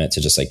nice moment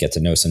to just like get to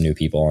know some new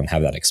people and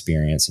have that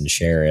experience and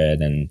share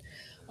it. And,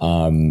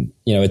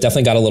 it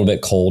definitely got a little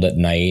bit cold at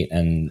night.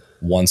 And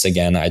once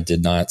again, I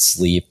did not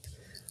sleep.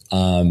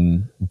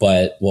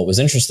 But what was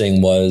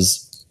interesting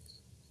was,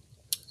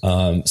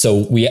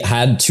 so we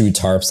had 2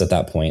 tarps at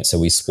that point. So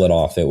we split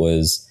off. It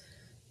was,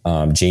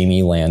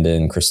 Jamie,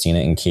 Landon, Christina,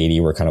 and Katie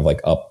were kind of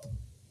like up.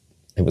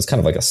 It was kind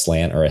of like a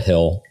slant or a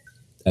hill.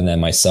 And then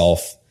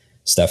myself,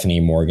 Stephanie,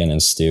 Morgan,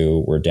 and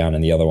Stu were down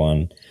in the other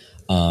one.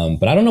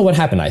 But I don't know what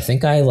happened. I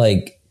think I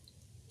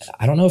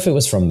don't know if it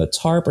was from the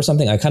tarp or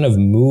something. I kind of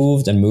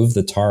moved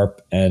the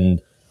tarp,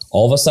 and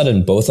all of a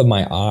sudden both of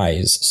my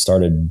eyes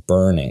started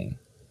burning.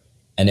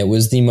 And it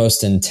was the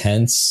most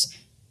intense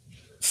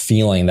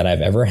feeling that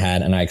I've ever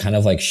had. And I kind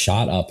of like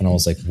shot up and I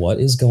was like, what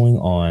is going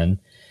on?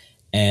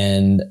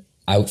 And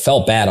I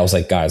felt bad. I was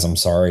like, guys, I'm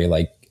sorry.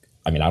 Like,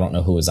 I mean, I don't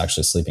know who was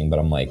actually sleeping, but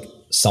I'm like,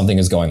 something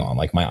is going on.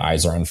 Like my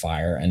eyes are on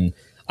fire. And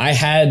I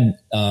had,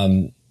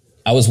 I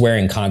was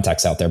wearing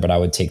contacts out there, but I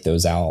would take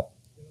those out,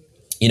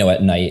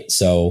 at night.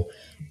 So,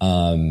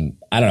 I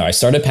don't know. I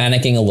started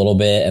panicking a little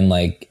bit, and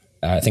like,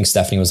 I think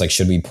Stephanie was like,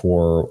 should we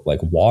pour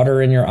like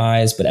water in your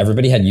eyes? But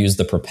everybody had used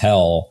the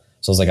Propel.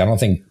 So I was like, I don't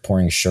think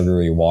pouring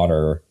sugary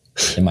water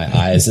in my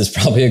eyes is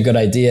probably a good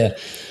idea.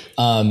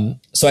 So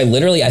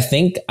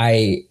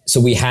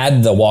we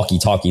had the walkie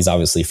talkies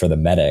obviously for the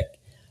medic.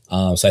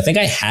 So I think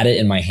I had it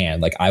in my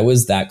hand. Like I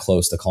was that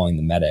close to calling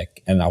the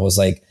medic, and I was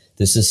like,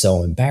 this is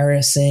so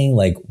embarrassing.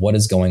 Like, what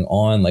is going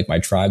on? Like my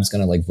tribe's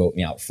going to like vote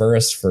me out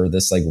first for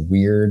this like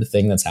weird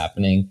thing that's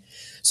happening.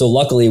 So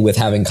luckily with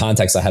having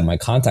contacts, I had my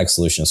contact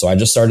solution. So I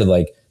just started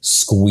like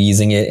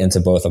squeezing it into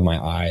both of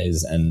my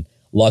eyes. And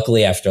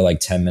luckily after like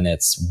 10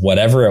 minutes,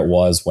 whatever it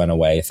was went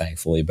away,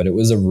 thankfully. But it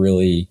was a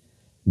really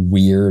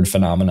weird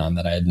phenomenon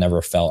that I had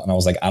never felt. And I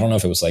was like, I don't know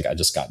if it was like I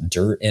just got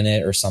dirt in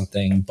it or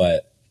something,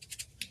 but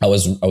I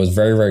was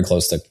very, very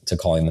close to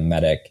calling the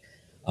medic.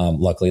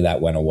 Luckily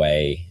that went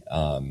away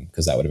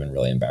because that would have been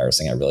really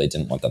embarrassing. I really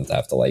didn't want them to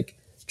have to like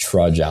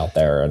trudge out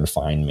there and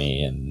find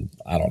me, and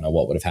I don't know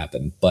what would have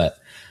happened. But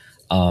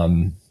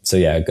so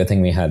yeah, good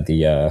thing we had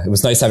it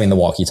was nice having the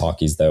walkie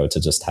talkies though, to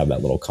just have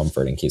that little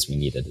comfort in case we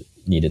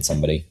needed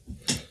somebody.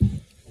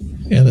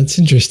 Yeah, that's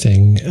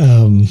interesting.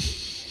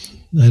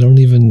 I don't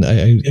even,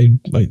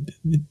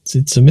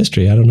 it's a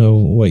mystery. I don't know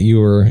what you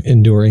were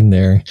enduring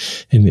there.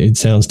 And it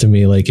sounds to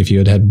me like if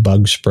you had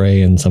bug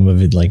spray and some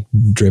of it like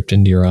dripped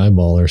into your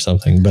eyeball or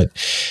something, but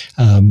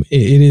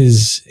it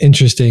is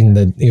interesting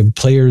that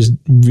players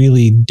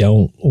really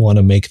don't want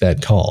to make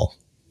that call.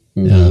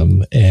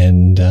 Mm-hmm.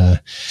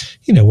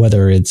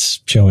 Whether it's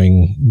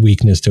showing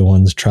weakness to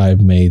one's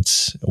tribe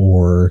mates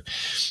or,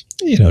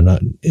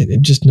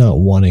 just not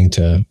wanting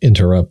to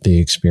interrupt the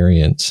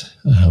experience.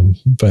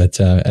 But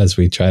as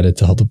we try to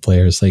tell the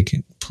players, like,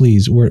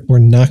 please, we're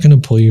not going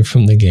to pull you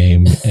from the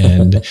game.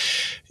 And,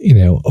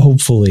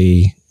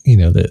 hopefully,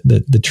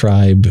 the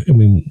tribe, I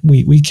mean,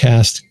 we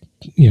cast,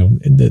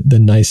 the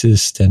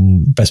nicest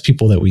and best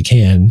people that we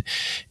can.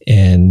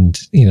 And,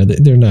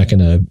 they're not going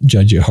to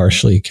judge you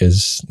harshly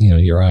because,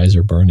 your eyes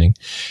are burning.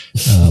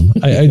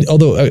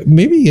 Although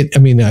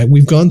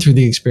we've gone through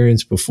the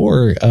experience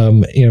before.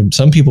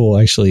 Some people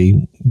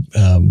actually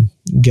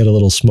get a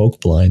little smoke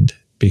blind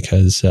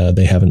because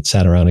they haven't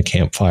sat around a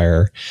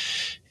campfire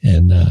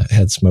and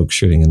had smoke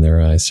shooting in their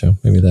eyes. So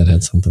maybe that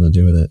had something to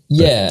do with it.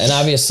 Yeah. And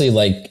obviously,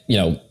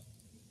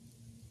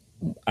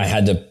 I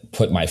had to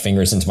put my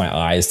fingers into my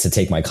eyes to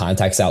take my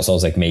contacts out. So I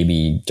was like,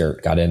 maybe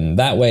dirt got in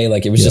that way.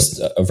 Like it was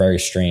just a very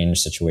strange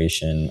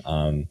situation.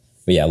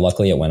 But yeah,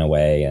 luckily it went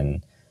away.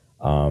 And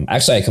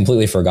actually I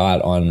completely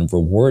forgot on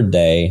reward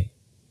day.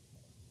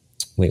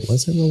 Wait,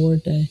 was it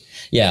reward day?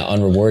 Yeah.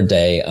 On reward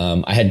day,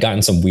 I had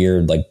gotten some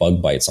weird like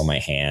bug bites on my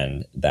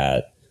hand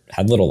that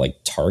had little like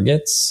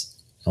targets.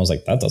 I was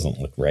like, that doesn't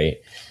look right.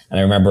 And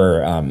I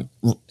remember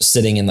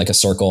sitting in like a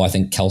circle. I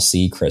think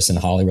Kelsey, Chris, and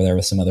Holly were there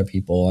with some other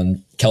people.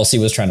 And Kelsey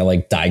was trying to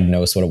like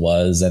diagnose what it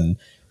was and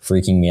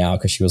freaking me out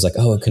because she was like,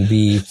 oh, it could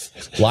be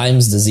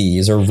Lyme's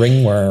disease or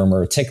ringworm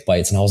or tick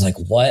bites. And I was like,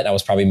 what? I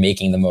was probably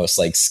making the most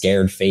like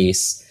scared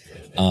face.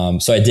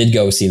 So I did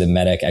go see the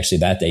medic actually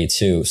that day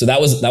too. So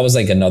that was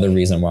like another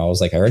reason why I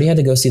was like, I already had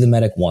to go see the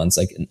medic once.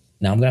 Like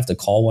now I'm gonna have to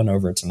call one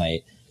over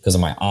tonight because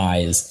of my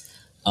eyes.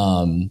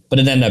 But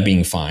it ended up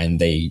being fine.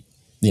 They,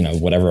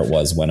 whatever it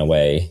was went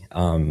away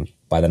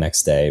by the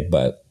next day.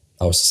 But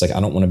I was just like,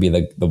 I don't want to be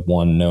the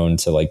one known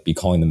to like be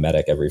calling the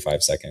medic every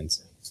 5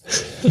 seconds.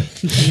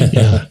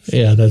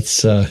 Yeah,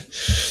 that's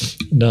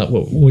not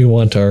what we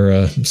want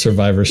our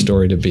survivor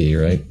story to be,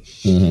 right?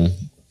 Mm-hmm.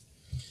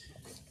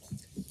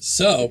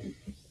 So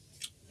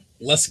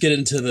let's get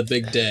into the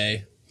big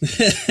day.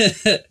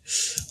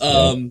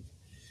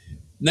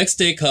 Next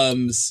day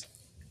comes,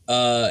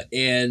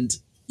 and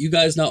you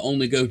guys not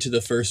only go to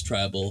the first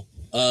tribal,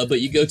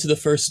 but you go to the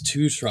first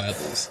 2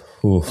 tribals.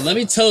 Oof. And let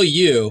me tell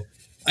you,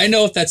 I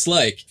know what that's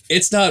like.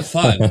 It's not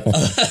fun.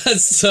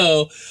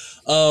 So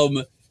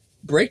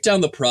break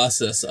down the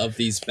process of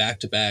these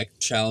back-to-back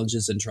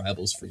challenges and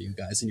tribals for you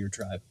guys in your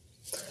tribe.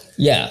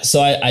 Yeah,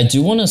 so I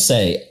do want to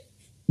say,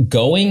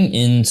 going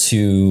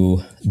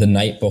into the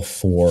night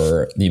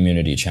before the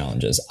immunity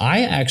challenges,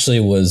 I actually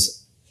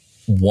was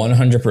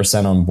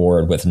 100% on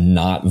board with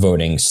not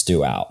voting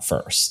Stu out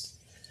first.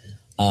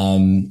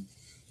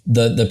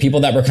 The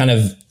people that were kind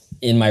of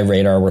in my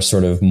radar were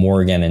sort of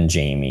Morgan and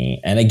Jamie.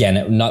 And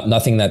again,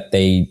 nothing that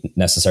they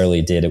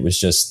necessarily did. It was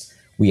just,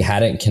 we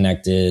hadn't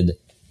connected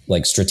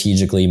like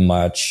strategically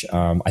much.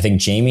 I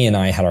think Jamie and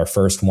I had our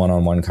first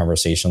one-on-one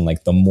conversation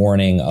like the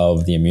morning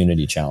of the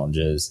immunity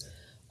challenges.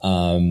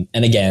 And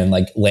again,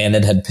 like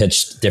Landon had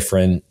pitched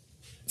different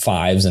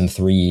 5s and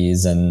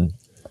 3s. And,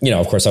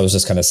 of course I was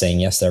just kind of saying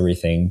yes to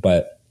everything,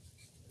 but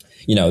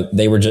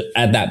they were just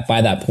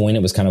by that point,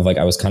 it was kind of like,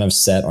 I was kind of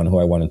set on who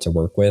I wanted to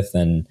work with.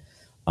 And,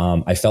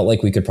 I felt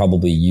like we could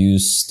probably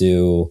use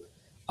Stu.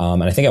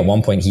 And I think at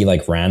one point he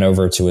like ran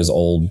over to his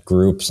old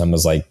groups and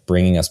was like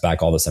bringing us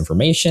back all this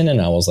information. And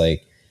I was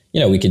like,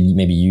 we could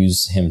maybe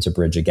use him to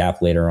bridge a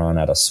gap later on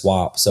at a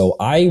swap. So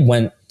I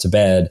went to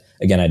bed.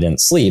 Again, I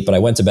didn't sleep, but I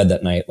went to bed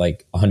that night,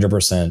 like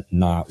 100%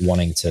 not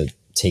wanting to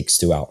take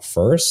Stu out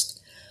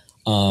first.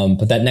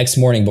 But that next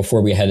morning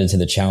before we headed to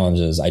the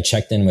challenges, I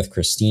checked in with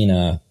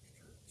Christina,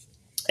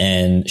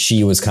 and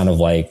she was kind of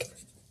like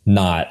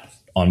not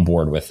on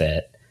board with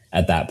it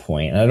at that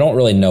point. And I don't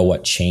really know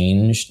what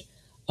changed.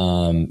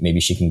 Maybe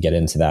she can get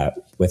into that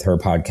with her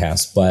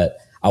podcast. But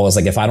I was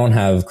like, if I don't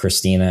have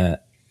Christina,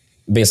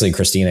 basically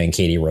Christina and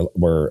Katie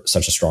were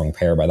such a strong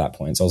pair by that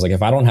point. So I was like,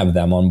 if I don't have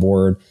them on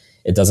board,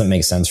 it doesn't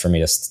make sense for me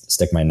to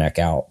stick my neck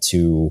out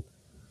to,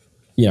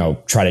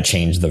 try to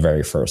change the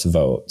very first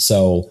vote.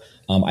 So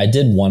I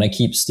did want to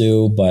keep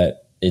Stu,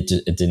 but it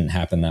didn't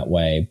happen that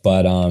way.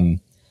 But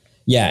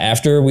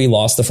after we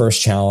lost the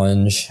first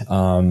challenge,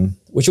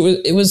 which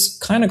it was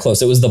kind of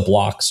close. It was the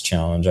blocks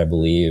challenge, I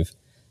believe.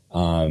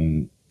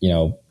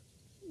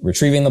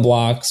 Retrieving the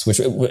blocks, which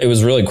it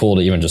was really cool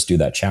to even just do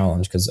that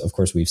challenge, because of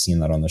course we've seen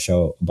that on the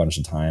show a bunch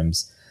of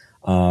times.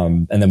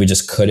 And then we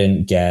just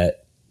couldn't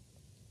get,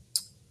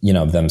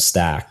 them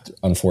stacked,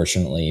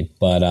 unfortunately.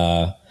 But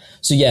I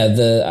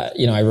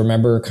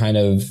remember kind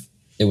of,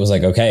 it was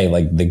like, okay,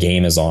 like the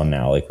game is on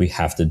now. Like we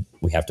have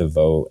to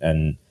vote.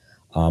 And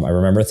I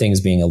remember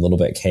things being a little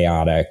bit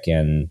chaotic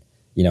and,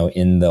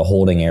 in the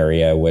holding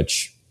area,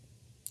 which,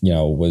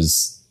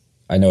 was,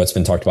 I know it's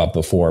been talked about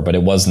before, but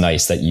it was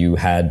nice that you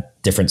had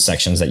different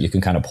sections that you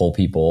can kind of pull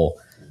people,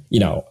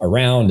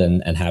 around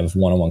and have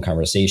one-on-one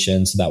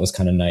conversations. So that was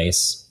kind of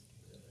nice.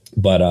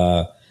 But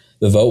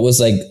the vote was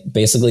like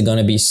basically going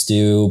to be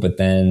Stu, but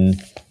then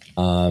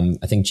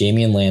I think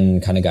Jamie and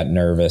Landon kind of got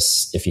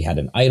nervous if he had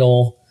an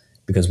idol,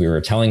 because we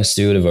were telling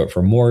Stu to vote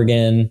for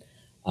Morgan.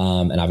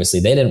 And obviously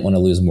they didn't want to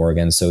lose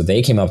Morgan. So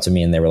they came up to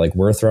me and they were like,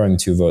 we're throwing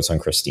 2 votes on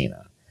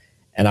Christina.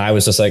 And I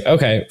was just like,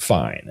 okay,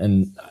 fine.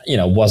 And,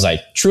 was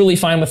I truly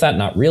fine with that?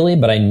 Not really.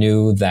 But I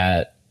knew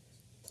that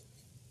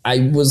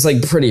I was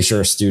like pretty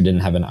sure Stu didn't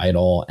have an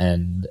idol.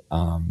 And,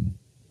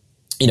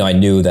 I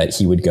knew that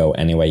he would go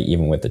anyway,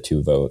 even with the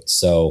 2 votes.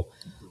 So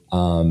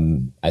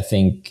I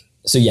think,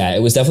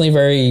 it was definitely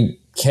very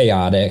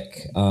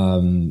chaotic.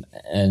 And,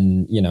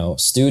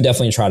 Stu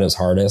definitely tried his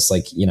hardest.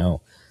 Like,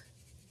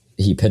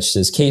 he pitched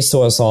his case to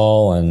us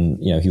all, and,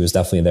 he was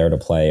definitely there to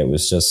play. It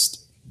was just,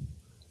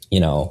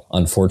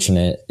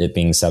 unfortunate it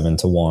being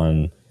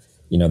 7-1,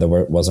 there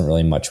wasn't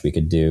really much we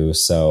could do.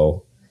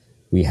 So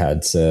we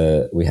had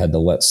to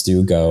let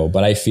Stu go.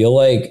 But I feel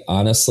like,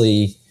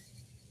 honestly,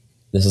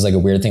 this is like a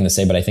weird thing to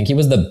say, but I think he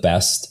was the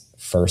best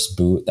first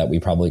boot that we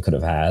probably could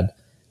have had,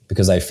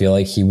 because I feel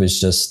like he was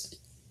just,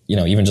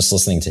 even just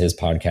listening to his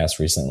podcast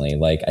recently,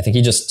 like, I think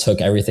he just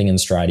took everything in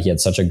stride. He had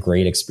such a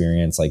great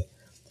experience, like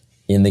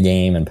in the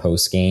game and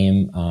post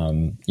game.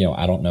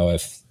 I don't know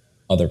if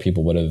other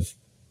people would have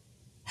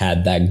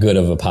had that good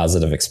of a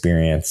positive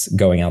experience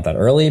going out that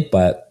early,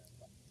 but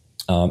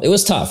it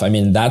was tough. I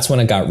mean, that's when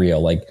it got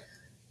real, like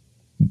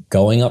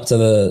going up to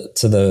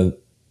the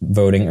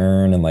voting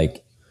urn and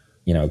like,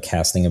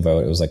 casting a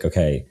vote. It was like,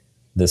 okay,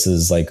 this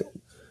is like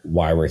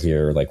why we're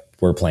here. Like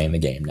we're playing the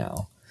game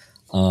now.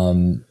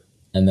 And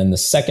then the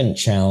second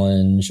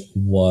challenge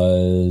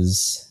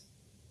was,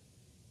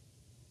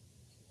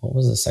 what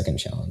was the second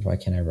challenge? Why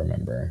can't I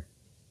remember?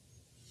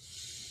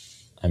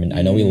 I mean,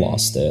 I know we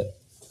lost it.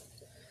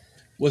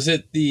 Was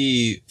it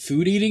the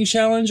food eating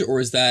challenge,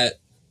 or is that?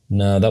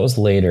 No, that was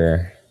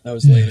later. What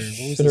was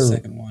the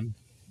second one?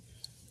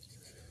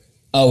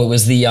 Oh, it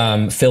was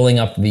the filling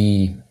up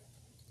the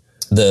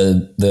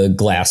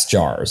glass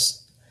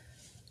jars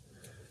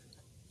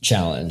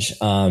challenge.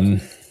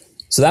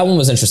 So that one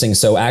was interesting.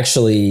 So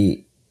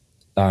actually,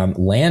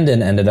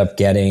 Landon ended up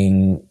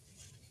getting.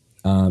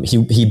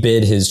 He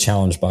bid his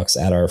challenge bucks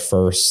at our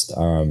first,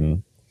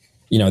 the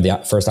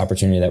first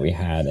opportunity that we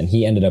had, and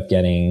he ended up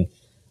getting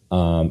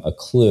a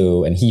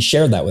clue, and he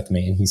shared that with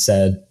me, and he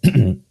said,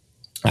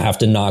 I have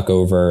to knock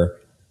over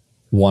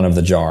one of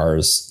the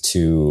jars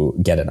to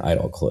get an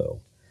idol clue.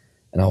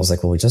 And I was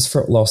like, well, we just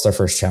lost our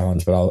first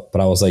challenge, but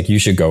I was like, you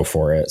should go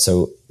for it.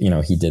 So,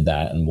 he did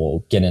that, and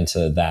we'll get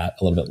into that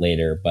a little bit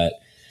later. But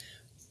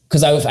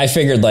because I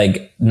figured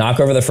like knock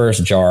over the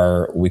first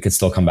jar, we could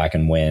still come back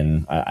and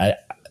win. I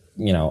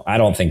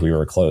don't think we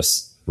were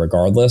close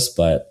regardless,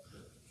 but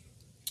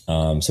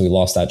so we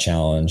lost that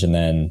challenge. And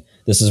then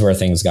this is where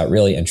things got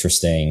really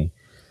interesting.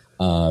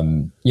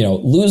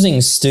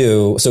 Losing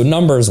Stu, so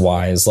numbers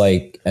wise,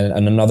 like,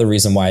 and another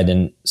reason why I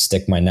didn't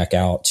stick my neck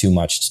out too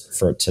much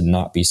to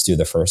not be Stu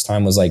the first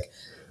time was like,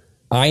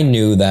 I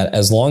knew that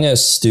as long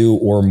as Stu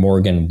or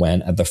Morgan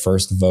went at the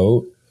first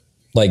vote,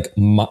 like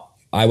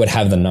I would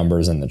have the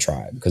numbers in the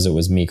tribe, because it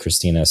was me,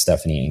 Christina,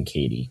 Stephanie, and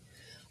Katie.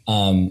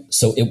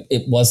 So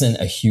it wasn't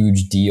a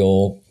huge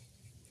deal,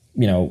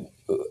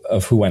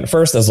 of who went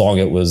first, as long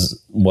as it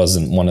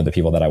wasn't one of the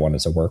people that I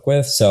wanted to work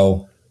with.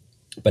 So,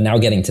 but now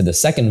getting to the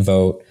second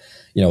vote,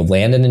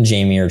 Landon and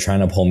Jamie are trying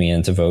to pull me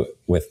in to vote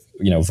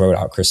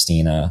out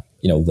Christina.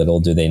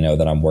 Little do they know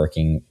that I'm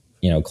working,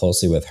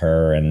 closely with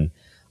her. And,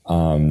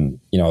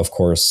 of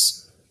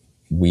course,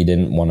 we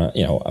didn't want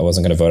to, I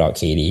wasn't going to vote out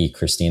Katie,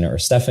 Christina, or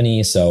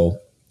Stephanie. So,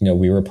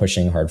 we were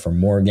pushing hard for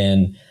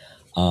Morgan.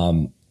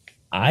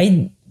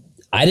 I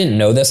didn't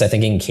know this. I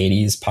think in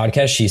Katie's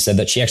podcast, she said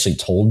that she actually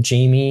told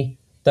Jamie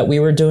that we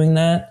were doing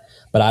that.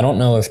 But I don't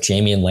know if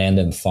Jamie and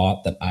Landon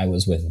thought that I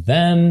was with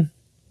them.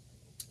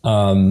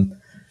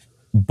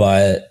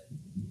 But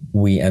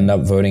we end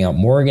up voting out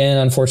Morgan,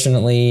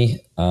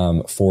 unfortunately,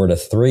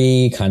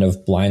 4-3, kind of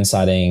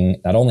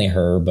blindsiding not only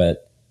her,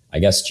 but I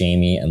guess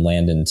Jamie and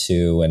Landon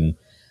too.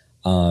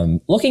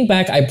 And looking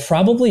back, I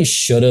probably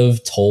should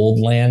have told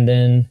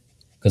Landon,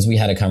 because we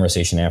had a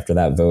conversation after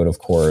that vote, of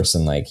course.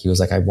 And like, he was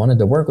like, I wanted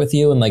to work with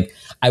you. And like,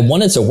 I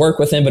wanted to work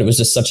with him, but it was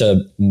just such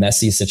a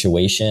messy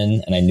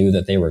situation. And I knew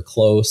that they were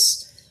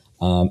close.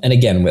 And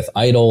again, with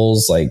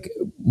idols, like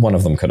one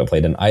of them could have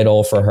played an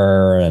idol for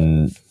her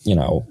and, you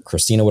know,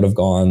 Christina would have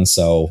gone.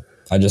 So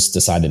I just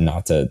decided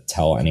not to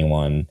tell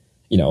anyone,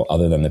 you know,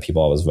 other than the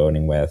people I was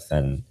voting with.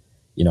 And,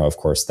 you know, of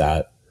course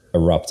that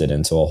erupted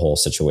into a whole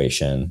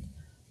situation.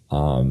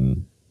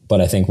 But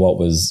I think what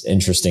was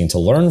interesting to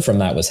learn from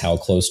that was how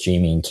close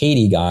Jamie and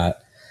Katie got,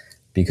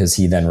 because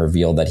he then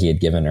revealed that he had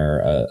given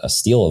her a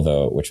steal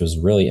vote, which was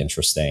really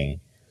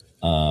interesting.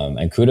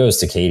 And kudos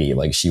to Katie.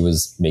 Like, she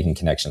was making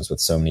connections with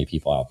so many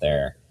people out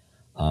there.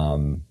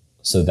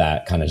 So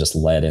that kind of just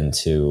led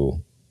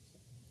into,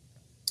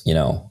 you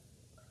know,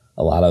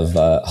 a lot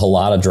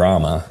of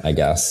drama, I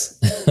guess.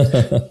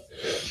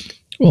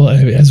 Well,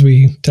 as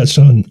we touched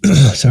on,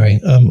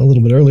 a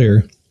little bit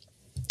earlier,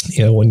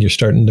 you know, when you're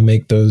starting to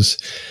make those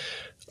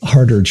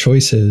harder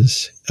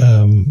choices,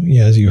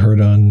 as you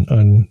heard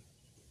on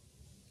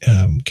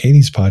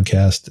Katie's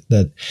podcast,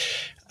 that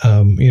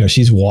you know,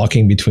 she's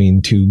walking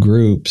between two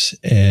groups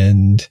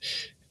and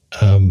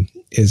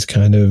is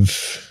kind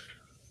of,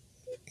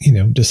 you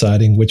know,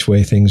 deciding which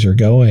way things are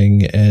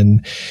going,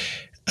 and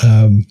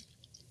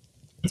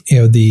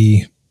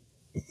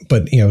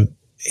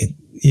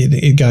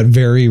it got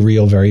very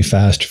real very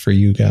fast for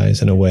you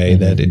guys in a way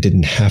that it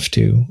didn't have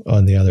to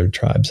on the other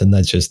tribes. And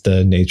that's just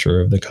the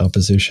nature of the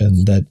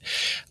composition that,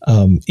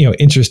 you know,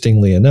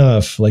 interestingly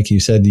enough, like you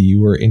said, you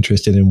were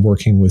interested in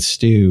working with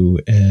Stu,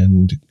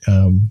 and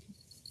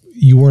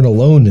you weren't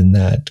alone in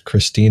that.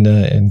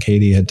 Christina and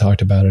Katie had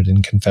talked about it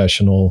in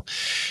confessional,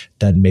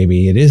 that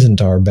maybe it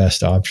isn't our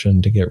best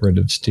option to get rid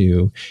of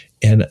Stu.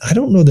 And I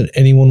don't know that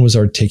anyone was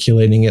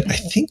articulating it. I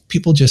think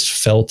people just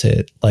felt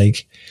it.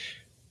 Like,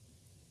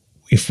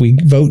 if we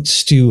vote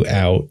Stu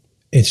out,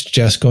 it's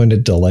just going to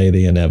delay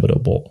the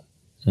inevitable.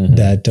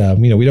 That,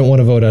 you know, we don't want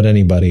to vote out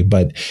anybody,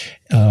 but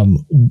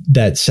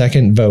that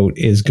second vote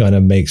is going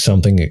to make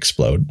something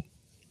explode.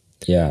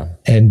 Yeah.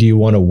 And do you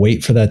want to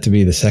wait for that to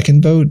be the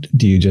second vote?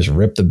 Do you just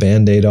rip the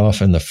Band-Aid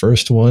off in the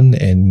first one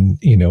and,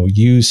 you know,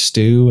 use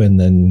Stu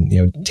and then,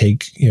 you know,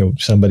 take, you know,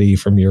 somebody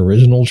from your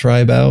original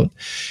tribe out?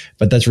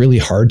 But that's really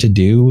hard to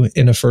do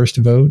in a first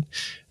vote.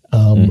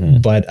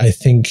 But I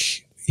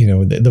think, you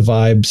know, the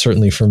vibe,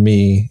 certainly for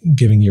me,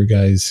 giving your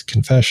guys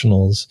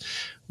confessionals,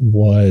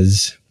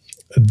 was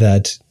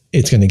that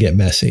it's going to get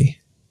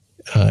messy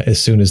as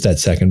soon as that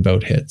second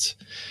vote hits.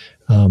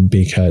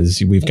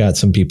 Because we've got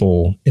some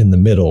people in the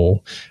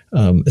middle.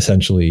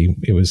 Essentially,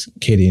 it was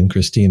Katie and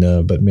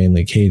Christina, but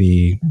mainly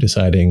Katie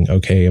deciding,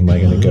 okay, am I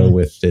going to go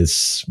with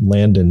this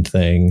Landon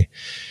thing,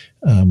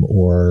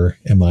 or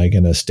am I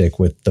going to stick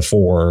with the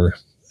 4?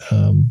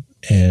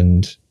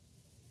 And,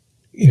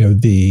 you know,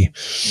 the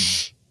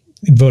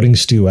voting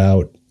Stu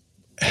out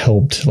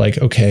helped, like,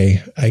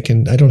 okay, I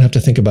don't have to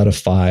think about a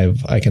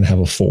 5. I can have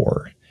a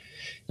 4.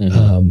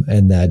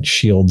 And that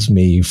shields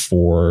me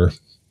for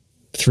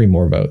 3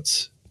 more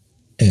votes.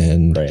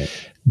 And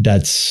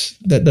that's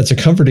a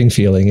comforting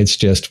feeling. It's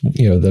just,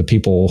 you know, the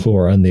people who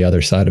are on the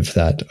other side of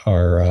that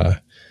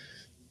are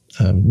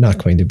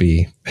not going to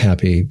be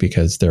happy,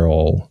 because they're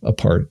all a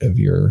part of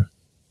your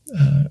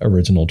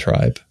original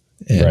tribe.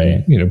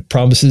 And, you know,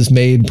 promises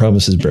made,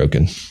 promises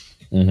broken.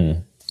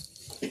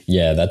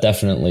 Yeah, that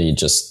definitely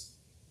just,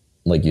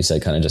 like you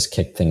said, kind of just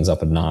kicked things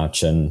up a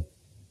notch. And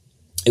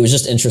it was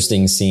just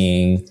interesting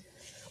seeing,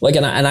 like,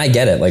 and I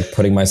get it, like,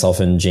 putting myself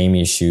in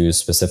Jamie's shoes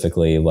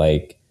specifically,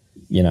 like,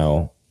 you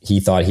know, he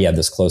thought he had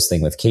this close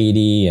thing with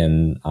Katie,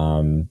 and,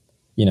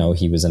 you know,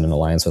 he was in an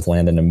alliance with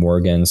Landon and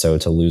Morgan. So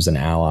to lose an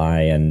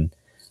ally, and,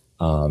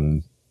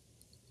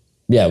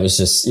 yeah, it was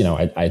just, you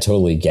know, I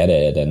totally get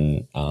it.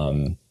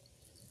 And,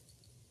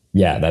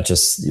 yeah, that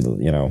just,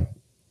 you know,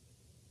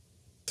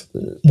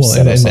 well,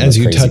 and as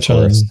you touch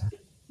course. On,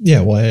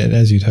 yeah, well, and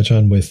as you touch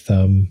on with,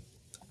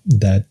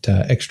 that,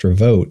 extra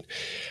vote,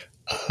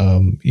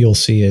 you'll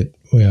see it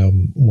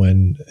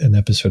when an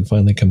episode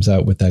finally comes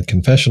out with that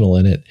confessional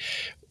in it,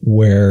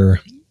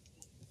 where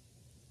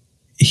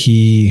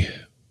he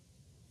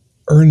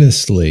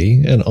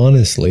earnestly and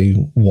honestly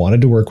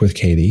wanted to work with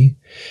Katie,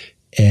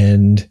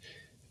 and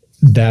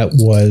that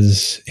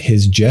was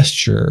his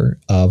gesture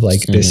of,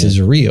 like, this is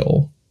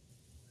real.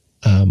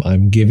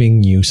 I'm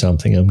giving you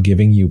something. I'm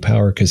giving you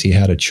power, because he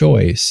had a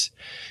choice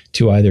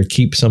to either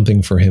keep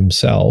something for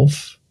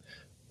himself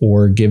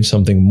or give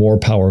something more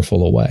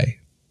powerful away.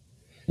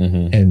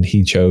 And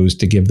he chose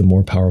to give the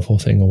more powerful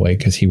thing away,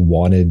 because he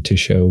wanted to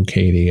show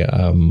Katie,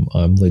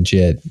 I'm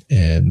legit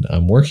and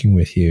I'm working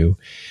with you.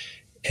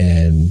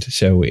 And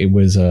so it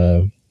was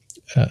a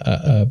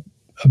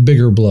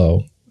bigger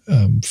blow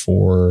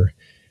for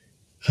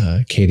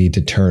Katie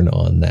to turn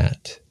on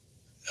that,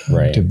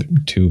 Right.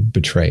 to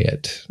betray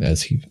it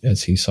as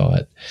he saw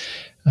it.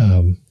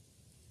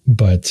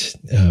 But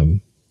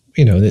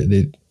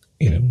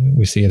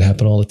we see it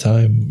happen all the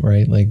time,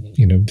 right? Like,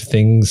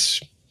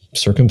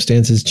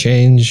 circumstances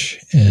change,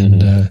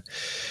 and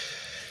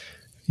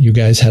you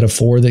guys had a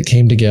 4 that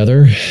came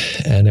together,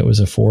 and it was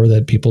a 4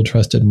 that people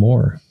trusted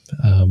more.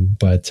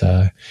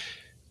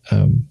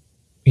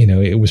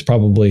 It was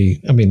probably,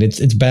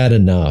 it's bad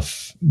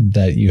enough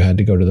that you had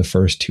to go to the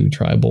first 2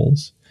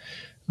 tribals,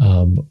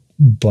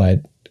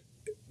 but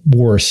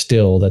worse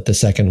still that the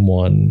second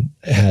one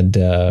had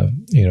to,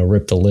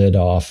 rip the lid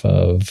off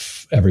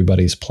of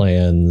everybody's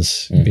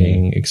plans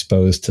being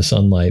exposed to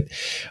sunlight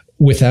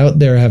without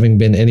there having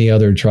been any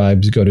other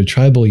tribes go to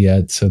tribal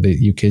yet, so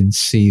that you could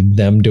see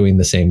them doing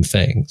the same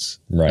things.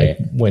 Right.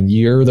 Like, when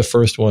you're the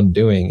first one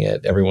doing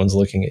it, everyone's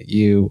looking at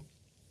you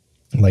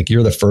like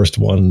you're the first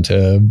one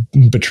to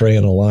betray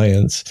an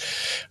alliance,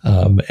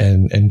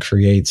 and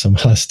create some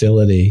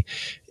hostility.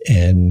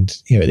 And,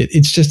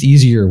 it's just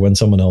easier when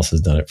someone else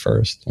has done it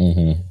first.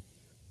 Mm-hmm.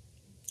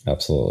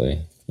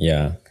 Absolutely.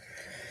 Yeah.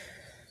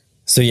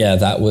 So yeah,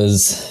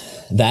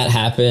 that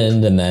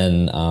happened. And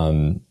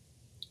then,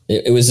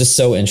 it was just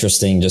so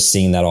interesting just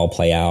seeing that all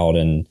play out,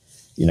 and,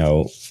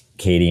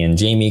 Katie and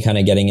Jamie kind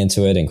of getting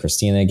into it, and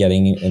Christina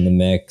getting in the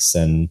mix,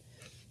 and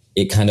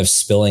it kind of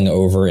spilling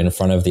over in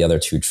front of the other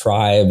 2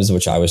 tribes,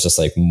 which I was just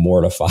like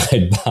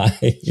mortified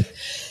by.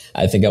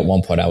 I think at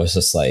one point I was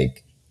just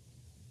like,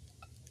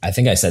 I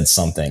think I said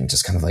something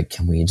just kind of like,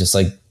 can we just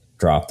like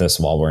drop this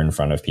while we're in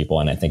front of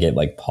people? And I think it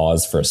like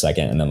paused for a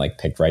second and then like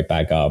picked right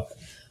back up.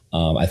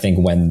 I think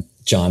when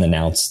John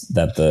announced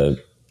that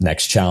the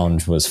next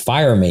challenge was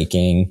fire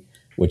making,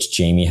 which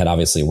Jamie had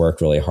obviously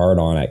worked really hard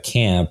on at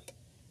camp.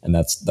 And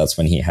that's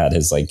when he had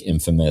his like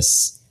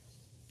infamous,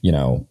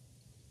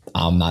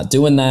 I'm not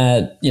doing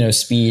that,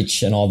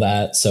 speech and all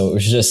that. So it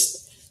was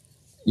just,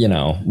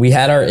 we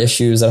had our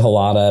issues at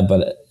Halata,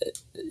 but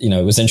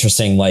it was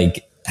interesting,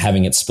 like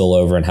having it spill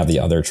over and have the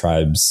other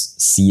tribes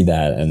see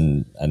that,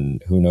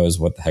 and who knows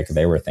what the heck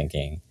they were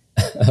thinking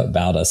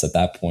about us at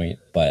that point.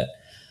 But,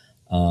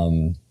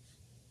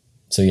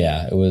 so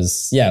yeah, it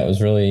was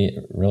really,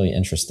 really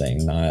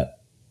interesting. Not,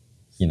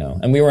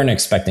 and we weren't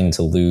expecting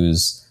to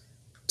lose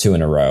 2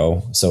 in a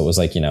row. So it was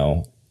like,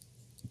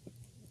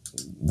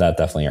 that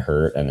definitely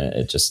hurt, and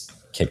it just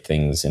kicked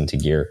things into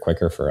gear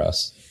quicker for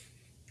us.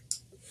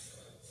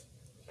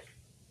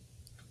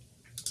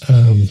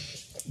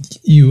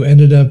 You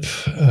ended up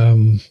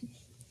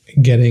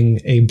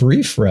getting a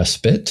brief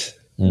respite,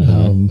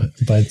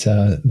 but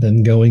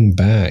then going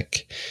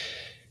back,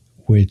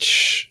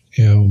 which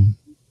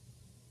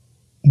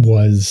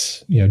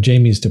was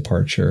Jamie's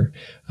departure.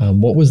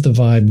 What was the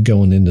vibe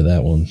going into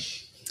that one?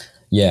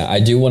 Yeah, I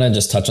do want to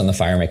just touch on the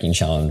fire making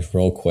challenge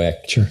real quick.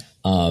 Sure.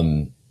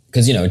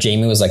 Because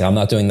Jamie was like, I'm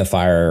not doing the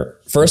fire.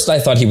 First, I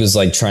thought he was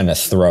like trying to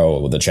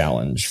throw the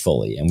challenge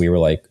fully, and we were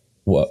like,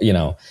 well,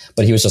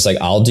 but he was just like,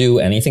 I'll do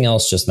anything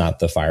else, just not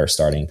the fire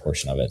starting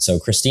portion of it. So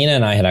Christina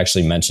and I had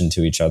actually mentioned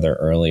to each other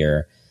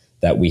earlier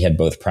that we had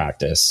both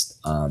practiced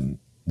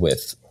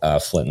with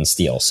flint and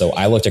steel. So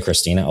I looked at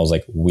Christina, I was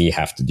like, we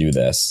have to do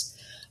this.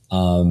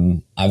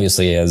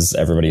 Obviously, as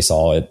everybody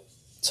saw, it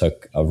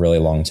took a really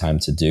long time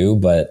to do,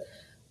 but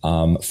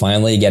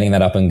finally getting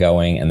that up and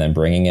going, and then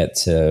bringing it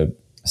to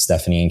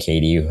Stephanie and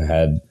Katie, who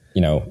had,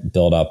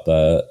 built up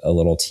a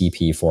little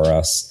teepee for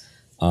us.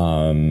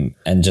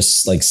 And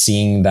just like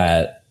seeing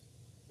that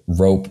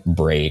rope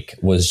break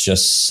was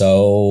just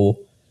so,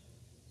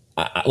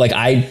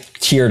 I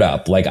teared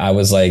up. Like I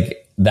was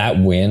like, that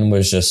win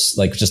was just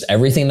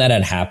everything that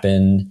had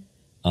happened,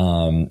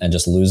 and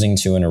just losing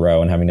 2 in a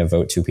row and having to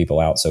vote 2 people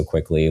out so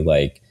quickly,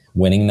 like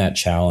winning that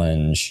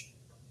challenge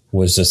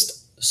was just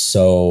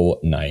so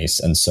nice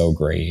and so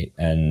great.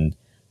 And,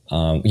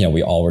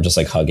 we all were just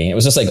like hugging. It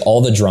was just like all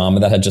the drama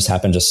that had just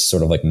happened just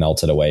sort of like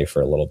melted away for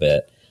a little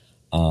bit.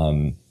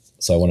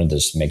 So I wanted to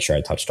just make sure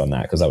I touched on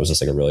that, because that was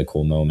just like a really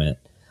cool moment.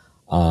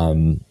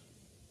 So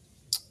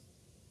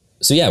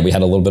yeah, we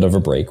had a little bit of a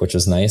break, which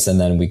was nice. And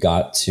then we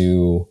got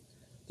to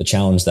the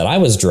challenge that I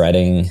was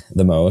dreading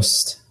the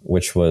most,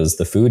 which was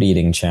the food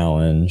eating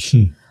challenge.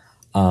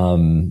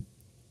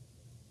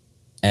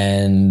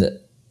 And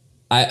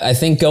I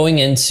think going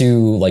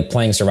into like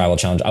playing survival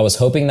challenge, I was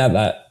hoping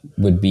that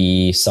would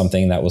be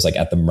something that was like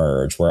at the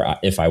merge, where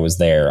if I was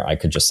there, I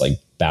could just like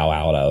bow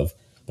out of.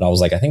 But I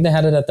was like, I think they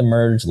had it at the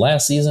merge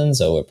last season,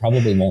 so it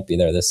probably won't be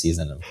there this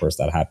season. And of course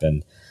that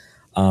happened.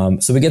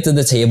 So we get to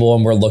the table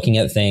and we're looking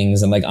at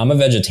things, and like, I'm a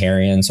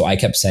vegetarian. So I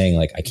kept saying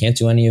like, I can't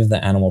do any of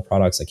the animal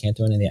products.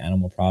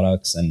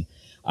 And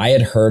I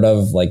had heard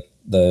of like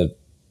the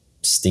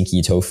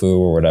stinky tofu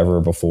or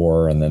whatever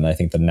before. And then I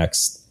think the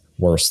next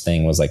worst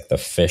thing was like the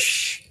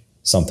fish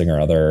something or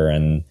other.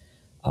 And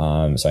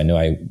so I knew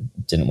I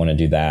didn't want to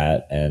do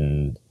that.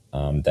 And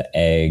the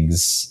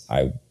eggs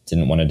I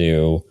didn't want to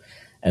do.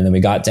 And then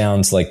we got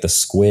down to like the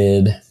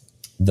squid,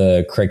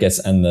 the crickets,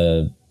 and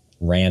the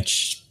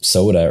ranch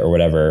soda or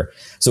whatever.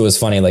 So it was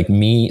funny, like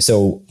me.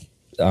 So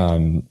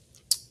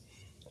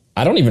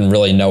I don't even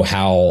really know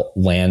how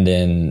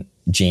Landon,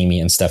 Jamie,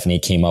 and Stephanie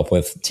came up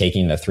with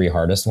taking the 3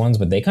 hardest ones,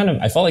 but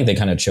I felt like they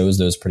kind of chose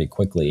those pretty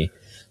quickly.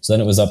 So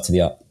then it was up to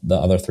the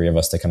other 3 of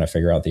us to kind of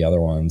figure out the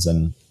other ones.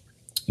 And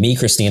me,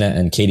 Christina,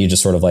 and Katie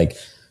just sort of like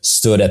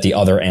stood at the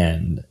other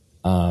end,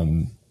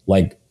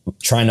 like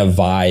trying to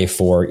vie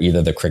for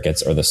either the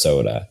crickets or the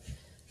soda.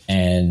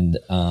 And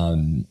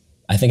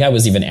I think I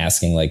was even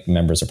asking like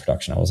members of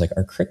production, I was like,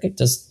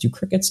 do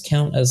crickets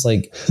count as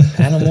like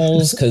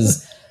animals?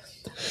 Because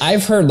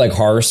I've heard like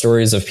horror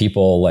stories of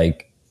people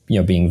like,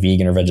 being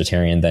vegan or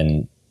vegetarian,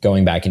 then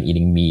going back and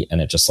eating meat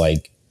and it just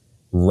like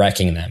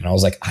wrecking them. And I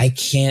was like, I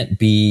can't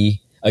be,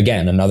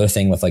 again, another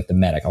thing with like the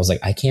medic. I was like,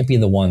 I can't be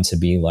the one to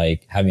be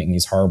like having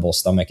these horrible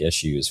stomach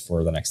issues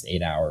for the next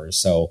 8 hours.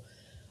 So,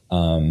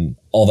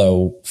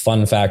 although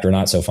fun fact or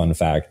not so fun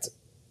fact,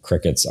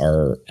 crickets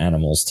are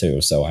animals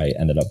too. So I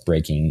ended up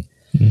breaking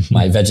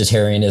my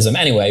vegetarianism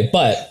anyway,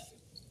 but,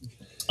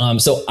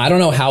 so I don't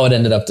know how it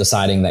ended up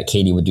deciding that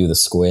Katie would do the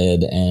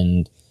squid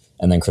and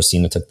then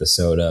Christina took the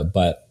soda,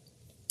 but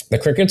the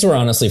crickets were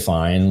honestly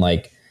fine.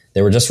 Like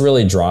they were just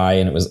really dry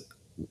and it was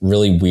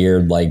really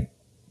weird, like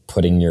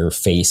putting your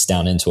face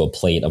down into a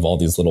plate of all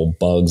these little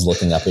bugs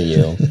looking up at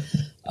you.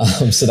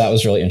 So that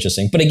was really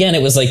interesting. But again,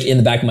 it was like in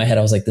the back of my head,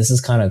 I was like, this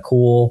is kind of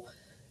cool.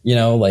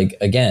 Like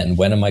again,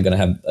 when am I going to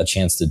have a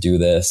chance to do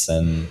this?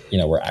 And,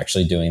 we're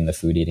actually doing the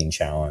food eating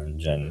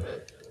challenge. And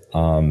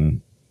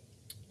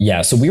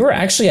so we were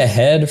actually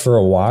ahead for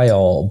a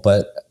while,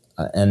 but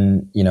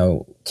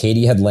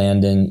Katie had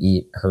Landon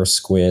eat her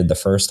squid the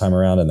first time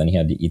around, and then he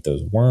had to eat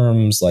those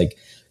worms. Like,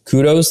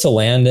 kudos to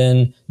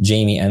Landon,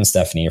 Jamie, and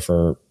Stephanie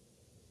for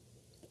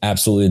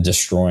absolutely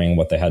destroying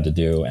what they had to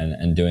do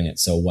and doing it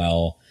so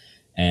well.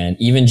 And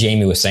even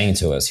Jamie was saying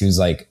to us, he was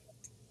saying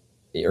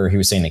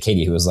to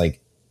Katie, he was like,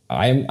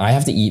 I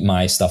have to eat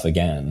my stuff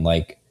again.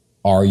 Like,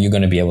 are you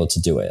going to be able to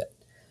do it?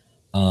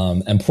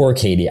 And poor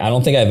Katie, I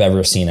don't think I've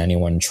ever seen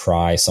anyone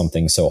try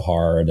something so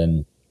hard.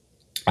 And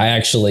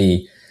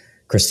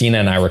Christina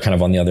and I were kind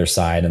of on the other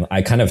side, and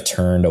I kind of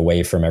turned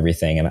away from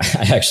everything. And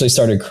I actually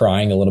started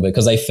crying a little bit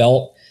because I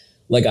felt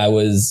like I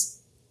was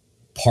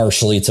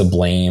partially to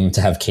blame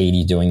to have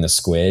Katie doing the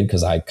squid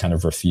because I kind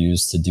of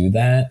refused to do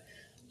that.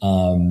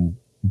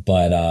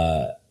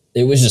 But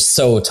it was just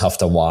so tough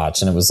to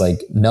watch. And it was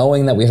like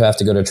knowing that we have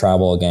to go to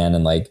tribal again.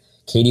 And like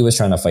Katie was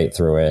trying to fight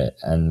through it.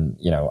 And,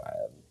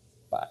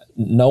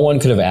 no one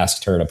could have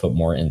asked her to put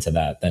more into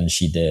that than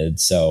she did.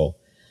 So,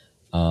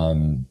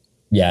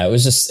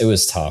 it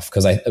was tough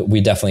because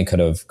we definitely could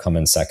have come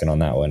in second on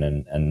that one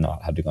and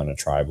not had to go on a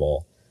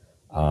tribal.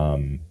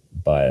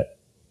 But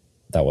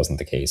that wasn't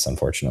the case,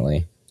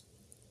 unfortunately.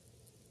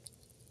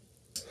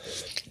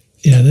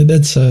 Yeah,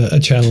 that's a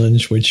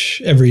challenge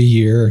which every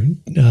year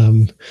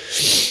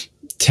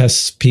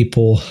tests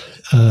people.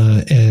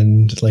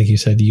 And like you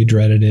said, you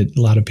dreaded it.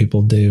 A lot of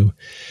people do.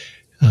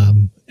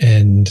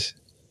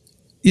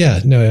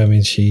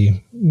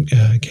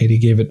 Katie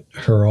gave it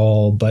her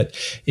all, but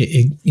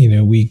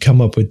we come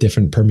up with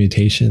different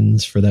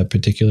permutations for that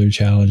particular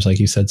challenge. Like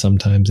you said,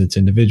 sometimes it's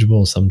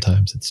individual,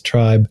 sometimes it's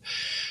tribe.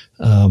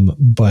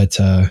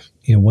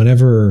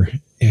 Whenever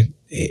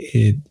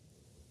it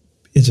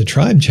is a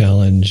tribe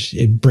challenge,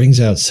 it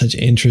brings out such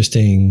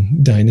interesting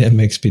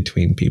dynamics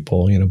between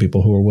people,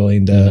 people who are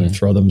willing to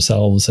throw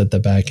themselves at the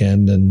back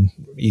end and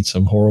eat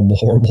some horrible,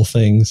 horrible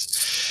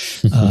things.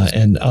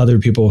 And other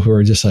people who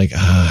are just like,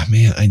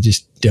 man, I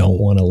just don't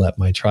want to let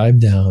my tribe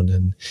down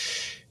and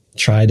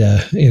try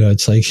to,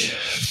 it's like,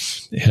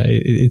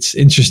 it's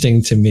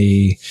interesting to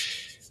me.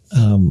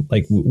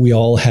 Like we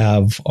all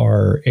have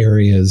our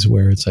areas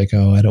where it's like,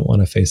 oh, I don't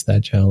want to face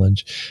that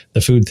challenge.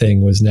 The food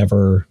thing was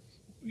never,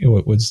 it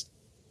was,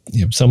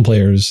 some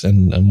players,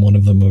 and I'm one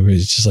of them,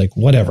 is just like,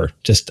 whatever,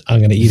 just I'm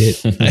going to eat it.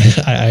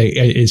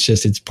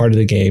 It's part of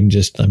the game.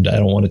 I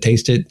don't want to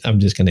taste it. I'm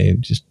just going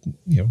to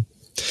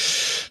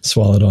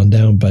swallow it on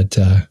down. But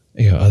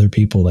other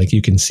people, like,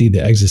 you can see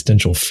the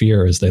existential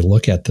fear as they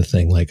look at the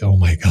thing, like, oh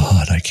my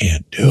God, I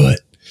can't do it.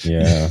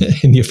 Yeah.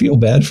 And you feel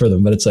bad for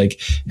them, but it's like,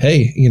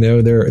 hey,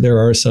 there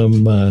are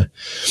some,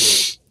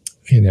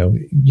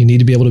 you need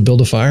to be able to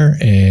build a fire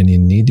and you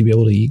need to be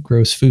able to eat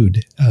gross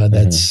food.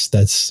 That's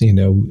that's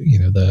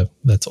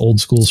old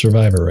school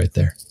Survivor right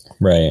there.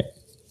 Right.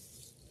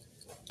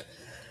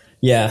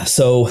 Yeah.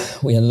 So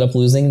we ended up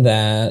losing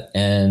that.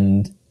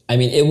 And I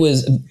mean, it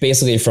was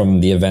basically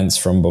from the events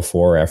from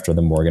before, after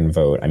the Morgan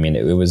vote. I mean,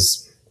 it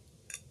was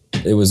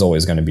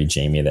always going to be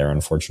Jamie there,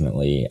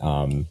 unfortunately.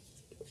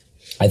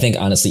 I think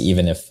honestly,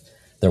 even if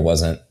there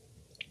wasn't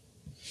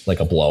like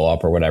a blow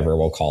up or whatever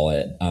we'll call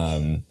it,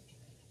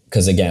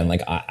 because again,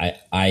 like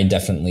I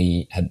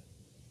definitely had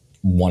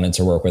wanted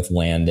to work with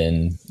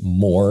Landon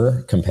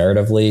more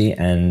comparatively.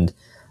 And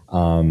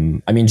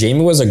I mean,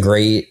 Jamie was a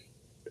great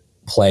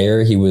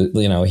player. He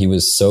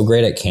was so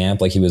great at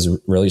camp. Like, he was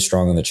really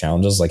strong in the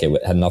challenges. Like,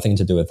 it had nothing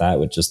to do with that.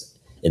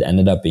 It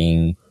ended up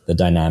being the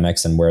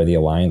dynamics and where the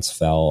alliance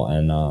fell.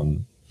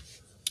 And,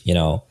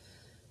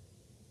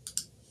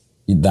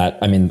 that,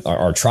 I mean,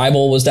 our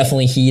tribal was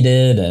definitely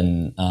heated,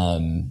 and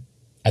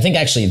I think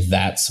actually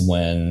that's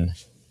when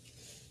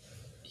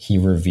he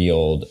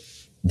revealed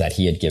that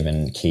he had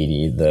given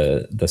Katie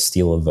the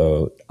steal a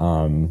vote.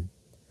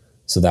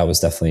 So that was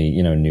definitely,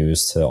 you know,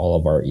 news to all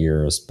of our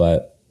ears.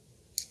 But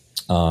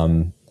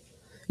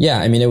yeah,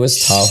 I mean, it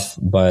was tough,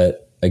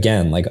 but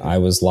again, like I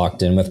was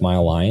locked in with my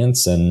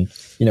alliance, and,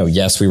 you know,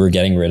 yes, we were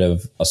getting rid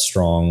of a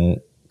strong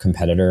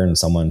competitor and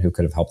someone who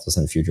could have helped us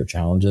in future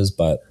challenges,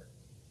 but,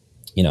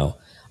 you know,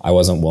 I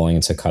wasn't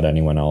willing to cut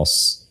anyone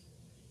else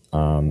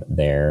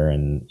there.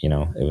 And, you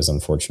know, it was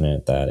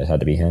unfortunate that it had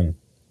to be him.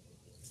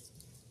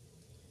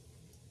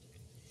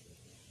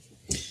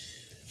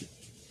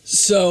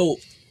 So,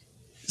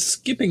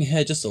 skipping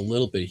ahead just a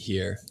little bit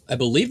here, I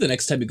believe the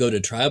next time you go to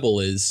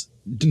tribal is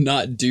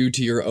not due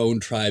to your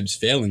own tribe's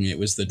failing. It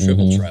was the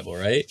triple tribal,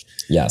 right?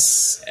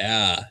 Yes.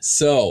 Yeah.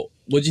 So,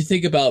 what'd you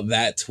think about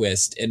that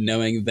twist and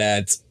knowing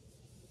that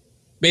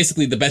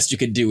basically the best you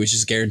can do is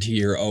just guarantee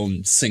your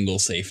own single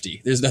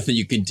safety? There's nothing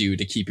you can do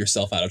to keep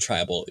yourself out of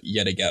tribal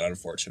yet again,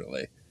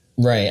 unfortunately.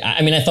 Right.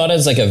 I mean, I thought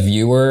as like a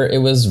viewer,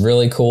 it was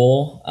really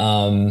cool.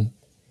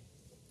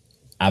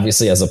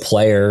 Obviously, as a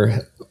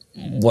player,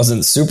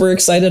 wasn't super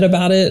excited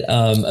about it,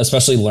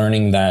 especially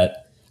learning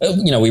that,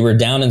 you know, we were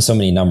down in so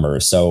many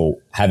numbers. So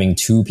having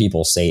 2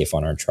 people safe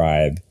on our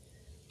tribe,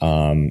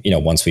 you know,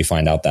 once we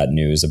find out that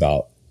news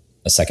about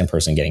a second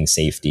person getting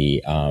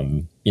safety,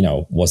 you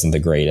know, wasn't the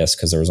greatest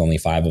because there was only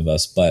 5 of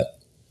us. But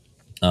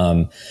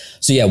so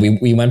yeah,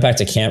 we went back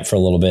to camp for a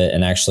little bit,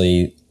 and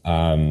actually,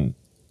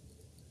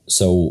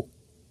 so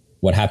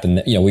what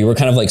happened, you know, we were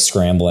kind of like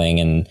scrambling,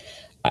 and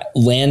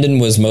Landon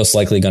was most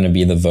likely going to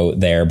be the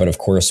vote there. But of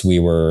course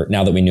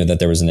now that we knew that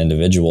there was an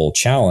individual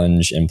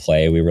challenge in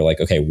play, we were like,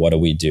 okay, what do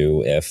we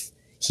do if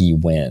he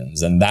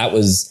wins? And that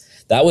was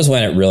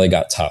when it really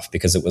got tough,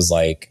 because it was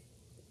like,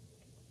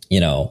 you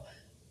know,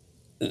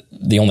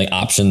 the only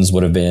options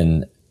would have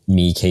been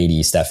me,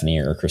 Katie, Stephanie,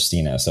 or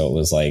Christina. So it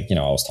was like, you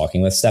know, I was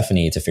talking with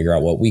Stephanie to figure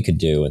out what we could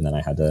do. And then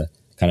I had to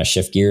kind of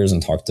shift gears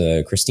and talk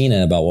to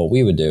Christina about what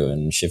we would do,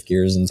 and shift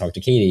gears and talk to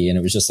Katie. And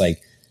it was just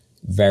like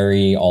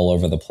very all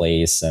over the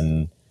place.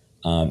 And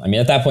I mean,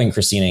 at that point,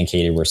 Christina and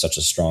Katie were such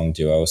a strong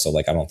duo. So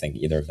like, I don't think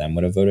either of them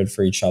would have voted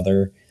for each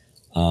other.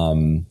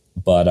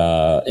 But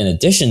in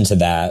addition to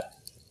that,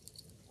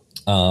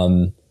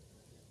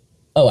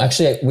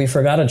 actually, we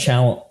forgot a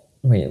challenge.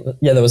 Wait,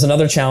 yeah, there was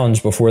another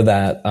challenge before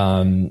that.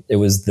 It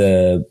was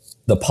the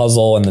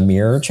puzzle and the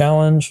mirror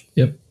challenge.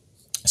 Yep.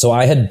 So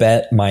I had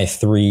bet my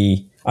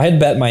 3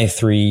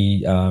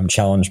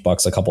 challenge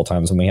bucks a couple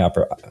times when we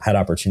had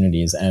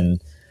opportunities, and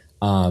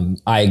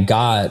I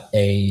got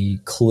a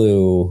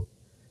clue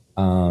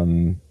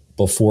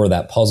before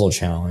that puzzle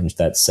challenge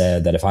that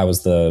said that if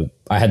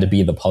I had to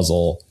be the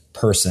puzzle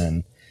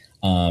person.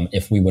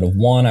 If we would have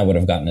won, I would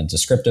have gotten a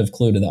descriptive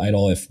clue to the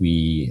idol. If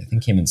we, I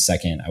think, came in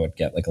second, I would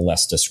get like a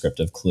less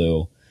descriptive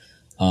clue.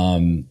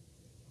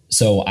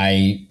 So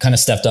I kind of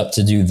stepped up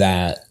to do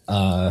that,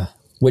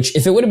 which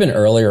if it would have been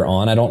earlier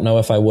on, I don't know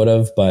if I would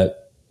have,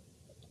 but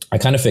I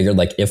kind of figured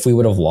like if we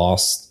would have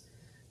lost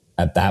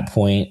at that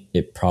point,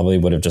 it probably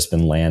would have just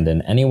been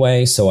Landon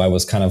anyway. So I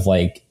was kind of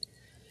like,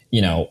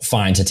 you know,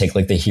 fine to take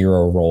like the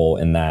hero role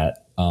in that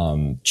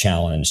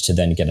challenge to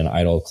then get an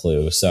idol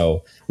clue.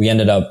 So we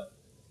ended up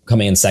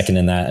coming in second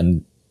in that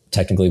and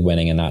technically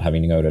winning and not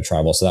having to go to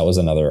tribal. So that was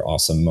another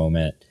awesome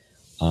moment.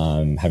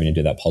 Having to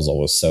do that puzzle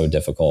was so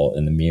difficult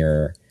in the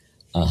mirror.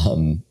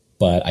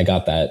 But I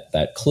got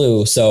that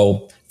clue.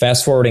 So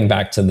fast forwarding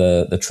back to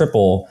the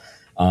triple,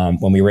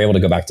 when we were able to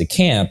go back to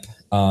camp,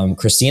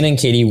 Christina and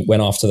Katie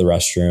went off to the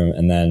restroom,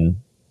 and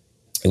then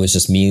it was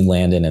just me,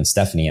 Landon, and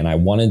Stephanie. And I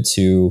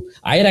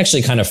had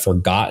actually kind of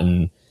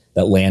forgotten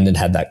that Landon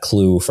had that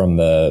clue from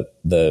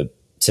the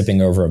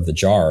tipping over of the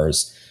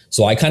jars.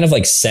 So I kind of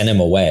like sent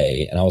him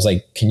away, and I was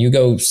like, can you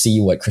go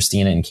see what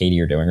Christina and Katie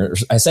are doing? Or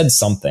I said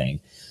something.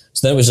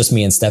 So then it was just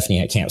me and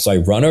Stephanie at camp. So I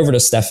run over to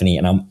Stephanie,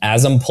 and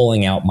as I'm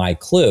pulling out my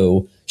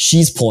clue,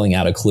 she's pulling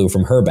out a clue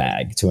from her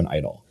bag to an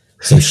idol.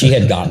 So she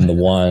had gotten the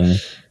one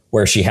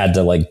where she had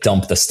to like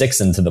dump the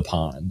sticks into the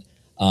pond.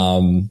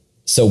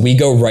 So we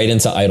go right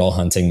into idol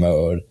hunting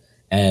mode,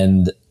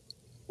 and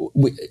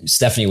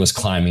Stephanie was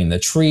climbing the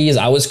trees.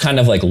 I was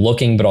kind of like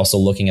looking, but also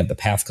looking at the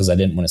path because I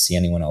didn't want to see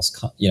anyone else.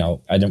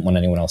 I didn't want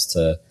anyone else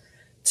to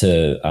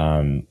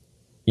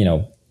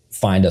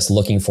find us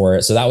looking for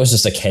it. So that was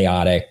just a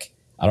chaotic.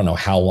 I don't know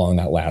how long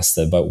that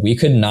lasted, but we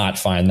could not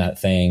find that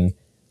thing.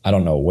 I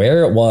don't know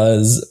where it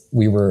was.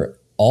 We were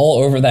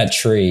all over that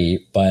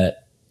tree,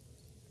 but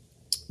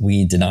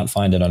we did not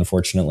find it,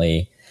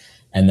 unfortunately.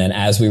 And then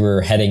as we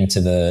were heading to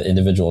the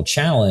individual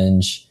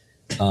challenge,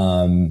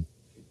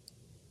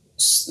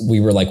 we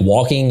were like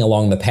walking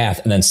along the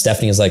path, and then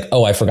Stephanie is like,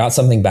 oh, I forgot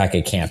something back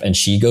at camp. And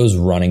she goes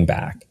running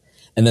back,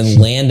 and then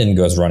Landon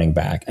goes running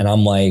back. And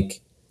I'm like,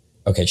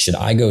 okay, should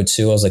I go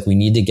too? I was like, we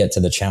need to get to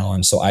the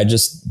challenge. So I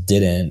just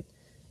didn't.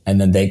 And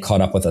then they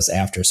caught up with us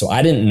after. So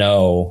I didn't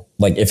know,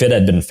 like, if it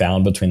had been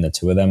found between the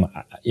two of them,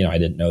 I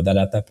didn't know that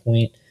at that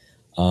point.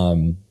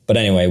 But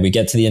anyway, we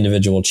get to the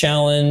individual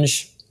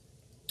challenge.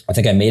 I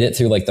think I made it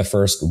through like the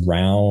first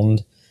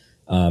round.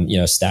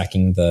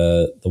 stacking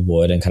the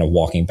wood and kind of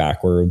walking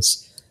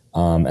backwards.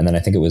 And then I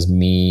think it was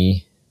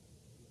me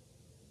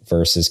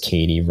versus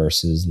Katie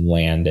versus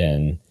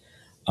Landon.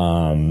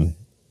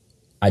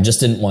 I just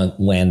didn't want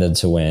Landon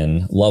to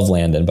win. Love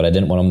Landon, but I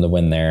didn't want him to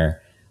win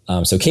there.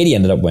 So Katie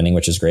ended up winning,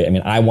 which is great. I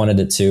mean, I wanted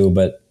it too,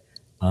 but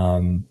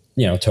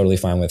totally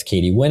fine with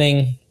Katie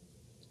winning.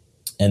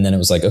 And then it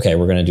was like, okay,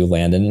 we're going to do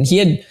Landon.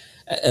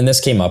 And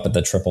this came up at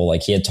the triple,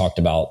 like he had talked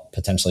about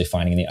potentially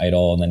finding the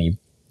idol, and then he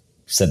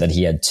said that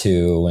he had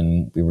 2,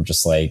 and we were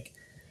just going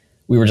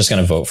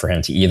to vote for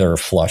him to either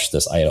flush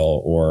this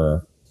idol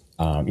or,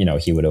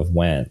 he would have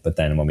went. But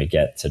then when we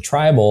get to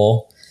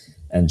tribal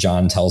and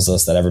John tells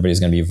us that everybody's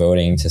going to be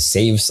voting to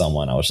save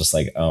someone, I was just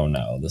like, oh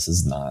no, this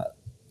is not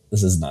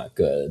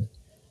good.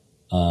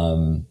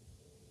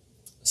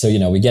 So,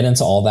 we get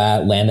into all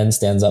that. Landon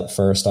stands up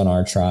first on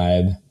our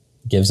tribe,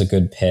 gives a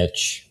good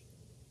pitch.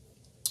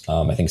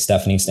 I think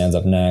Stephanie stands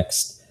up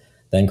next,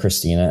 then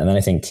Christina. And then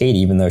I think Katie,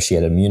 even though she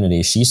had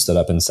immunity, she stood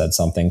up and said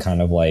something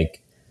kind of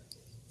like,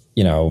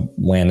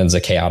 Landon's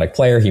a chaotic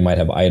player. He might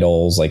have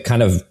idols, like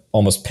kind of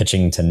almost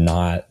pitching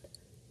to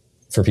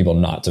for people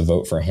not to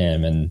vote for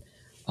him.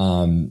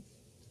 And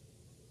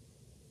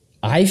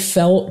I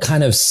felt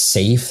kind of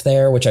safe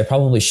there, which I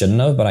probably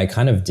shouldn't have, but I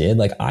kind of did.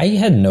 Like I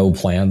had no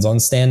plans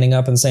on standing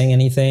up and saying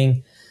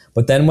anything.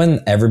 But then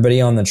when everybody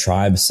on the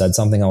tribe said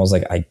something, I was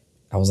like, I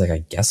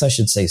guess I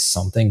should say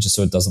something just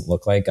so it doesn't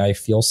look like I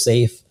feel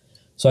safe.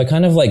 So I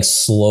kind of like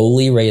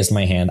slowly raised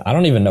my hand. I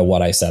don't even know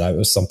what I said. It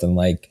was something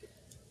like,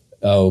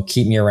 oh,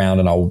 keep me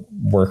around and I'll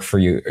work for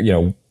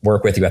you,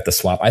 work with you at the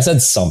swap. I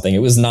said something.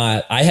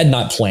 I had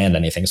not planned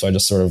anything. So I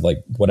just sort of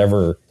like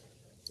whatever,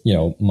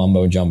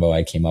 mumbo jumbo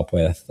I came up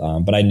with.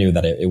 But I knew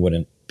that it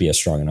wouldn't be a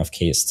strong enough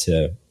case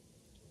to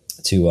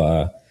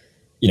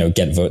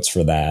get votes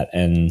for that.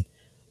 And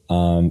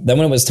then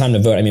when it was time to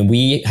vote, I mean,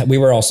 we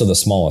were also the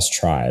smallest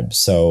tribe.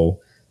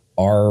 So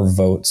our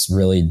votes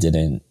really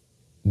didn't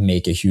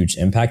make a huge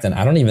impact. And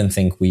I don't even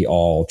think we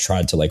all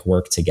tried to like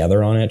work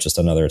together on it. Just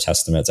another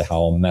testament to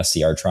how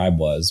messy our tribe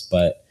was.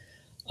 But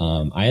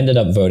I ended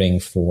up voting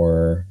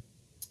for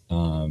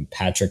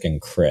Patrick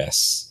and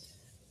Chris,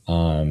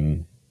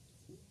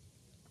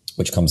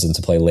 which comes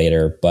into play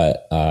later.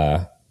 But,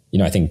 I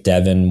think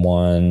Devin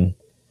won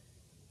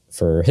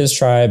for his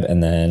tribe,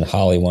 and then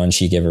Holly won.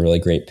 She gave a really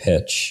great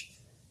pitch.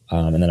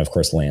 And then, of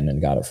course,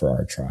 Landon got it for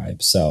our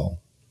tribe. So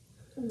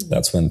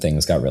that's when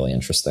things got really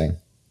interesting.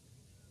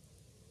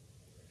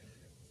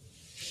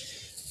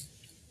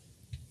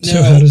 So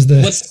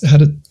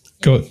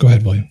go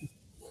ahead, William.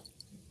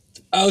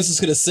 I was just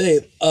going to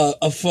say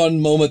a fun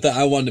moment that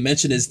I wanted to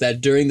mention is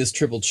that during this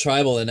triple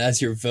tribal and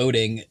as you're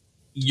voting,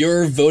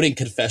 your voting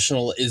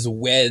confessional is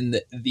when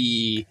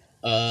the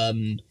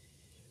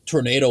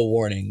tornado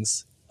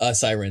warnings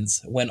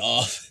sirens went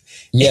off.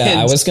 Yeah, and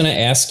I was going to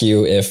ask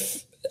you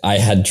if I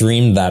had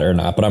dreamed that or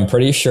not, but I'm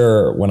pretty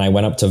sure when I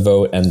went up to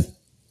vote and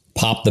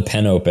popped the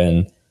pen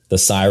open, the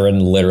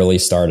siren literally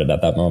started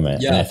at that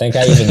moment. Yeah. And I think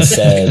I even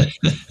said,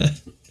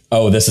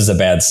 oh, this is a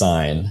bad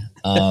sign.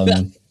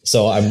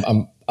 So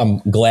I'm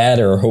glad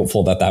or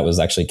hopeful that was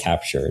actually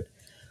captured.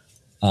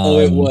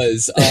 It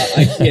was.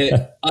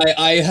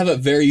 I have a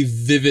very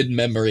vivid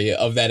memory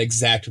of that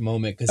exact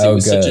moment because it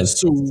was such a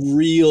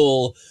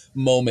surreal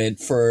moment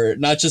for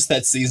not just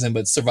that season,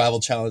 but Survival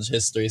Challenge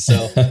history.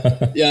 So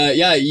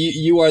yeah,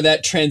 you are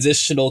that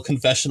transitional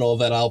confessional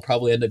that I'll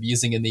probably end up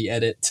using in the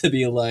edit to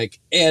be like,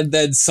 and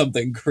then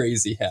something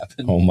crazy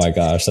happened. Oh my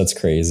gosh, that's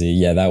crazy.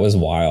 Yeah, that was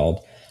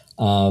wild.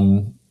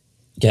 Go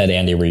ahead,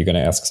 Andy, were you going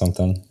to ask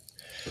something?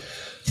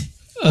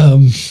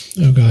 Oh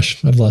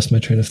gosh, I've lost my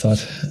train of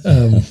thought.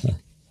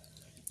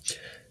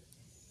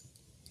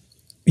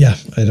 Yeah,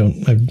 I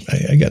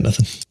got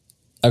nothing.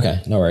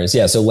 Okay, no worries.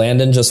 Yeah, so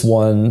Landon just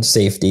won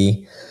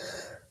safety.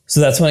 So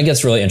that's when it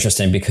gets really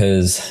interesting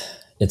because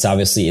it's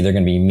obviously either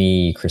going to be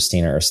me,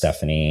 Christina, or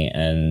Stephanie.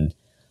 And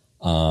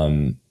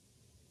the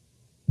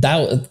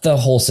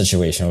whole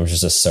situation was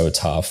just so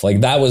tough.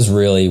 Like that was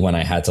really when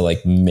I had to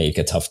like make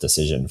a tough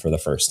decision for the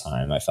first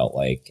time, I felt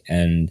like.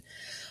 And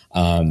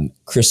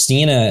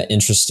Christina,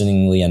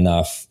 interestingly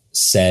enough,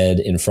 said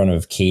in front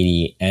of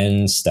Katie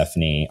and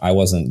Stephanie, I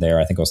wasn't there.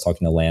 I think I was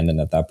talking to Landon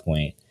at that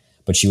point,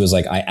 but she was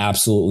like, I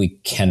absolutely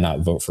cannot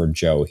vote for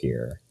Joe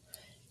here.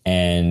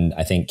 And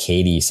I think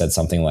Katie said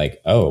something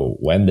like, oh,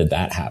 when did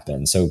that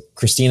happen? So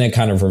Christina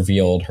kind of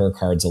revealed her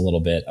cards a little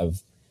bit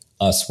of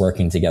us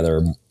working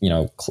together,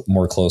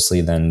 more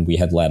closely than we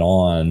had let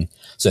on.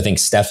 So I think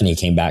Stephanie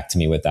came back to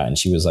me with that. And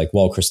she was like,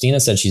 well, Christina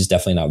said she's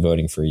definitely not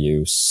voting for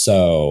you.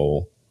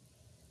 So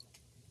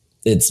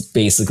it's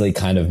basically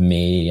kind of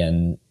me.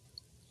 And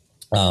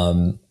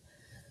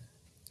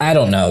I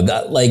don't know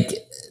that like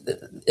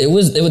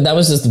that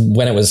was just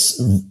when it was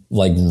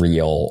like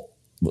real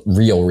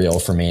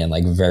for me and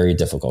like very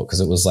difficult. Cause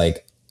it was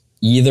like,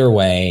 either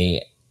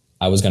way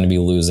I was going to be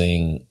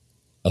losing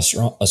a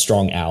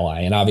strong ally.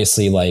 And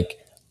obviously like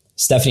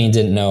Stephanie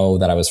didn't know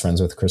that I was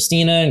friends with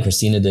Christina and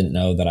Christina didn't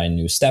know that I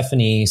knew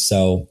Stephanie.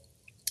 So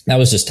that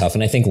was just tough.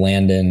 And I think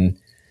Landon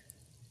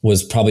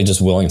was probably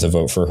just willing to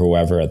vote for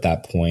whoever at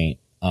that point.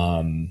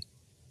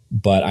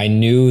 But I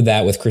knew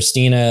that with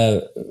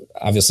Christina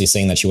obviously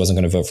saying that she wasn't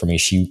going to vote for me,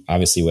 she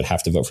obviously would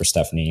have to vote for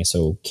Stephanie.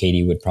 So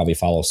Katie would probably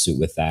follow suit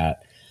with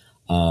that.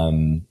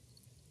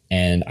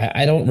 And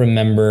I don't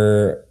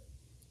remember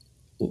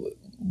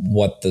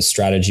what the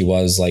strategy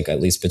was, like,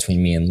 at least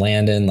between me and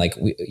Landon. Like,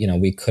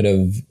 we could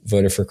have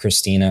voted for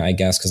Christina, I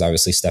guess, because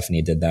obviously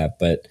Stephanie did that.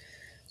 But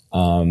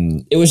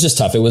it was just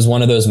tough. It was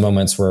one of those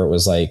moments where it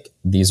was like,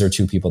 these are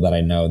two people that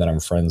I know that I'm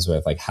friends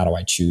with. Like, how do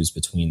I choose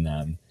between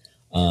them?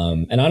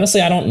 And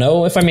honestly, I don't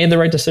know if I made the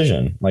right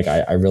decision. Like,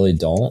 I really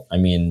don't. I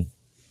mean,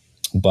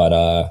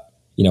 but,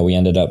 we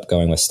ended up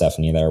going with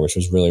Stephanie there, which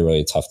was really,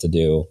 really tough to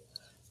do.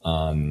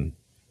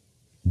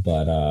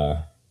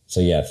 So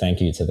yeah, thank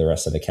you to the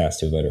rest of the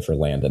cast who voted for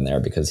Landon there,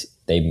 because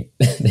they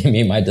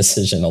made my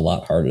decision a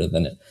lot harder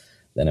than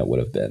it would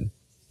have been.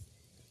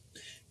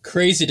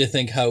 Crazy to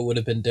think how it would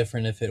have been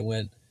different if it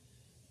went,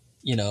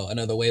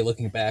 another way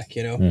looking back,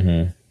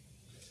 Mm-hmm.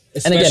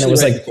 Especially and again, it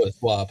was right like before the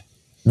swap.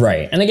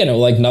 Right. And again,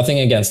 like, nothing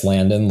against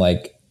Landon.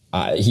 Like,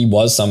 he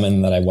was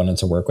someone that I wanted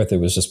to work with.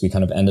 It was just, we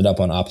kind of ended up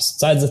on opposite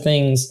sides of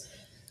things,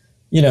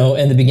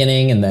 in the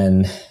beginning. And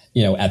then,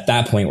 at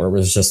that point where it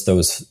was just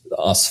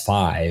us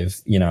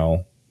five,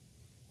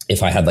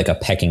 if I had like a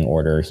pecking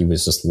order, he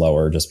was just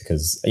lower just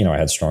because, I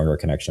had stronger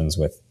connections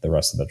with the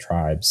rest of the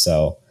tribe.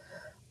 So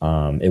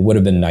it would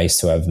have been nice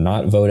to have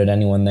not voted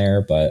anyone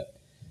there. But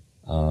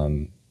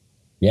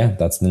yeah,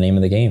 that's the name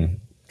of the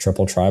game.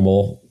 Triple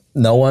tribal.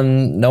 No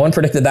one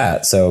predicted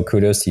that. So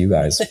kudos to you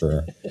guys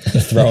for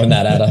throwing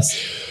that at us.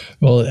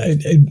 Well,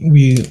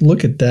 we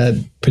look at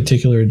that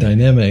particular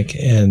dynamic,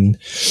 and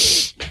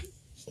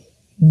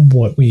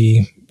what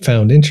we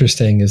found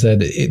interesting is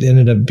that it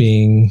ended up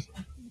being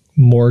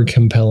more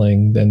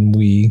compelling than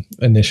we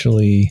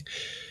initially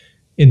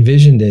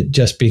envisioned it,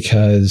 just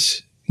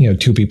because,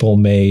 two people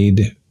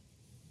made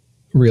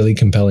really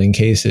compelling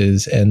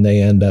cases and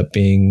they end up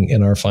being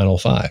in our final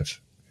five.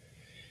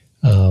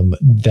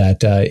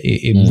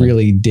 It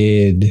really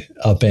did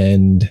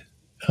upend,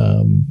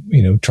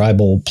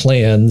 tribal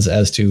plans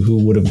as to who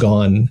would have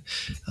gone,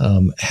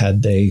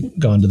 had they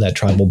gone to that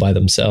tribal by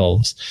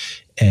themselves.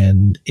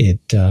 And it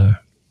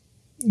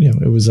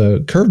was a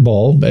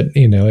curveball, but,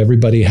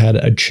 everybody had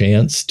a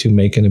chance to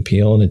make an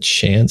appeal and a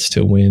chance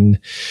to win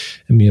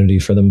immunity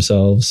for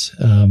themselves.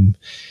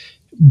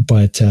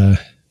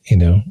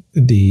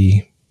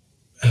 The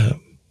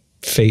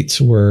fates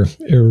were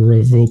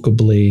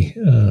irrevocably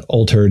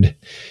altered,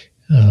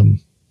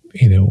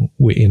 in a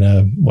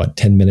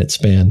 10-minute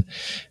span.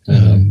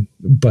 And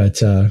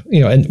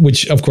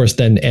which of course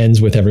then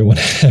ends with everyone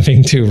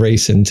having to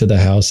race into the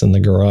house and the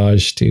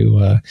garage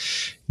to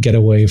get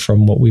away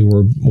from what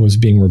was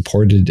being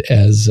reported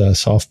as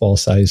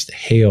softball-sized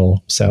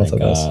hail south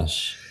of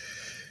us.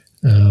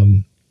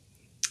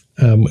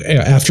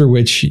 After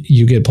which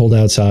you get pulled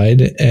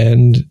outside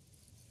and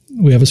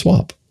we have a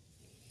swap.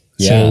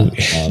 Yeah.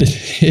 So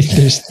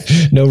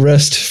there's no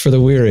rest for the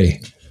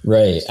weary.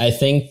 Right. I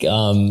think,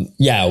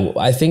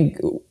 I think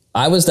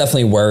I was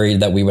definitely worried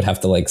that we would have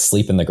to like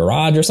sleep in the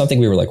garage or something.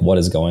 We were like, what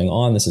is going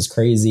on? This is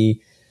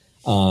crazy.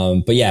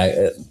 But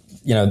yeah,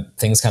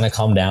 things kind of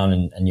calm down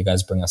and you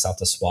guys bring us out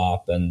to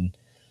swap. And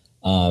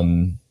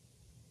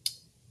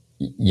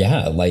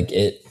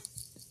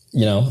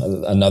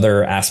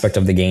another aspect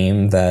of the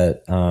game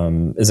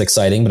that is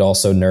exciting, but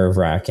also nerve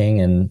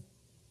wracking. And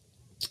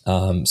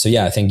I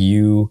think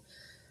you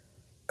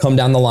come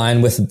down the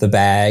line with the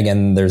bag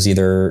and there's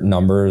either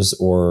numbers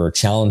or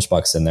challenge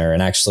bucks in there.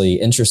 And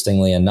actually,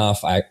 interestingly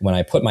enough, when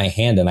I put my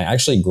hand in, I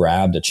actually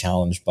grabbed a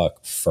challenge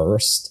buck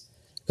first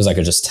because I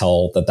could just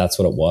tell that that's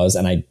what it was.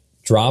 And I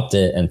dropped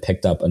it and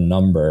picked up a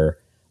number.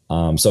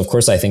 So of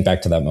course I think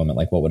back to that moment,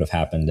 like what would have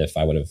happened if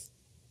I would have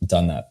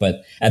done that.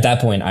 But at that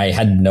point I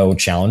had no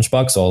challenge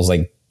buck. So I was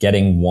like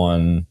getting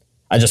one.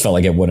 I just felt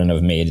like it wouldn't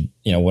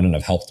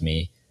have helped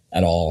me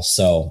at all.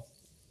 So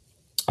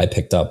I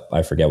picked up,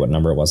 I forget what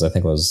number it was. I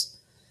think it was,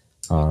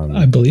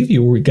 I believe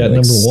you got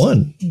like number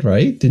one,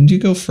 right? Didn't you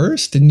go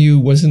first?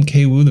 Wasn't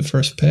K-Woo the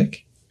first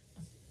pick?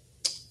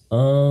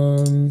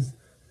 I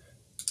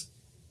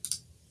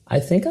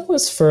think I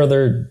was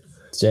further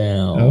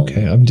down.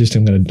 Okay. I'm just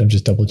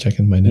double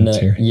checking my notes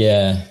here.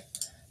 Yeah.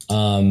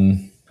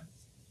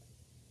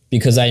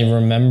 Because I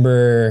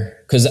remember,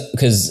 cause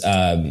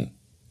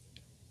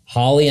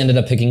Holly ended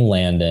up picking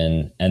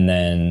Landon and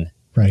then,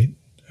 right.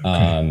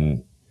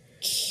 Okay.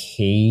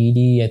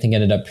 Katie, I think,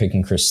 ended up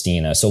picking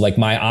Christina. So like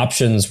my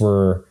options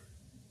were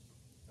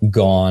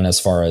gone as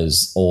far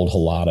as old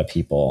Halata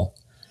people.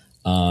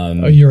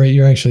 You're right.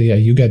 You're actually,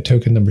 you got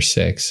token number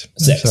 6.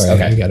 Six. Sorry,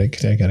 okay. I got it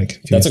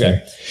confused. That's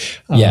okay.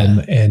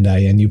 There.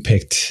 And you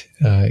picked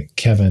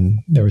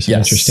Kevin. There were some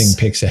interesting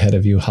picks ahead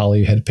of you.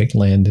 Holly had picked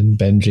Landon.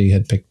 Benji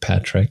had picked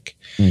Patrick.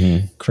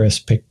 Mm-hmm. Chris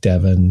picked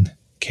Devin.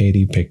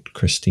 Katie picked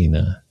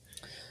Christina.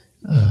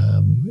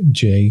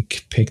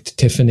 Jake picked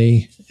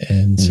Tiffany.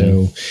 And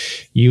so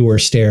you were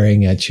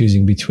staring at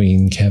choosing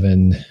between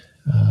Kevin,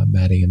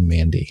 Maddie, and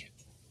Mandy.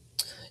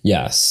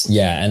 Yes.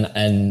 Yeah.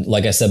 And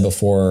like I said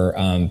before,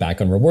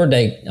 back on reward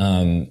day,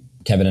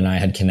 Kevin and I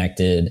had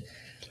connected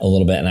a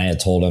little bit, and I had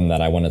told him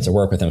that I wanted to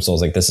work with him. So I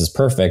was like, this is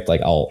perfect.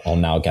 Like I'll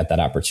now get that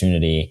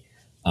opportunity.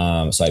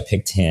 So I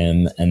picked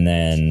him, and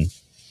then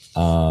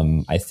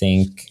I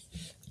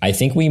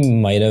think we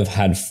might have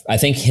had, I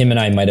think him and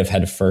I might have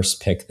had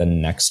first pick the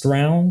next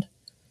round.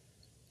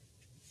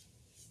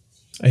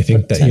 I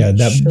think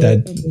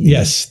that,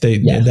 yes,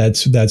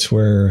 that's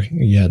where,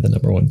 the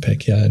number one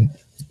pick. Yeah. And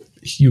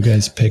you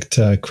guys picked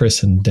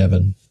Chris and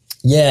Devin.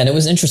 Yeah. And it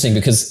was interesting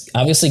because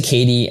obviously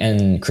Katie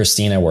and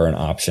Christina were an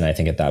option, I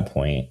think, at that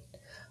point.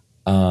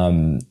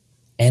 And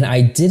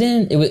I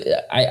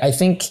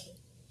think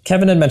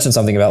Kevin had mentioned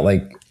something about,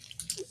 like,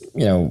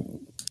 you know,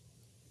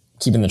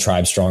 keeping the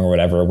tribe strong or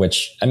whatever,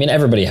 which, I mean,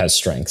 everybody has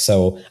strength.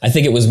 So I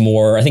think it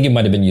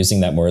might have been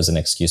using that more as an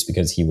excuse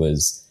because he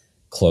was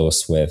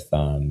close with,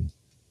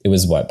 it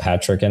was what,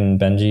 Patrick and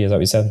Benji, is that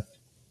what you said?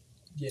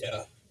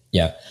 Yeah.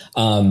 Yeah.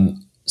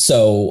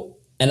 So,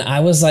 and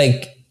I was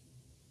like,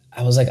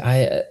 I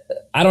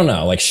don't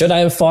know, like, should I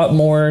have fought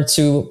more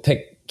to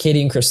pick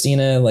Katie and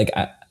Christina? Like,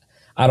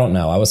 I don't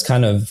know. I was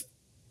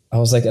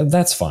like,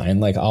 that's fine.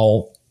 Like,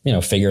 I'll, you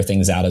know, figure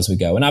things out as we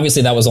go. And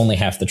obviously that was only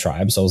half the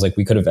tribe. So I was like,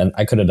 I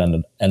could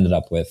have ended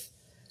up with,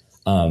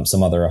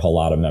 some other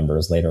Halata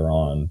members later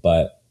on.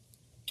 But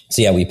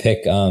so yeah, we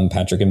pick,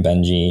 Patrick and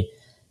Benji,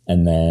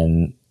 and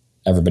then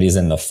everybody's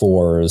in the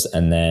 4s.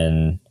 And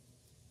then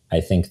I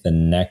think the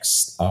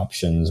next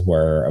options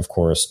were, of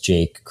course,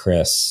 Jake,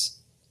 Chris,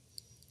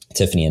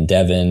 Tiffany, and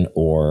Devin,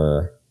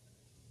 or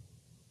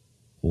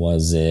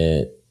was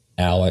it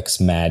Alex,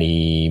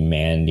 Maddie,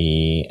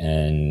 Mandy,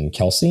 and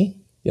Kelsey,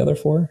 the other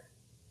 4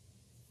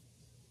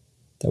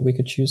 that we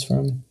could choose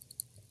from?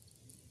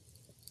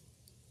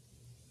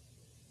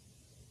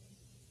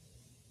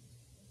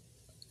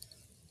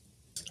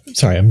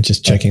 Sorry, I'm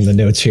just checking the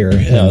notes here.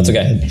 No, it's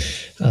okay.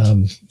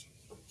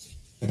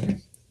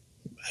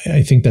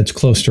 I think that's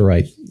close to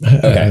right.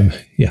 Okay.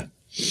 Yeah.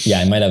 Yeah,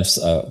 I might have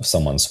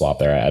someone swap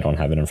there. I don't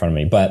have it in front of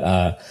me.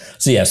 But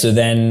so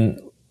then,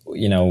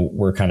 you know,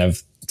 we're kind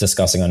of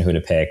discussing on who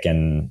to pick,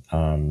 and,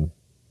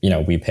 you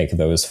know, we pick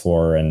those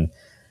 4. And,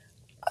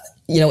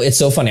 you know, it's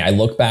so funny. I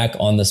look back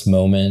on this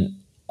moment,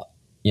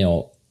 you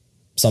know,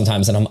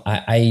 sometimes, and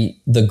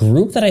the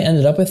group that I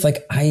ended up with,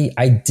 like,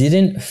 I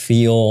didn't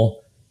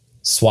feel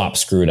swap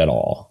screwed at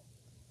all.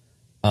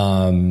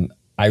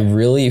 I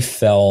really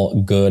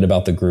felt good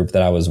about the group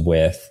that I was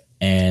with.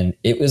 And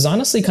it was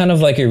honestly kind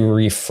of like a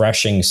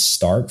refreshing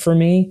start for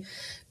me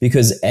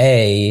because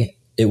it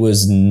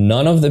was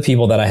none of the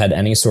people that I had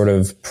any sort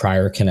of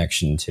prior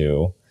connection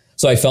to.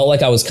 So I felt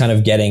like I was kind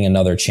of getting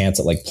another chance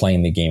at, like,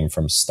 playing the game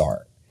from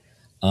start.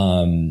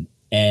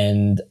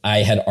 And I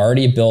had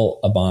already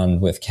built a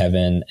bond with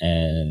Kevin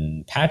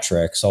and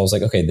Patrick. So I was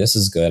like, okay, this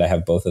is good. I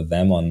have both of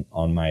them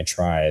on my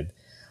tribe.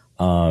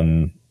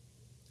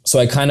 So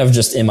I kind of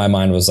just in my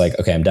mind was like,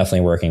 okay, I'm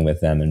definitely working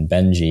with them and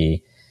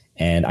Benji.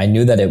 And I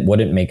knew that it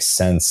wouldn't make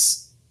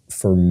sense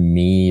for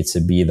me to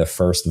be the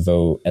first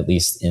vote, at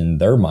least in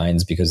their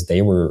minds, because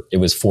it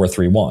was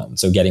 4-3-1.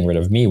 So getting rid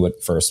of me would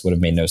have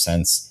made no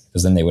sense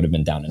because then they would have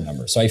been down in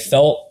numbers. So I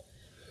felt,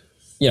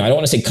 you know, I don't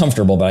want to say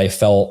comfortable, but I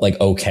felt like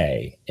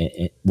okay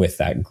with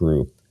that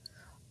group.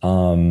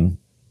 So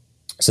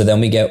then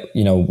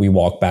we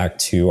walk back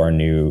to our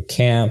new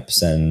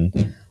camps,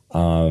 and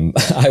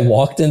I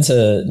walked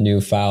into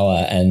New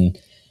Fala and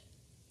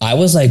I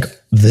was like,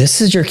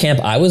 this is your camp?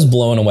 I was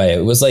blown away.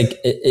 It was like,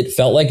 it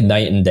felt like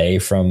night and day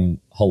from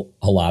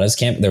Halata's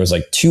camp. There was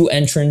like 2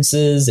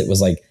 entrances. It was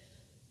like,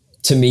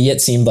 to me, it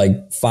seemed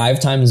like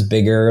 5 times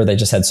bigger. They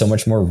just had so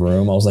much more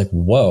room. I was like,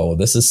 whoa,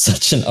 this is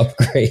such an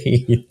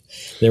upgrade.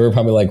 They were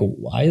probably like,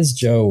 why is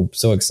Joe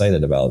so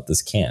excited about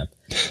this camp?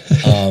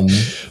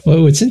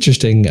 Well, it's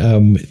interesting.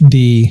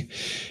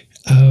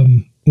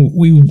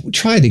 We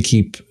try to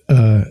keep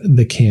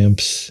the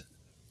camps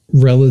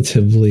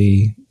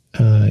relatively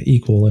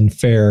equal and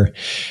fair.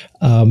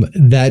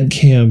 That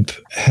camp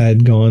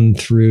had gone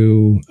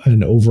through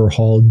an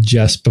overhaul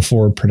just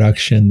before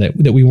production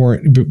that we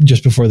weren't,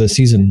 just before the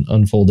season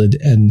unfolded,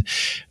 and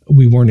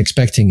we weren't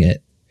expecting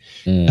it.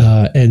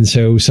 And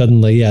so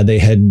suddenly, they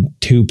had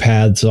 2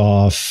 paths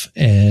off,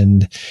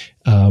 and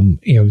a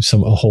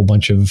whole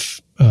bunch of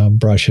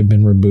brush had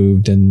been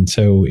removed, and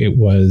so it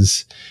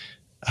was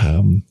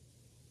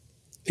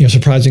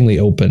surprisingly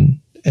open.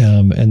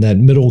 And that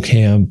middle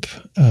camp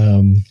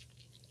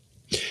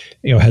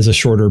has a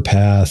shorter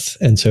path.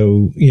 And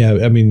so,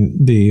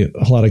 the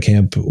Halata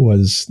camp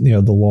was,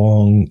 the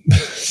long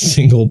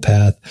single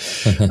path,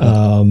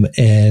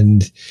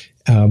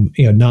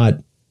 not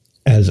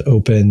as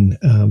open,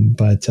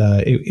 but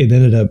it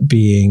ended up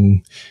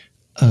being,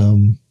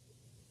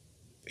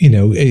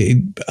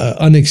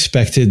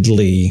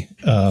 unexpectedly,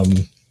 a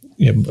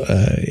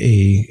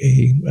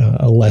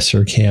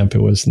lesser camp.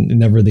 It was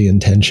never the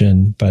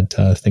intention, but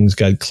things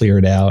got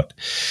cleared out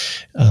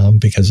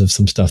because of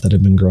some stuff that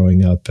had been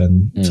growing up,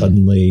 and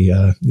suddenly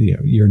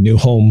your new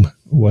home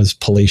was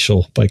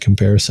palatial by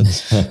comparison.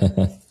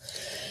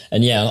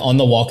 And yeah, on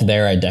the walk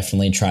there, I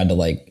definitely tried to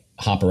like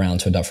hop around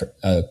to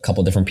a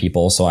couple different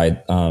people. So I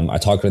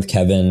talked with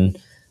Kevin.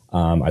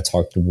 I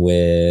talked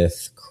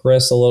with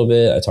Chris a little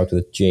bit. I talked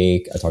with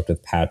Jake. I talked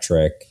with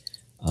Patrick.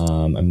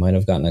 I might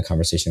have gotten a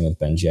conversation with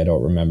Benji. I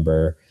don't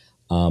remember.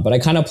 But I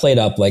kind of played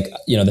up like,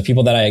 the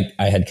people that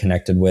I had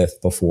connected with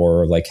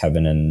before, like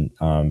Kevin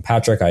and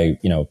Patrick, I,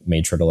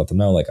 made sure to let them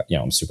know, like,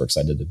 I'm super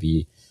excited to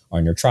be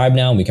on your tribe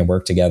now and we can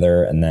work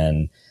together. And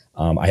then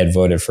I had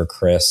voted for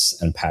Chris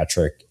and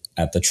Patrick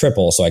at the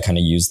triple. So I kind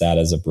of used that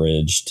as a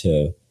bridge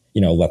to,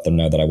 let them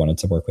know that I wanted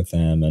to work with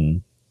them.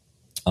 And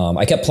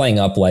I kept playing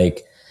up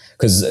like,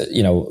 because,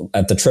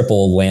 at the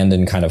triple,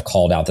 Landon kind of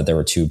called out that there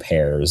were two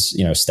pairs,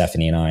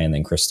 Stephanie and I, and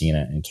then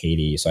Christina and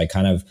Katie. So I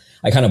kind of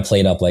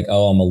played up like,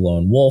 oh, I'm a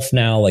lone wolf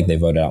now. Like they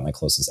voted out my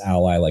closest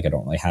ally. Like I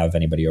don't really have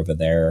anybody over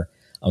there.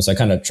 So I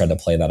kind of tried to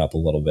play that up a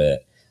little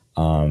bit,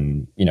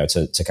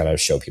 to kind of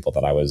show people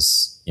that I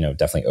was,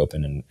 definitely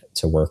open and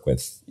to work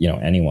with,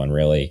 anyone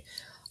really.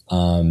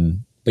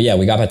 But yeah,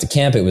 we got back to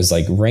camp. It was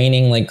like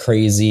raining like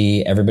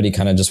crazy. Everybody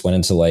kind of just went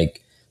into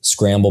like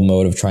scramble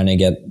mode of trying to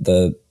get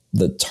the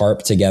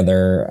tarp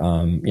together.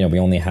 We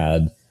only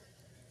had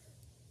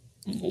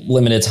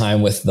limited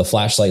time with the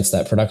flashlights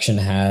that production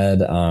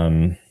had.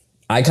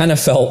 I kind of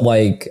felt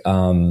like, it's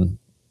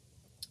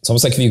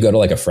almost like if you go to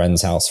like a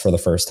friend's house for the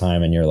first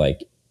time and you're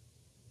like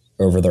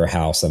over their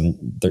house and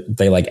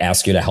they like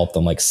ask you to help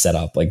them like set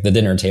up like the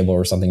dinner table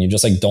or something. You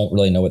just like don't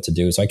really know what to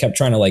do. So I kept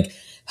trying to like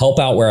help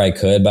out where I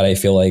could, but I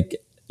feel like,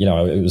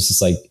 it was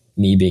just like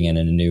me being in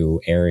a new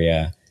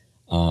area.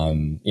 I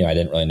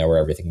didn't really know where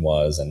everything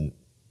was and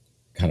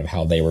kind of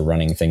how they were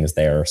running things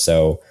there.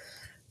 So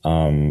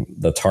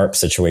the tarp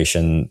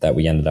situation that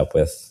we ended up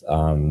with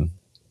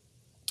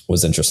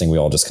was interesting. We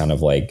all just kind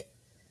of like,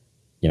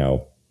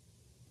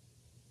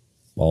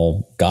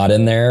 got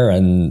in there,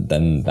 and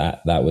then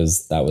that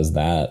was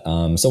that.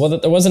 So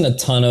there wasn't a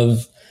ton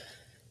of,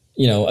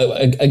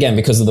 again,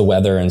 because of the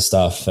weather and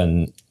stuff,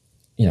 and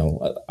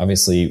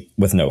obviously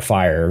with no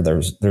fire,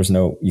 there's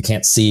no, you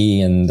can't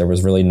see, and there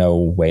was really no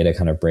way to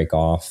kind of break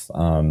off.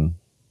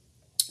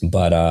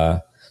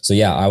 So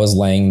yeah, I was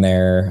laying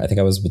there. I think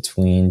I was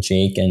between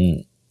Jake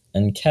and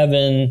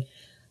Kevin.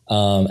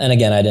 And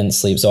again, I didn't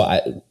sleep. So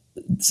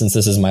since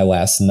this is my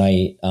last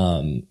night,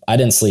 I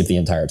didn't sleep the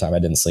entire time. I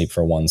didn't sleep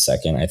for 1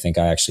 second. I think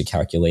I actually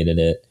calculated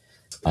it.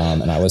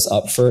 And I was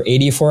up for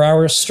 84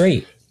 hours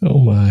straight. Oh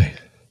my.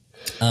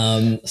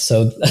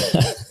 So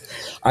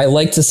I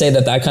like to say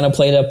that kind of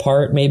played a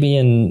part maybe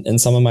in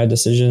some of my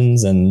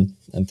decisions and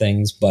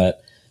things,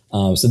 but,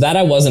 so that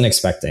I wasn't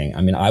expecting.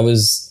 I mean, I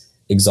was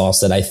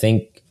exhausted. I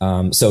think,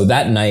 so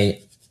that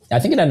night, I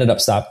think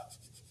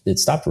it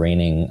stopped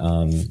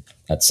raining,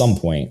 at some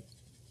point,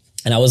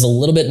 and I was a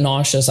little bit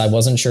nauseous. I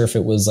wasn't sure if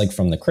it was like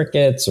from the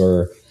crickets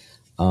or,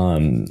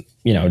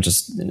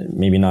 just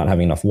maybe not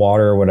having enough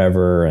water or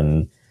whatever.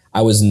 And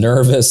I was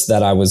nervous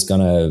that I was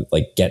going to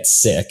like get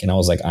sick. And I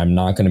was like, I'm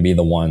not going to be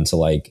the one to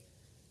like,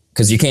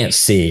 cause you can't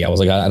see. I was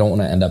like, I don't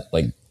want to end up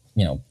like,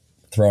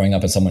 throwing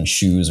up in someone's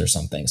shoes or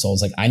something. So I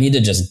was like, I need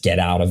to just get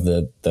out of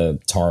the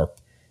tarp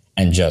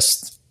and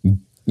just,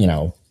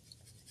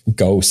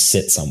 go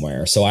sit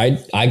somewhere. So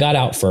I got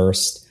out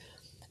first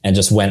and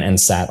just went and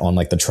sat on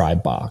like the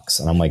tribe box.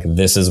 And I'm like,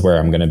 this is where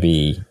I'm going to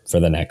be for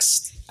the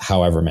next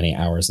however many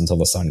hours until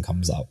the sun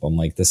comes up. I'm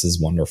like, this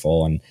is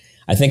wonderful. And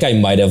I think I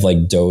might have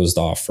like dozed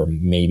off for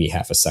maybe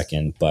half a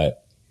second,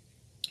 but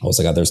I was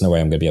like, oh, there's no way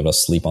I'm going to be able to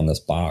sleep on this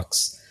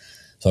box.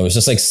 So I was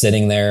just like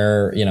sitting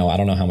there, I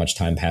don't know how much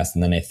time passed.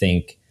 And then I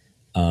think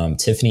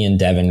Tiffany and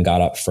Devin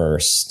got up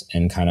first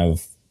and kind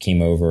of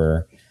came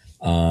over.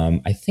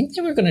 I think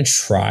they were going to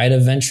try to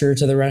venture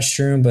to the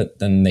restroom, but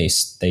then they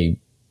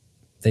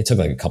took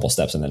like a couple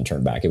steps and then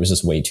turned back. It was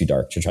just way too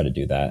dark to try to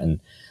do that. And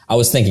I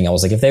was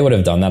like, if they would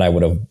have done that, I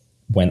would have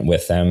went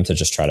with them to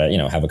just try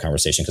to, have a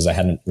conversation, because I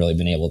hadn't really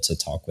been able to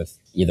talk with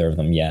either of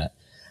them yet.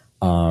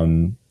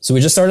 So we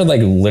just started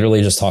like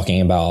literally just talking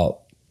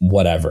about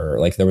whatever.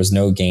 Like there was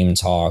no game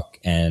talk,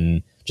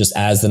 and just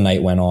as the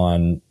night went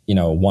on,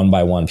 one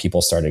by one,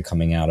 people started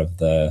coming out of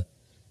the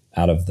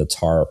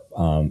tarp.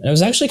 And it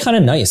was actually kind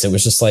of nice. It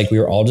was just like, we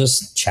were all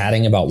just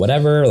chatting about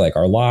whatever, like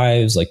our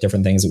lives, like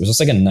different things. It was just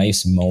like a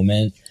nice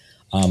moment.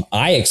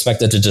 I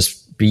expected to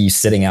just be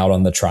sitting out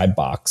on the tribe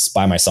box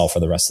by myself for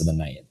the rest of the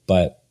night.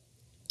 But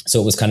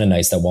so it was kind of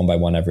nice that one by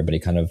one, everybody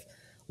kind of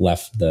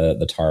left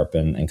the tarp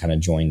and kind of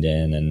joined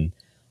in. And,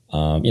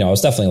 I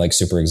was definitely like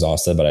super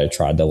exhausted, but I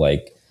tried to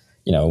like,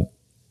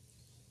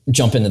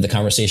 jump into the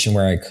conversation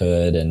where I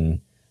could.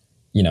 And,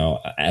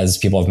 as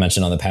people have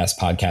mentioned on the past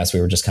podcast, we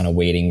were just kind of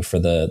waiting for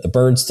the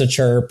birds to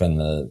chirp and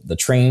the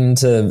train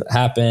to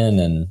happen.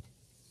 And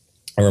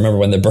I remember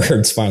when the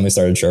birds finally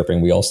started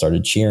chirping, we all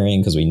started cheering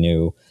because we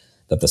knew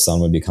that the sun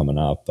would be coming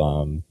up.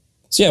 So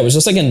yeah, it was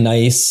just like a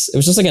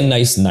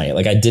nice night.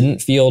 Like I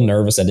didn't feel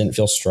nervous. I didn't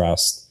feel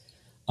stressed.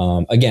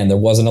 Again, there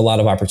wasn't a lot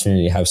of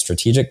opportunity to have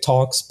strategic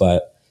talks,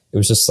 but it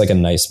was just like a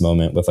nice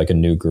moment with like a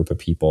new group of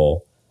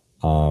people,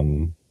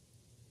 going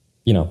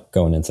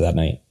into that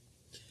night.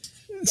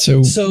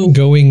 So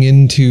going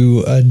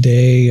into a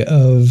day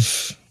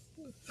of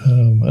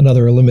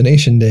another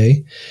elimination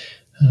day,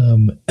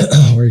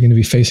 where you're going to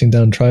be facing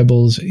down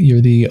tribals,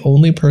 you're the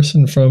only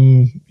person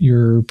from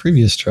your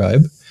previous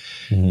tribe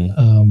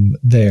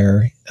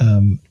there.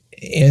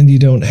 And you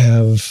don't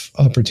have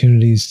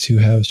opportunities to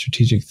have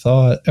strategic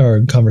thought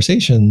or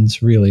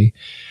conversations, really.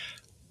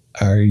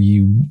 Are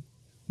you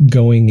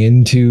going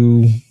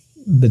into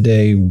the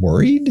day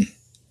worried?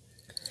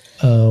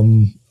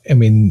 I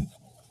mean,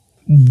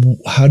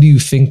 how do you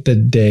think the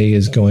day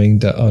is going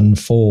to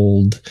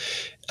unfold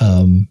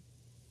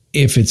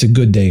if it's a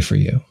good day for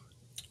you?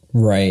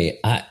 Right.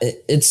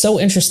 It's so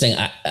interesting.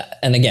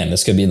 And again,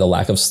 this could be the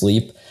lack of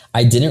sleep.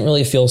 I didn't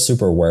really feel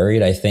super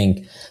worried. I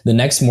think the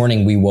next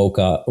morning we woke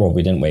up, well,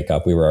 we didn't wake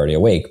up, we were already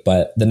awake,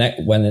 but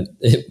when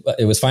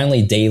it was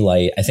finally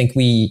daylight, I think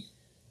when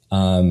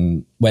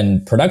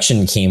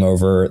production came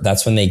over,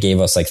 that's when they gave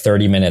us like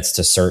 30 minutes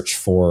to search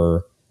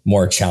for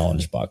more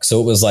challenge bucks. So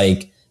it was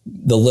like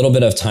the little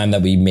bit of time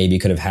that we maybe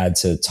could have had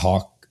to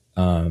talk,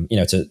 to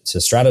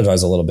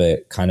strategize a little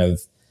bit, kind of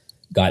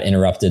got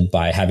interrupted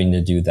by having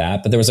to do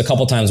that. But there was a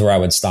couple times where I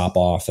would stop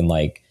off and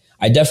like,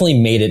 I definitely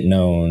made it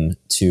known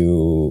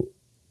to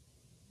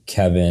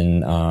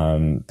Kevin,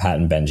 Pat,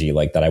 and Benji,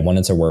 like that I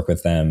wanted to work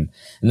with them.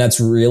 And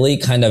that's really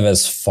kind of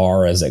as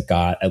far as it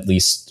got, at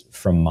least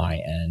from my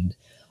end.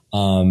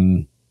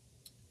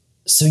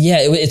 So yeah,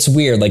 it's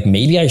weird. Like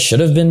maybe I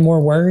should have been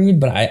more worried,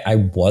 but I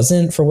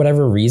wasn't for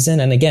whatever reason.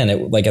 And again,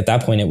 at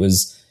that point it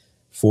was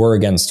 4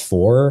 against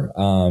 4.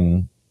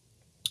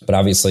 But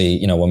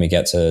obviously, when we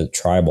get to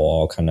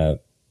tribal, I'll kind of,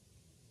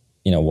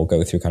 we'll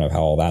go through kind of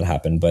how all that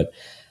happened. But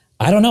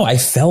I don't know. I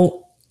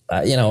felt,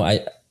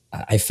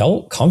 I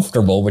felt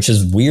comfortable, which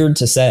is weird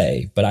to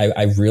say, but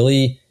I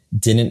really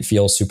didn't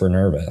feel super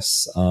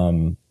nervous.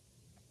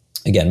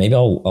 Again, maybe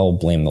I'll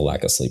blame the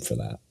lack of sleep for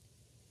that.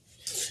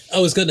 I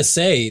was going to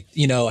say,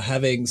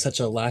 having such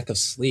a lack of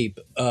sleep,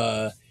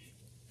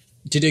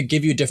 did it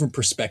give you a different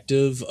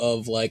perspective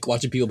of like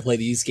watching people play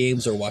these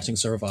games or watching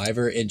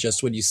Survivor? And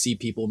just when you see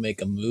people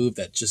make a move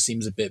that just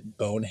seems a bit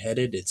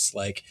boneheaded, it's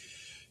like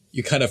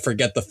you kind of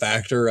forget the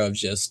factor of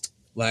just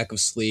lack of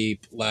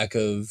sleep, lack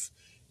of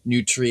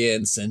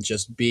nutrients, and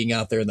just being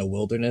out there in the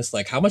wilderness.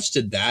 Like, how much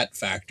did that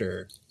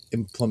factor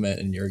implement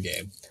in your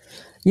game?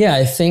 Yeah,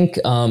 I think,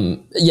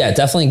 it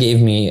definitely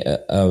gave me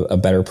a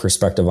better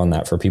perspective on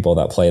that for people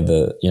that play in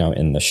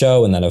the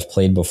show and that have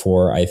played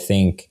before. I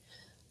think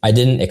I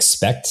didn't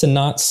expect to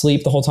not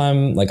sleep the whole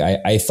time. Like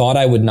I thought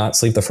I would not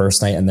sleep the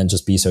first night and then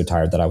just be so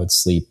tired that I would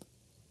sleep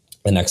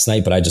the next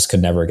night, but I just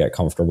could never get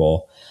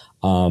comfortable.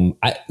 I'm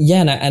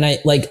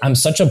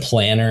such a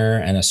planner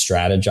and a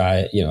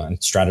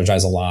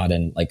strategize a lot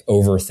and like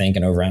overthink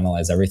and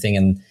overanalyze everything.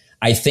 And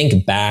I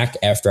think back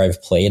after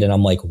I've played and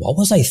I'm like, what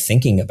was I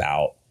thinking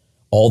about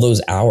all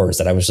those hours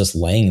that I was just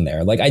laying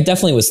there? Like I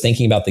definitely was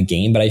thinking about the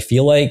game, but I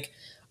feel like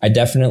I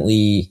don't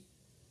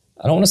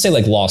want to say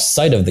like lost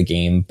sight of the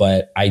game,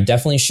 but I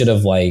definitely should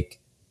have like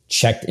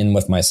checked in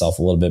with myself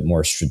a little bit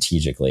more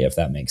strategically, if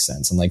that makes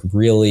sense. And like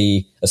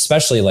really,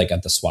 especially like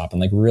at the swap,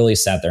 and like really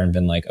sat there and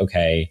been like,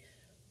 okay,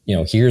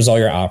 here's all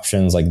your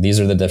options. Like these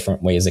are the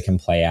different ways it can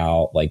play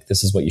out. Like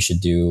this is what you should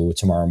do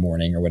tomorrow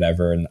morning or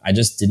whatever. And I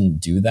just didn't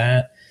do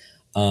that.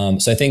 So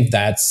I think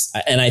I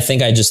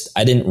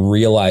didn't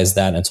realize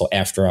that until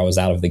after I was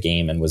out of the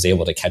game and was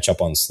able to catch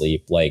up on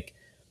sleep, like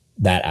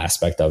that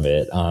aspect of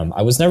it.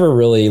 I was never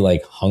really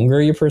like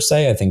hungry per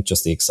se. I think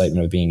just the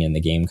excitement of being in the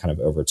game kind of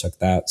overtook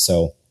that.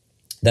 So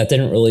that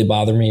didn't really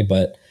bother me.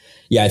 But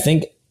yeah, I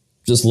think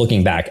just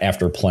looking back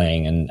after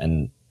playing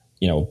and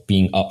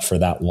being up for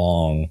that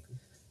long,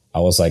 I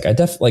was like,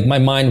 my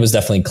mind was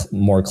definitely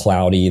more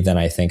cloudy than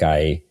I think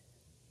I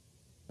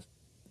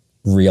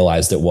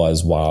realized it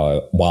was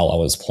while I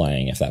was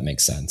playing, if that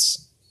makes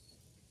sense.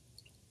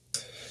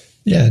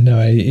 Yeah,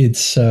 no,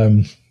 it's,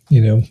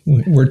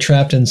 we're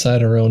trapped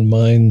inside our own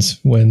minds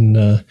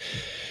when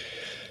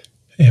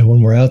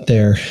we're out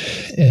there,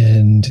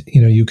 and,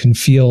 you can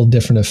feel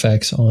different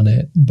effects on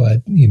it,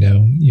 but,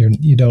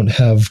 you don't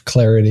have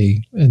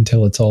clarity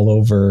until it's all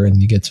over and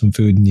you get some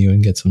food in you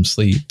and get some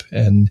sleep.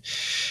 And,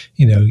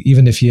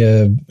 even if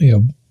you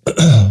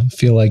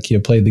feel like you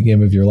played the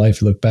game of your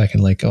life, you look back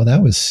and like, oh,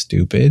 that was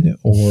stupid,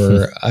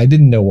 or I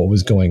didn't know what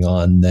was going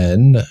on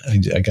then.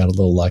 I got a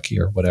little lucky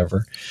or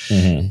whatever.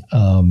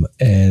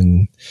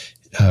 Mm-hmm.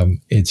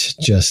 It's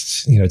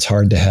just, it's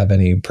hard to have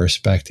any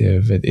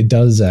perspective. It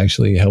does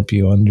actually help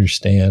you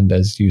understand,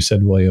 as you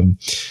said, William,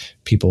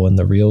 people in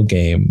the real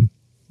game,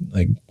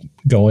 like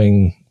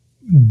going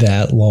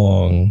that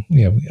long,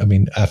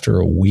 after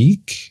a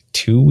week,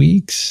 2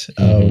 weeks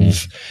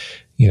of,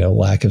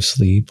 lack of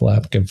sleep,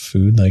 lack of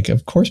food, like,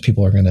 of course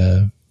people are going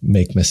to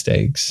make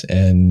mistakes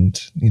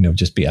and,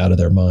 just be out of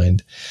their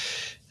mind.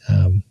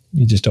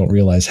 You just don't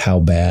realize how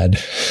bad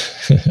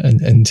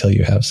until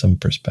you have some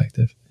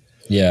perspective.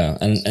 Yeah.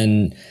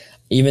 And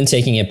even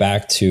taking it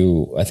back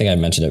to, I think I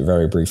mentioned it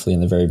very briefly in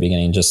the very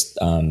beginning, just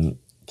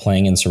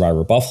playing in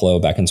Survivor Buffalo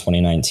back in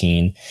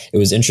 2019, it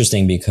was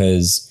interesting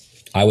because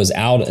I was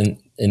out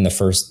in the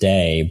first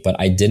day, but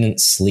I didn't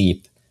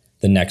sleep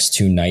the next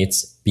 2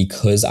 nights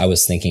because I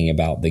was thinking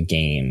about the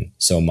game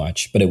so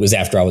much. But it was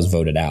after I was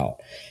voted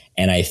out.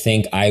 And I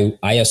think I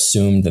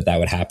assumed that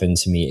would happen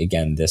to me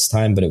again this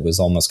time, but it was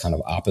almost kind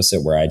of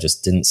opposite, where I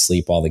just didn't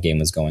sleep while the game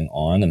was going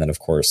on. And then, of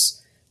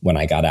course, when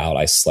I got out,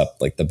 I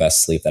slept like the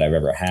best sleep that I've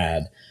ever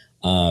had.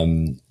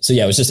 So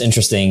yeah, it was just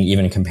interesting,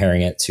 even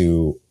comparing it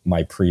to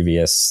my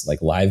previous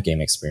like live game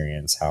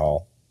experience,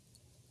 how,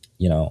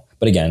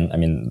 but again, I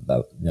mean,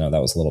 that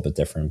was a little bit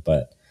different,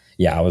 but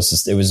yeah,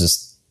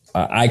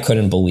 I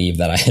couldn't believe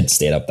that I had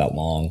stayed up that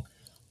long.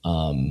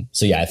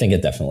 So yeah, I think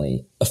it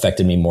definitely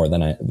affected me more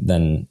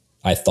than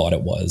I thought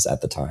it was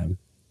at the time.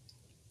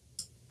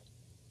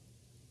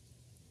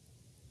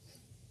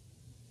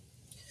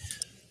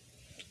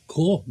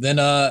 Cool. Then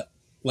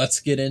let's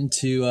get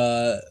into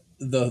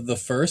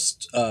the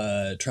first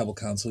tribal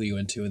council you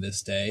went to in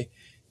this day,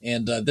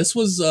 and this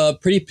was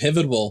pretty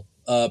pivotal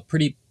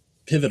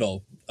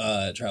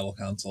tribal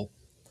council,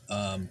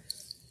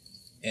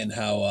 and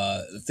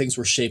how things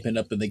were shaping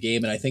up in the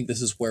game. And I think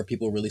this is where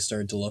people really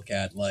started to look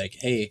at like,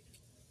 hey,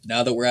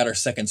 now that we're at our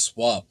second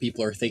swap,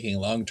 people are thinking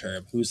long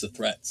term. Who's the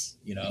threats?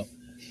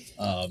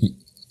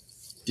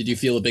 Did you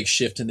feel a big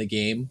shift in the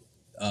game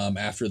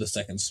after the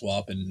second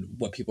swap and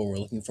what people were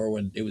looking for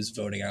when it was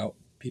voting out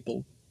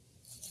people?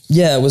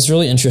 Yeah, it was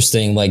really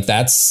interesting. Like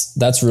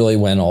that's really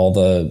when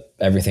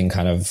everything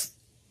kind of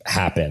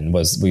happened.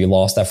 Was we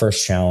lost that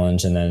first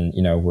challenge, and then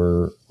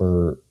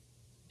we're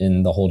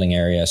in the holding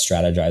area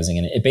strategizing,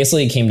 and it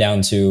basically came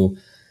down to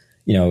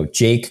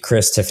Jake,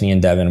 Chris, Tiffany,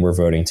 and Devin were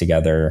voting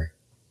together.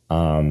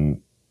 Benji,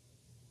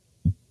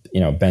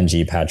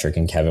 Patrick,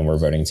 and Kevin were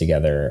voting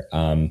together.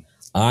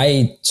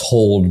 I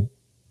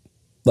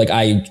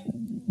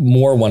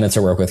more wanted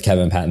to work with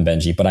Kevin, Pat, and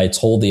Benji, but I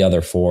told the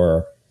other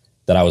 4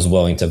 that I was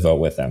willing to vote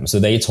with them. So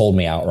they told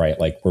me outright,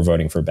 like, we're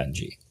voting for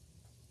Benji.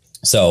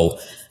 So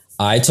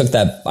I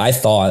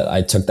thought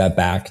I took that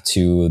back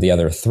to the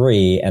other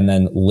 3. And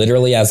then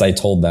literally as I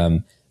told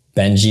them,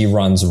 Benji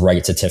runs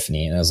right to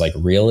Tiffany. And I was like,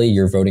 really?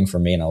 You're voting for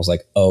me? And I was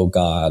like, oh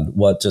God,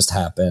 what just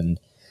happened?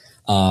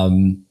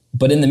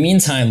 But in the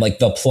meantime, like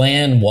the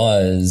plan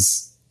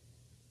was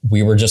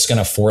we were just going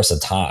to force a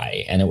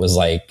tie. And it was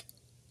like,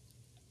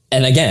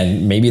 and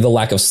again, maybe the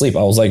lack of sleep.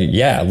 I was like,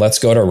 yeah, let's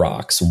go to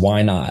rocks.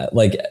 Why not?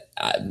 Like,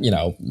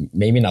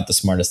 maybe not the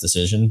smartest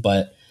decision,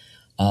 but,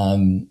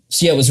 so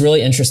yeah, it was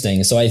really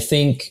interesting. So I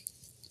think,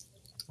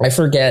 I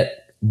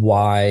forget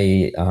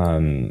why,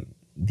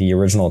 the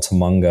original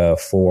Tumunga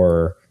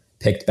 4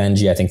 picked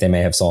Benji. I think they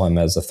may have saw him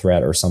as a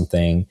threat or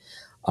something.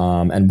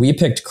 And we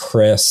picked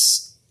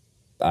Chris.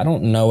 I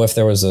don't know if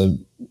there was a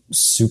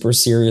super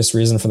serious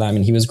reason for that. I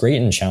mean, he was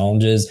great in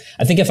challenges.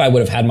 I think if I would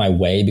have had my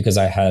way, because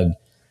I had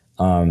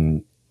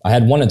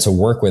wanted to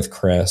work with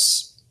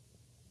Chris,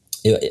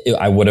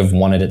 I would have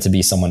wanted it to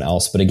be someone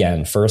else. But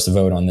again, first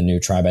vote on the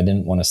new tribe. I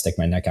didn't want to stick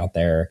my neck out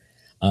there,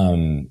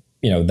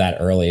 that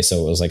early.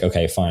 So it was like,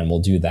 okay, fine, we'll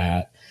do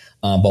that.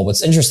 But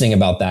what's interesting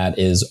about that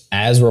is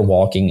as we're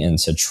walking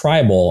into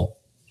tribal,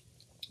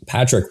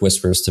 Patrick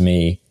whispers to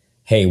me,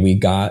 hey, we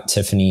got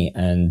Tiffany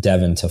and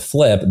Devin to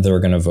flip. They're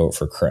going to vote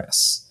for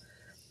Chris.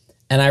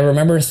 And I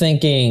remember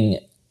thinking,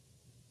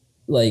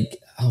 like,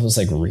 I was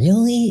like,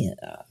 really?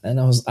 And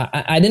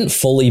I didn't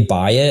fully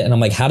buy it. And I'm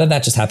like, how did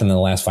that just happen in the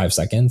last 5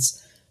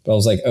 seconds? But I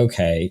was like,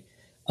 okay.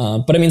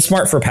 But I mean,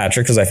 smart for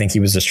Patrick, because I think he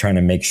was just trying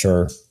to make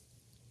sure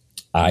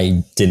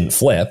I didn't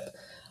flip.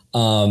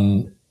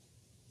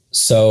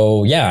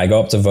 So yeah, I go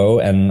up to vote,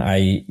 and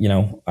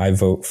I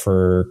vote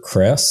for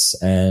Chris,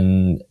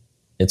 and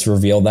it's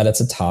revealed that it's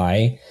a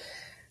tie.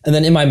 And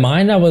then in my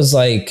mind, I was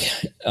like,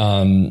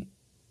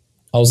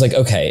 okay,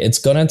 it's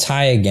going to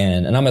tie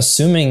again. And I'm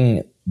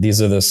assuming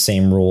these are the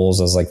same rules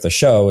as like the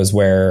show, is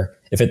where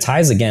if it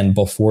ties again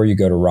before you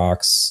go to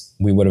rocks,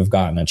 we would have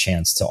gotten a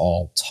chance to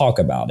all talk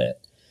about it.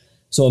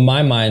 So in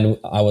my mind,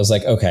 I was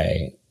like,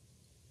 okay,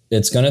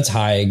 it's going to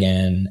tie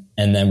again,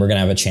 and then we're going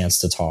to have a chance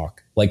to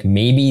talk. Like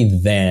maybe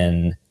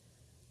then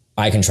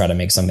I can try to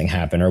make something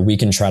happen, or we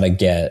can try to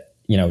get,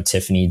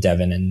 Tiffany,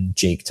 Devin, and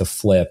Jake to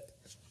flip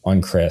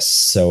on Chris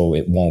so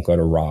it won't go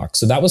to rock.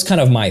 So that was kind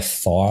of my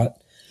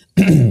thought,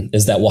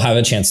 is that we'll have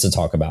a chance to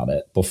talk about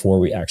it before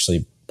we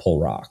actually pull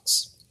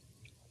rocks.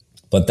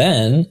 But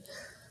then,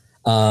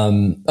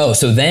 actually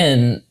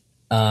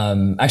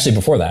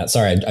before that,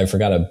 sorry, I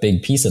forgot a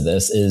big piece of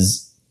this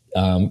is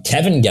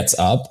Kevin gets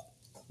up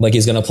like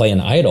he's going to play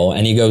an idol,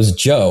 and he goes,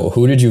 Joe,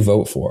 who did you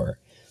vote for?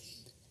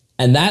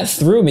 And that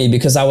threw me,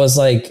 because I was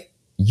like,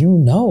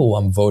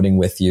 I'm voting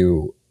with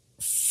you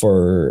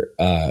for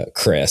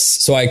Chris.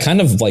 So I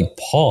kind of like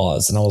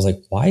paused, and I was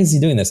like, why is he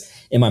doing this?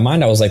 In my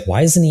mind, I was like,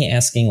 why isn't he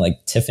asking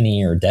like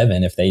Tiffany or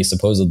Devin if they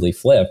supposedly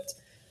flipped?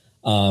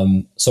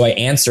 So I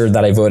answered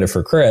that I voted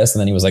for Chris, and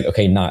then he was like,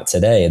 okay, not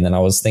today. And then I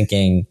was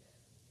thinking,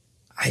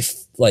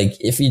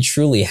 if he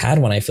truly had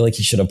one, I feel like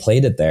he should have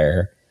played it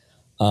there.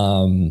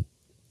 So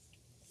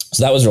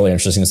that was really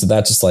interesting. So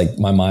that just like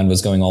my mind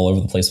was going all over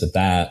the place with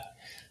that.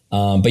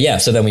 But yeah,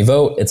 so then we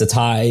vote, it's a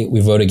tie,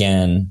 we vote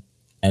again.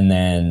 And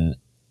then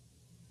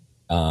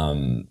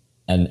an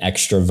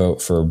extra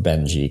vote for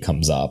Benji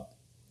comes up,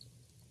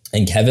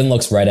 and Kevin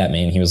looks right at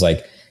me and he was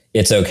like,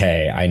 "It's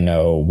okay. I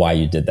know why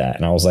you did that."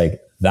 And I was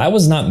like, "That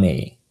was not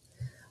me."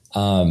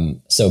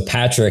 So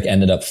Patrick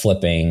ended up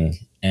flipping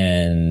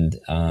and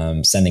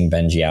sending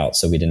Benji out,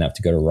 so we didn't have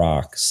to go to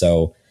Rock.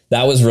 So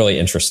that was really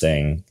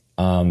interesting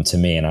to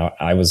me, and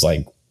I was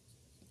like,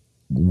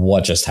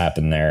 "What just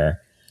happened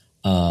there?"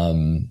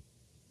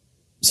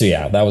 So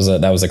yeah, that was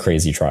a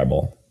crazy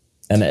tribal.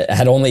 And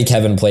had only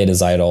Kevin played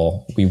his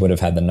idol, we would have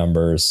had the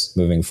numbers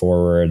moving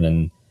forward.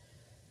 And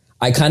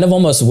I kind of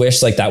almost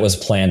wish like that was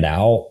planned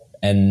out,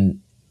 and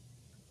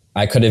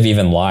I could have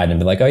even lied and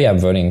be like, "Oh yeah, I'm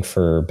voting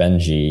for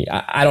Benji."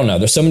 I don't know.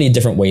 There's so many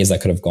different ways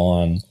that could have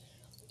gone.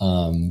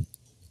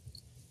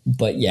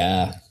 But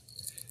yeah.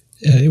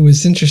 It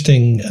was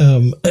interesting.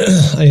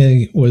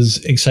 I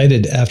was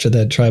excited after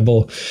that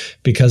tribal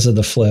because of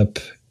the flip.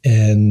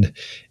 And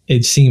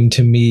it seemed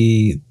to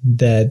me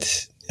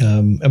that,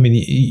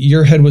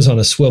 your head was on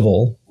a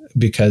swivel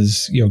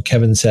because,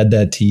 Kevin said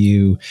that to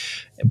you,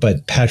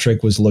 but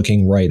Patrick was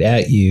looking right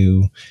at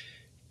you,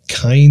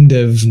 kind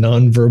of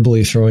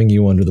non-verbally throwing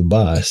you under the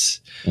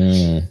bus.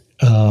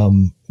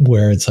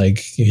 Where it's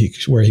like,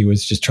 where he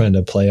was just trying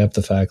to play up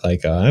the fact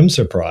like, I'm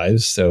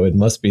surprised. So it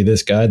must be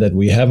this guy that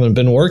we haven't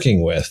been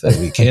working with that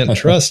we can't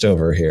trust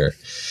over here.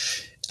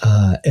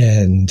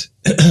 And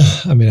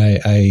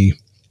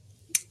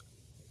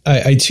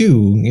I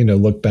too,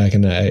 look back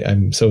and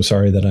I'm so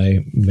sorry that I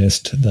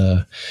missed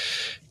the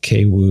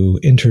K-Woo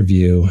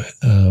interview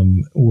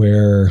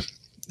where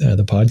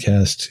the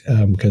podcast,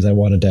 because I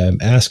wanted to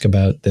ask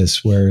about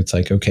this, where it's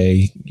like,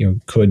 okay,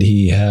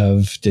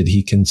 did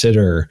he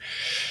consider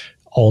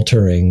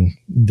altering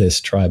this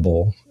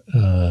tribal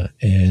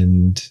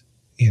and,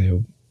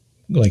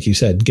 like you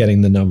said,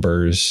 getting the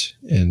numbers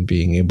and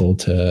being able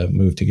to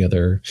move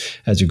together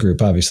as a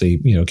group. Obviously,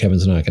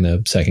 Kevin's not going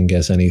to second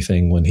guess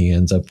anything when he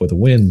ends up with a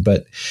win,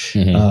 but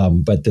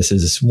this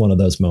is one of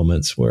those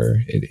moments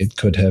where it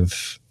could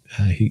have,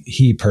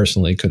 he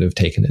personally could have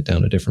taken it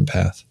down a different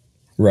path.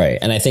 Right.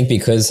 And I think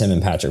because him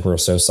and Patrick were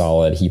so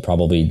solid, he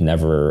probably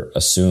never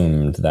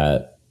assumed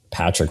that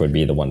Patrick would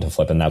be the one to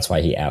flip. And that's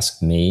why he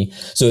asked me.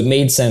 So it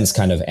made sense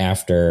kind of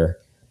after,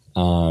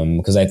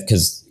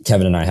 because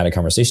Kevin and I had a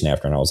conversation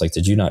after, and I was like,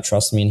 "Did you not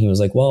trust me?" And he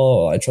was like,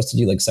 "Well, I trusted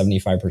you like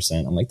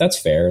 75%. I'm like, "That's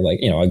fair." Like,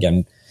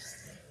 again,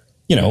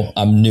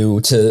 I'm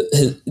new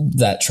to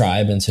that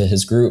tribe and to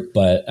his group,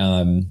 but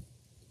I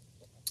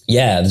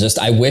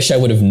wish I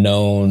would have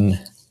known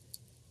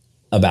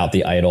about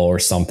the idol or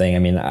something. I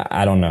mean,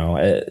 I don't know.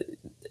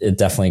 It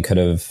definitely could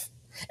have.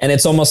 And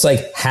it's almost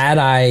like, had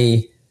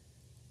I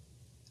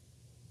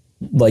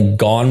like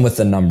gone with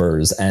the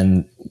numbers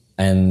and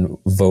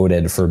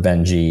voted for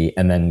Benji,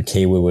 and then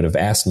K-Woo would have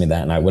asked me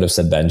that, and I would have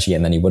said Benji,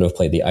 and then he would have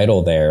played the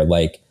idol there.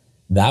 Like,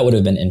 that would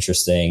have been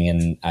interesting.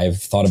 And I've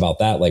thought about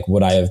that. Like,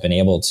 would I have been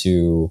able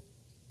to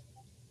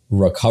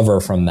recover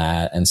from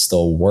that and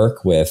still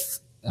work with,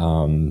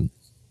 Benji,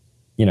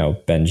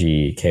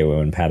 K-Woo,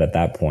 and Pat at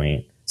that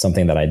point?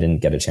 Something that I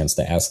didn't get a chance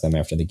to ask them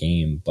after the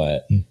game.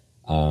 But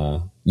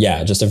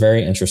just a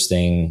very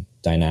interesting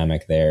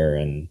dynamic there.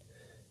 And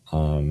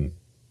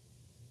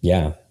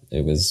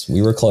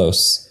we were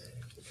close.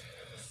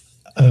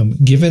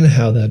 Given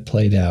how that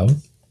played out,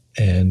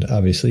 and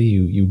obviously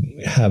you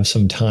have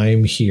some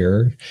time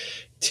here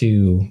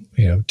to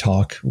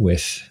talk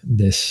with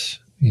this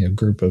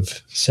group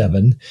of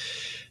 7,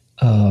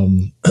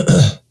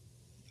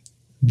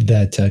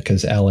 that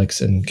because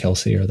Alex and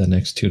Kelsey are the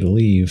next 2 to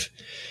leave,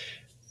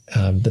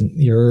 then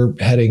you're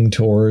heading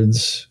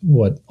towards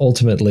what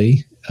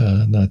ultimately,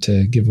 not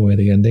to give away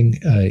the ending,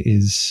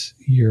 is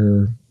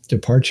your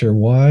departure.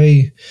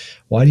 Why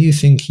do you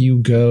think you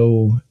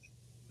go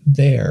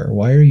there?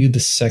 Why are you the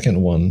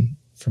second one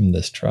from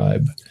this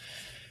tribe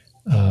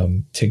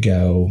to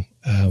go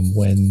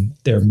when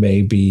there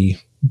may be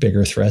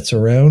bigger threats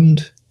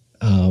around?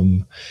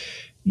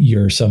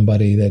 You're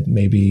somebody that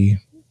maybe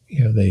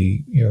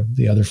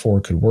the other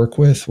 4 could work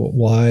with.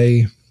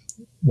 Why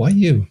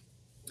you?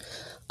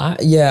 I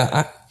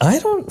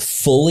don't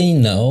fully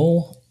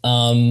know,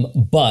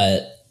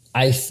 but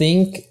I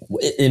think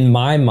in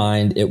my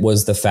mind it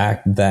was the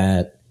fact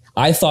that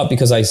I thought,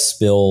 because I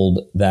spilled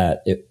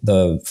that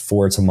the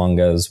 4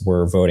 Tumungas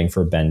were voting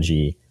for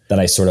Benji, that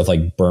I sort of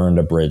like burned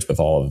a bridge with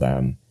all of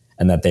them,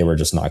 and that they were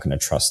just not going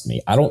to trust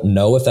me. I don't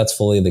know if that's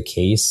fully the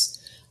case,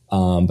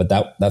 but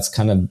that's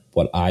kind of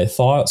what I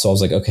thought. So I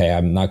was like, okay,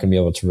 I'm not going to be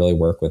able to really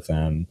work with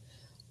them.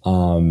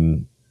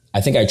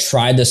 I think I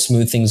tried to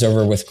smooth things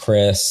over with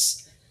Chris.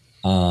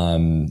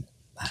 I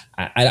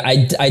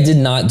did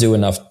not do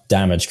enough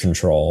damage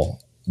control.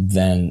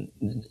 Then,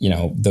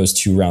 those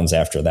 2 rounds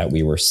after that,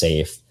 we were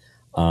safe.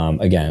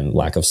 Again,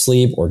 lack of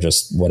sleep or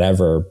just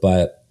whatever.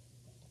 But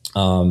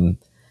I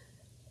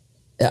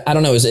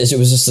don't know. It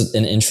was just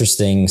an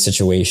interesting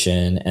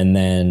situation. And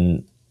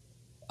then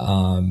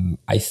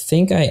I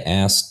think I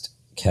asked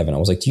Kevin, I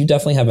was like, "Do you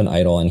definitely have an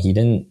idol?" And he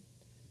didn't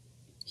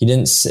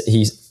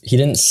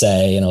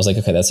say, and I was like,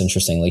 okay, that's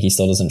interesting. Like, he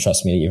still doesn't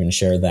trust me to even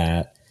share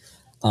that.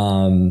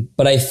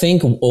 But I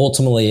think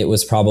ultimately it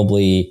was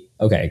probably,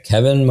 okay,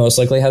 Kevin most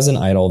likely has an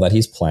idol that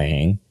he's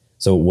playing,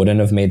 so it wouldn't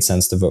have made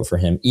sense to vote for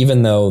him,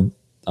 even though,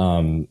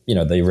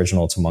 the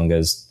original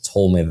Tumungas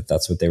told me that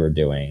that's what they were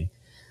doing.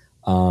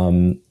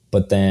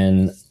 But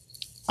then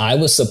I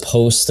was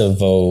supposed to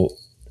vote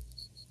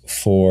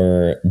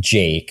for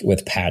Jake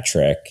with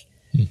Patrick.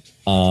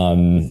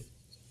 Now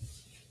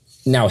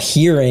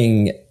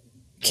hearing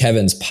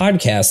Kevin's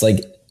podcast, like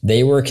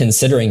they were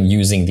considering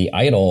using the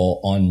idol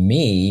on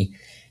me,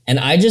 and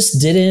I just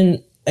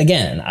didn't.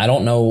 Again, I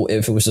don't know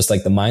if it was just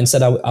like the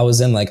mindset I was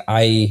in. Like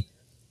I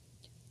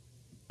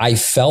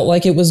felt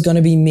like it was going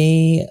to be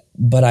me,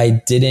 but I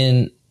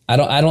didn't.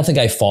 I don't think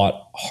I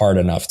fought hard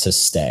enough to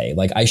stay.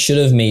 Like I should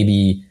have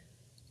maybe,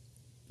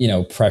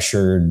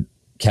 pressured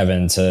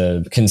Kevin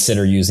to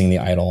consider using the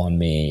idol on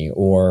me.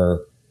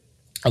 Or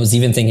I was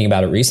even thinking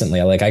about it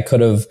recently. Like I could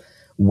have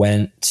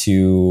went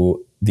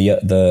to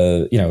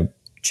the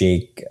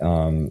Jake,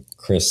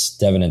 Chris,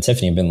 Devin, and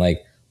Tiffany and been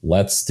like,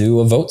 let's do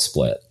a vote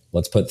split.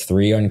 Let's put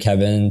 3 on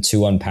Kevin,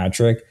 2 on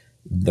Patrick.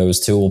 Those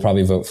 2 will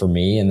probably vote for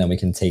me, and then we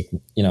can take,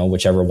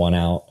 whichever one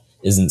out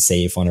isn't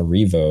safe on a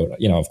revote.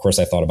 Of course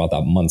I thought about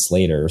that months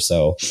later.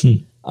 So,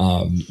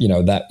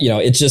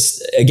 it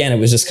just, again, it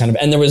was just kind of,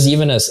 and there was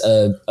even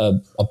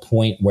a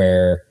point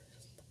where,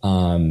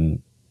 the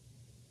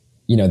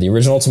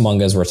original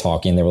Tumungas were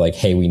talking. They were like,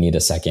 hey, we need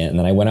a second. And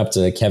then I went up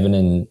to Kevin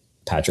and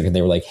Patrick and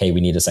they were like, hey,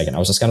 we need a second. I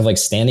was just kind of like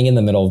standing in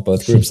the middle of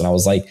both groups. And I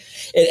was like,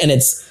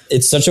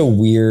 it's such a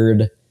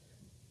weird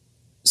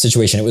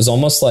situation. It was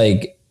almost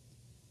like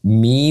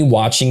me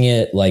watching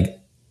it like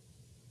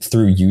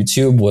through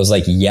YouTube was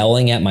like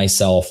yelling at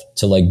myself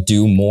to like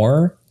do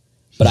more,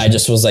 but I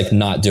just was like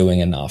not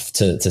doing enough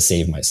to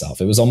save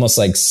myself. It was almost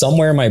like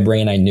somewhere in my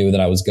brain I knew that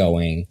I was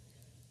going,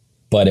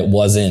 but it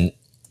wasn't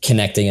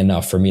connecting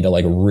enough for me to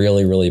like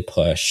really, really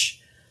push.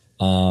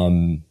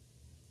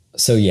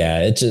 So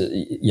yeah, it just,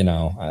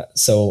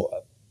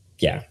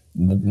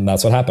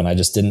 that's what happened. I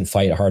just didn't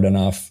fight hard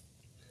enough.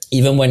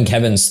 Even when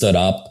Kevin stood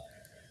up,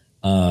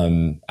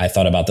 I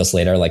thought about this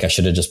later. Like I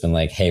should have just been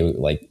like, hey,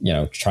 like,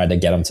 tried to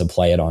get him to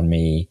play it on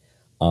me.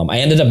 I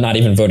ended up not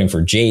even voting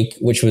for Jake,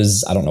 which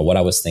was, I don't know what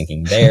I was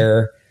thinking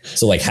there.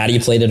 So like, had he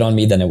played it on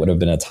me, then it would have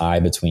been a tie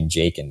between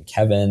Jake and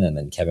Kevin. And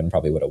then Kevin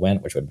probably would have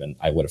went, which would have been,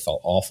 I would have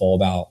felt awful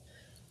about.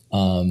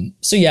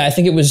 So yeah, I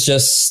think it was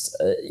just,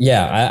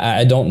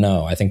 I don't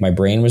know. I think my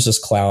brain was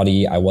just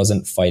cloudy. I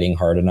wasn't fighting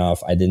hard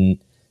enough. I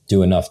didn't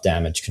do enough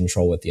damage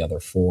control with the other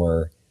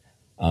 4.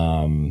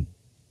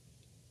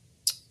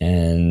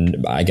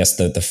 And I guess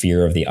the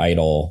fear of the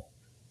idol,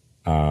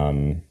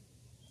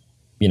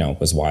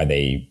 was why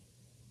they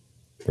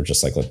were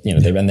just like,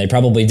 they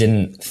probably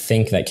didn't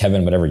think that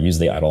Kevin would ever use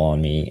the idol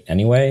on me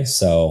anyway.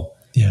 So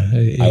yeah,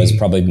 I was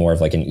probably more of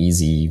like an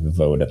easy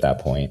vote at that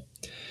point.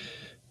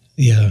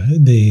 Yeah,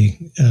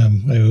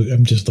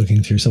 I'm just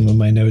looking through some of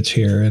my notes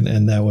here,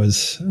 and that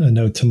was a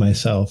note to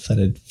myself that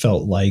it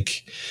felt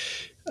like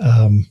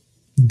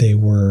they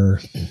were,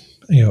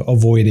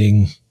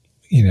 avoiding,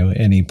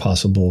 any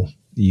possible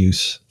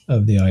use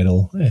of the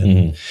idol,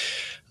 and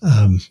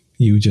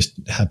you just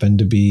happened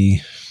to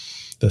be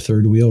the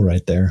third wheel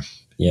right there,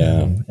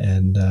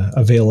 and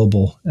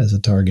available as a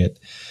target.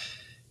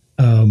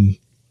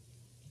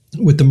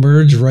 With the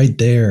merge right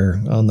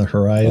there on the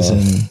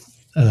horizon.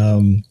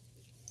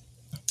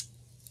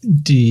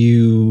 Do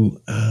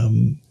you,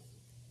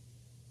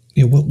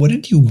 what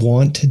did you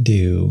want to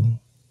do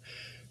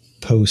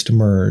post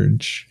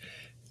merge?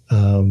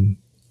 Not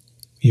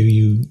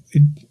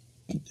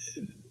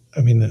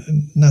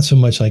so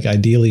much like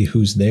ideally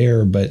who's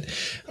there, but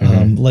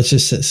let's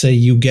just say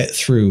you get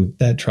through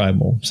that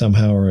tribal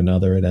somehow or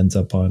another. It ends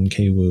up on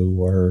Kwu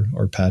or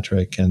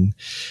Patrick, and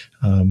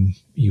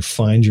you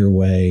find your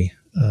way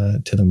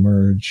to the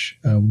merge.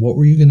 What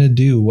were you going to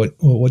do?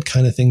 What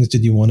kind of things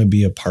did you want to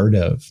be a part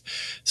of?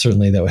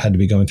 Certainly that had to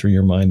be going through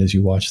your mind as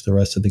you watched the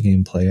rest of the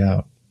game play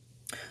out.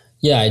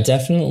 Yeah, I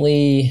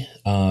definitely,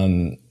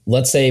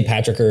 let's say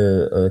Patrick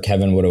or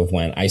Kevin would have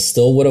went. I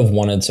still would have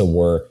wanted to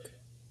work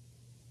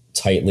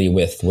tightly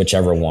with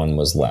whichever one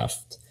was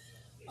left.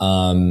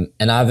 And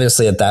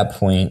obviously at that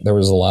point, there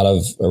was a lot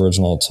of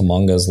original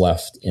Tumungas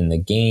left in the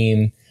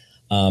game.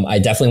 I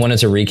definitely wanted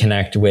to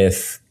reconnect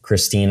with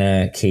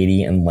Christina,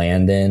 Katie, and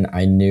Landon.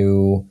 I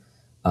knew,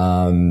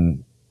 I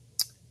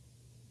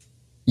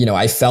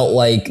felt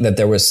like that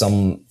there was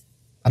some,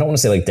 I don't want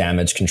to say like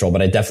damage control,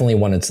 but I definitely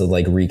wanted to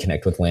like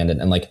reconnect with Landon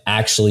and like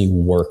actually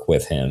work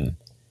with him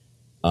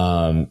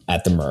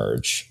at the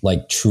merge,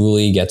 like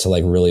truly get to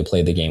like really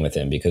play the game with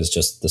him, because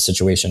just the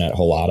situation at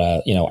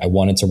Holata, we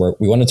wanted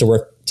to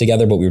work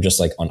together, but we were just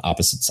like on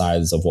opposite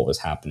sides of what was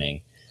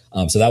happening.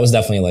 So that was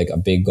definitely like a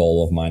big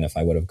goal of mine if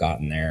I would have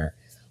gotten there.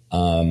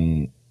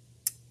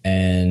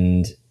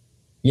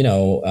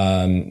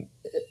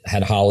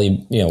 Had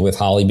Holly, with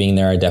Holly being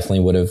there, I definitely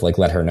would have like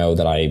let her know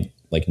that I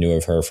like knew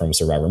of her from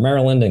Survivor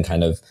Maryland and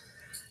kind of,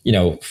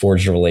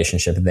 forged a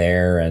relationship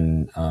there.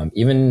 And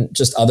even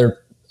just other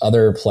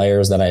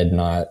players that I had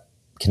not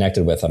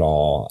connected with at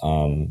all,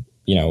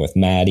 with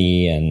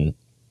Maddie and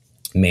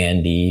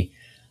Mandy,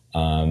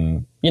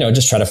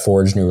 just try to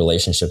forge new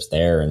relationships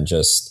there. And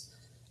just,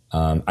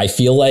 I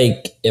feel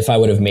like if I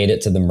would have made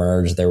it to the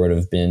merge, there would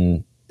have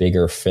been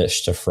bigger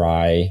fish to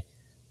fry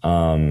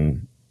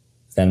than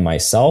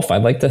myself.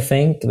 I'd like to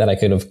think that I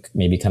could have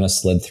maybe kind of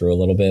slid through a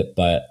little bit,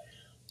 but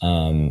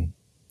who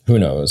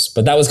knows?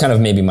 But that was kind of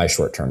maybe my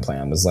short-term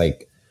plan, was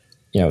like,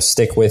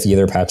 stick with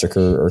either Patrick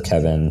or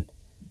Kevin,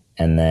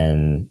 and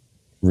then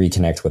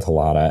reconnect with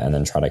Halada, and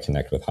then try to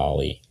connect with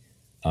Holly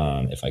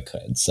if I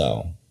could.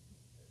 So,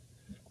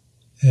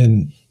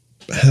 and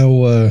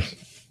how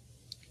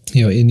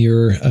in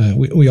your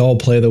we all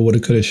play the woulda,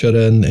 coulda,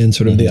 shoulda, and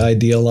sort of the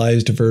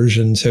idealized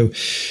version. So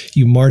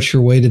you march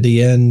your way to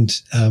the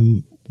end.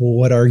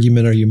 What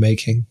argument are you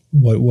making?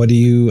 How do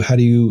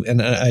you?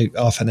 And I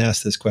often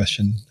ask this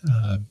question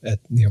at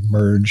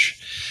merge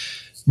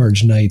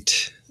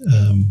night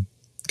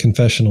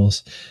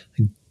confessionals.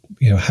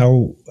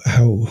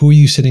 Who are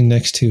you sitting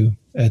next to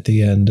at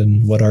the end,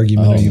 and what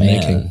argument are you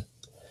making?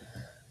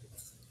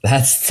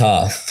 That's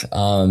tough.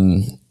 I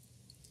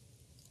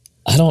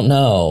don't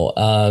know.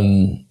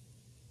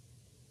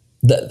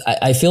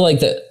 I feel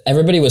like that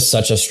everybody was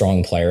such a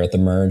strong player at the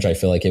merge. I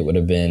feel like it would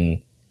have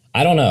been,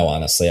 I don't know,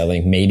 honestly. I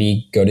think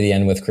maybe go to the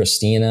end with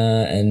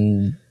Christina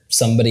and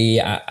somebody,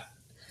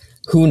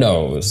 who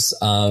knows?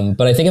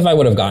 But I think if I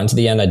would have gotten to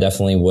the end, I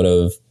definitely would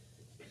have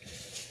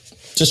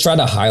just tried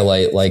to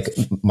highlight like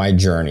my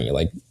journey,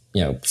 like,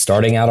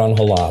 starting out on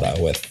Halada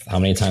with how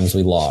many times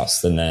we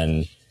lost. And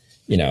then,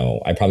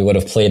 I probably would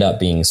have played up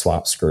being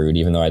swap screwed,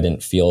 even though I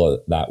didn't feel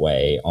that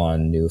way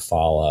on New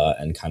Fala,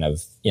 and kind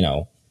of,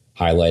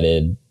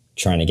 highlighted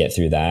trying to get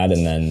through that.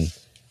 And then,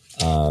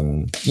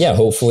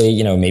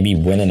 hopefully, maybe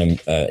win an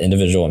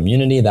individual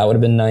immunity. That would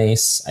have been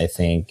nice. I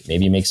think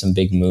maybe make some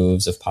big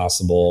moves if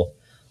possible.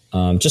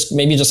 Just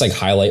like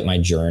highlight my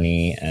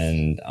journey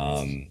and,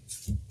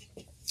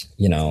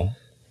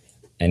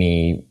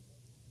 any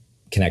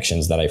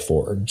connections that I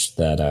forged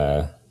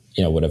that,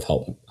 would have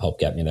helped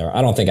get me there.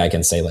 I don't think I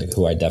can say like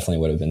who I definitely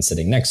would have been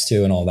sitting next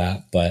to and all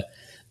that, but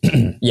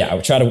I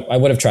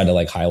would have tried to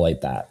like highlight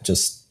that,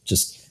 just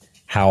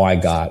how I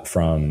got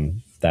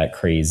from that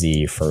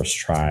crazy first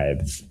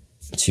tribe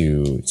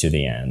to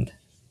the end.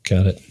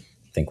 Got it.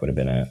 I think would have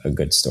been a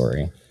good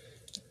story.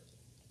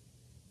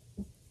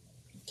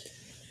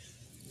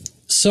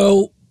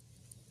 So,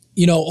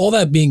 all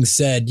that being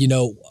said,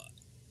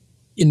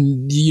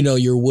 in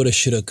your woulda,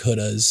 shoulda,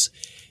 couldas,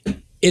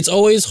 it's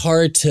always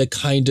hard to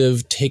kind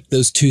of take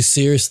those too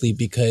seriously,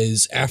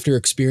 because after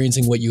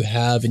experiencing what you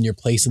have in your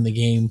place in the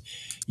game,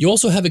 you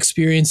also have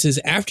experiences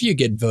after you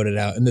get voted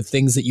out and the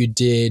things that you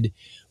did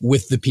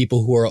with the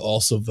people who are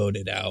also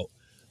voted out.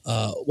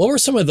 What were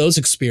some of those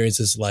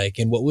experiences like?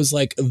 And what was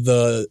like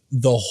the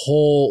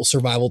whole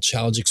survival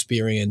challenge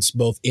experience,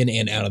 both in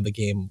and out of the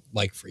game,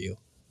 like for you?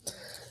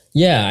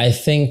 Yeah, I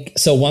think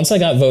so. Once I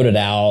got voted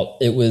out,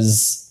 it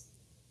was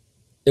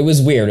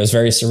weird. It was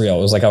very surreal.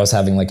 It was like I was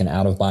having like an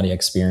out of body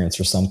experience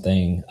or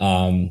something.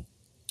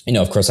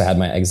 Of course I had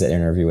my exit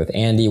interview with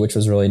Andy, which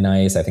was really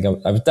nice. I think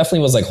I definitely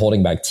was like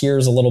holding back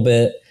tears a little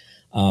bit.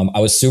 I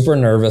was super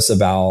nervous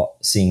about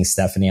seeing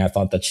Stephanie. I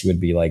thought that she would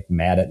be like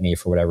mad at me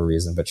for whatever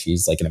reason, but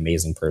she's like an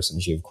amazing person.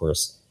 She of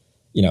course,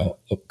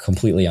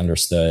 completely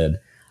understood.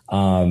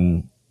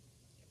 I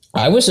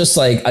was just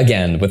like,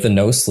 again, with the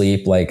no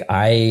sleep, like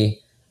I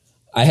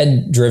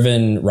had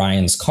driven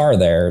Ryan's car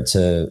there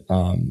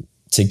to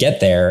get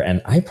there.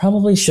 And I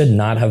probably should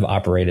not have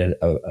operated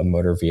a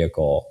motor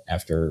vehicle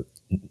after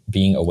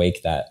being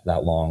awake that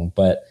long.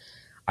 But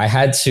I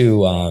had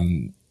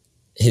to,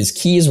 his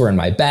keys were in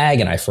my bag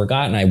and I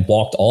forgot, and I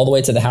walked all the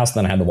way to the house.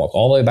 Then I had to walk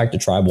all the way back to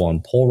Tribal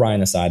and pull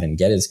Ryan aside and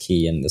get his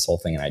key and this whole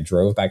thing. And I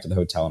drove back to the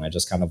hotel, and I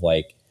just kind of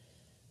like,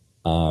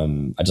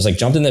 I just like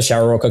jumped in the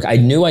shower real quick. I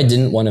knew I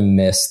didn't want to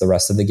miss the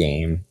rest of the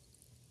game.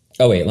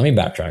 Oh wait, let me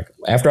backtrack.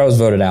 After I was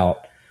voted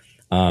out,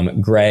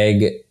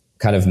 Greg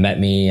kind of met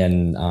me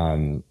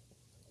and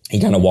he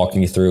kind of walked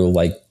me through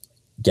like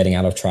getting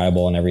out of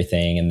Tribal and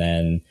everything. And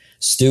then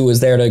Stu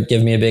was there to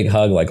give me a big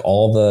hug. Like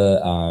all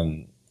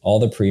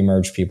the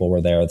pre-merge people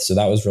were there. So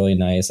that was really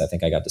nice. I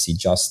think I got to see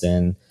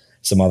Justin,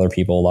 some other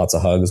people, lots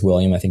of hugs.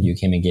 William, I think you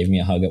came and gave me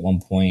a hug at one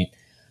point.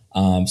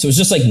 So it was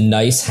just like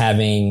nice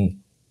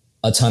having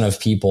a ton of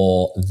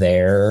people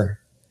there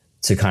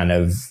to kind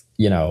of,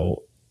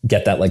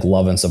 get that like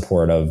love and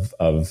support of,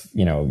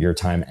 your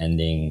time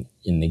ending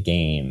in the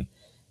game.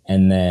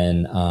 And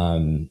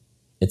then,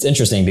 it's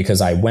interesting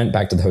because I went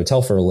back to the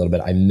hotel for a little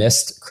bit. I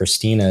missed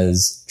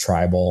Christina's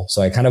Tribal.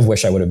 So I kind of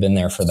wish I would have been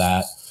there for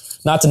that.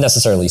 Not to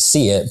necessarily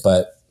see it,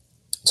 but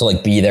to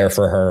like be there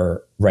for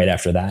her right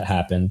after that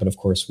happened. But of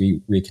course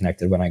we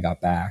reconnected when I got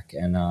back,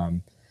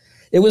 and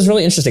it was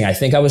really interesting. I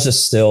think I was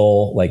just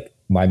still like,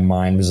 my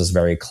mind was just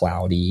very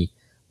cloudy.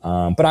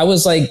 But I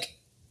was like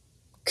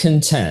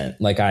content.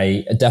 Like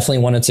I definitely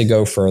wanted to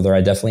go further.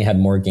 I definitely had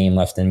more game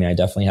left in me. I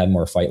definitely had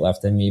more fight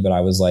left in me, but I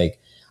was like,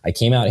 I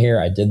came out here,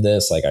 I did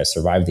this, like I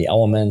survived the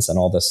elements and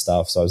all this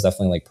stuff. So I was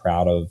definitely like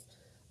proud of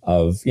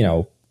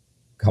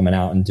coming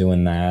out and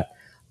doing that.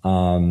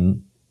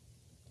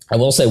 I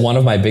will say one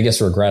of my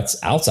biggest regrets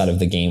outside of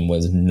the game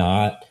was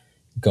not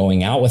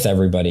going out with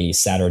everybody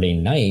Saturday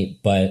night.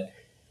 But,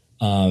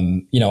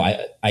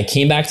 I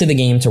came back to the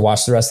game to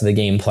watch the rest of the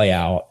game play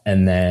out.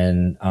 And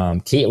then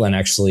Caitlin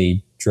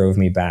actually drove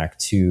me back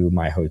to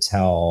my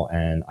hotel,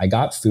 and I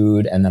got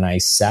food, and then I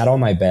sat on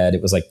my bed.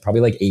 It was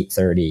probably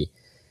 8:30.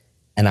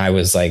 And I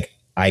was like,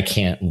 I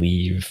can't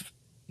leave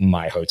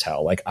my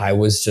hotel. I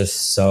was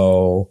just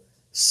so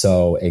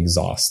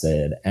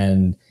exhausted.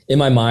 And in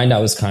my mind, I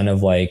was kind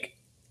of like,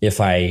 if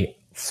I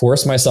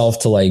force myself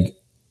to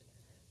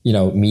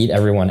meet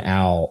everyone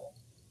out,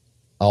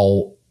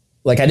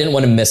 I didn't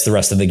want to miss the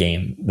rest of the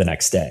game the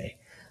next day.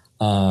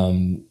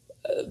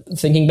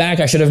 Thinking back,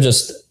 I should have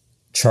just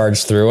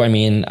charged through. I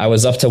mean, I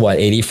was up to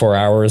 84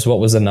 hours. What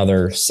was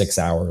another 6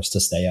 hours to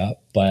stay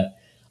up? But,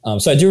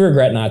 so I do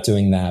regret not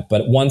doing that.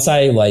 But once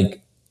I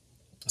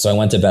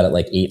went to bed at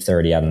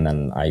 8:30, and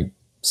then I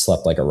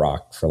slept like a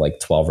rock for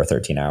 12 or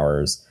 13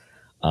 hours.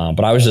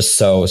 But I was just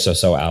so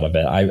out of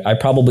it. I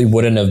probably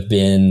wouldn't have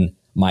been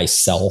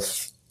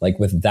myself,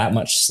 with that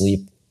much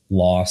sleep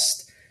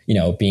lost,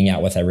 being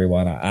out with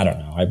everyone. I don't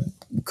know. I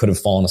could have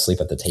fallen asleep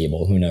at the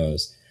table. Who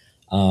knows?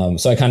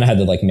 So I kind of had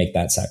to make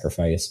that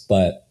sacrifice.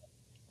 But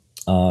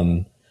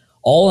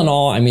all in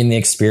all, I mean, the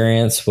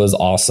experience was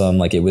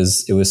awesome. It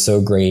was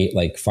so great,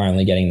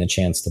 finally getting the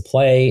chance to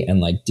play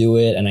and do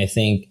it. And I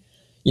think,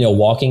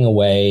 walking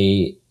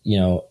away,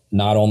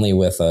 not only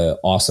with an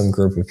awesome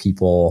group of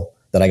people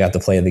that I got to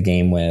play the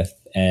game with,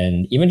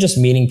 and even just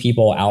meeting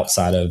people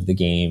outside of the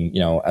game,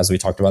 as we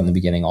talked about in the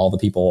beginning, all the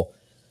people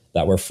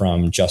that were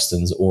from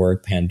Justin's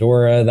org,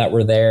 Pandora, that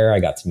were there.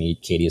 I got to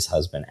meet Katie's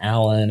husband,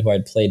 Alan, who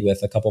I'd played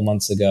with a couple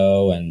months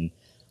ago. And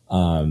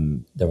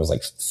there was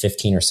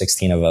 15 or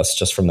 16 of us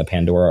just from the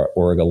Pandora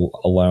org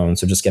alone.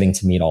 So just getting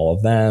to meet all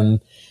of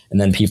them. And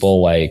then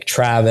people like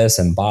Travis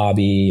and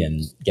Bobby,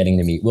 and getting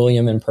to meet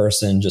William in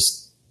person,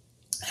 just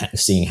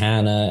seeing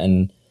Hannah.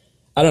 And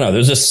I don't know,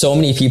 there's just so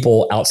many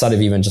people outside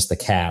of even just the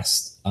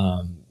cast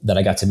that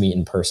I got to meet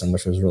in person,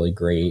 which was really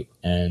great.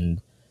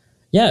 And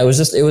yeah, it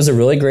was a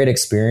really great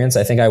experience.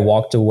 I think I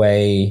walked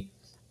away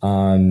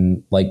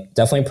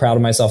definitely proud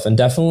of myself, and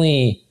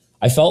definitely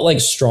I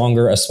felt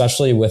stronger,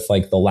 especially with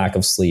the lack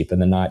of sleep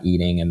and the not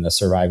eating and the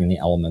surviving the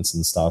elements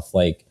and stuff.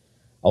 I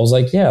was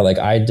I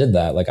did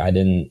that. I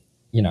didn't,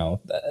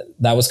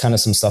 that was kind of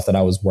some stuff that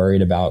I was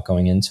worried about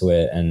going into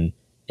it, and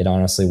it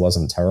honestly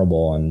wasn't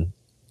terrible. And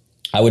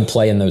I would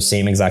play in those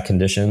same exact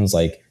conditions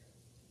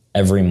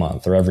every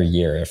month or every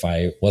year if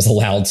I was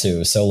allowed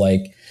to. So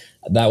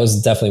that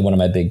was definitely one of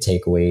my big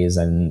takeaways.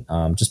 And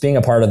just being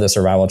a part of the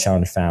Survival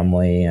Challenge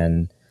family,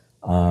 and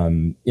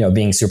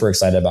being super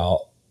excited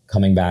about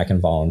coming back and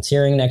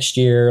volunteering next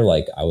year.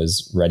 I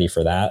was ready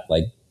for that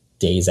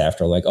days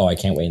after, oh, I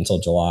can't wait until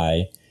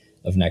July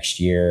of next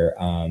year.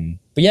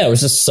 But yeah, it was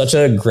just such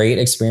a great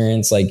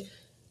experience.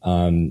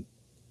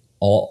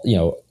 All,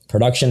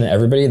 production and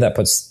everybody that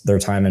puts their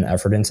time and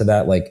effort into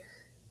that.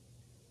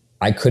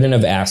 I couldn't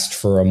have asked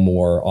for a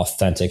more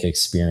authentic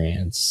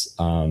experience,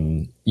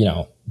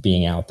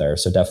 being out there.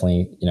 So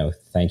definitely,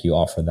 thank you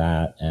all for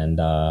that. And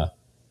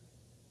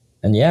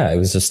yeah, it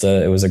was just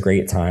it was a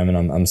great time,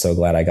 and I'm so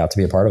glad I got to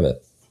be a part of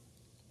it.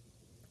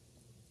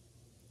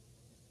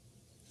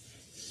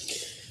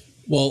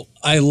 Well,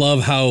 I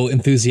love how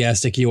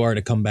enthusiastic you are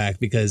to come back,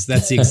 because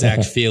that's the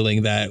exact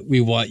feeling that we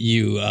want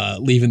you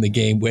leaving the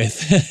game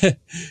with.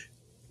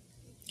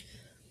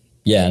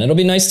 Yeah, and it'll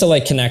be nice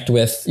to connect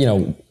with,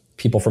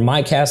 people from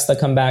my cast that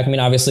come back. I mean,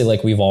 obviously,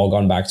 we've all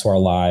gone back to our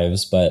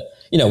lives, but,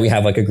 we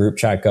have a group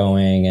chat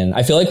going, and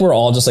I feel we're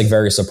all just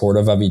very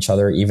supportive of each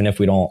other, even if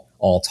we don't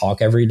all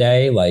talk every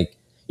day.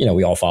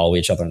 We all follow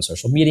each other on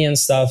social media and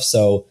stuff.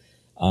 So,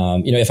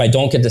 if I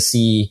don't get to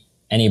see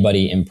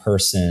anybody in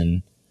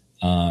person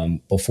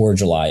before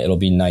July, it'll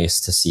be nice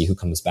to see who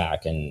comes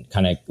back, and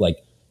kind of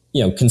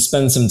can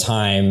spend some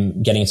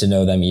time getting to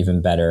know them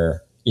even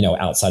better,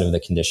 outside of the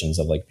conditions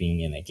of being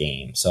in a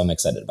game. So I'm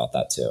excited about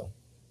that too.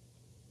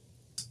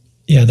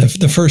 Yeah,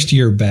 the first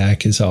year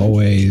back is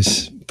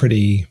always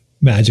pretty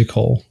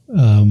magical.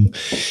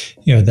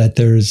 That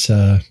there's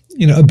a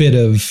bit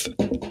of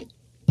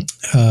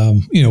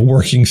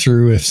working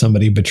through if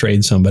somebody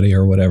betrayed somebody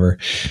or whatever.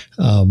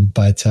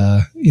 But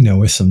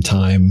with some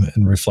time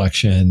and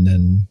reflection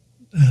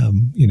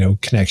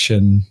and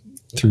connection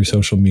through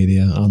social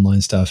media,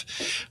 online stuff.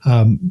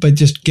 But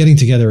just getting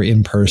together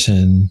in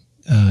person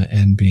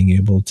and being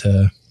able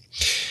to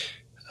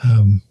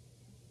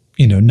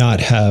not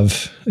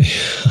have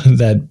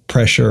that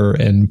pressure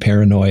and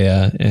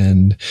paranoia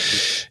and,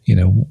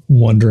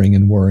 wondering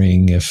and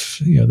worrying if,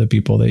 the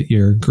people that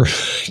you're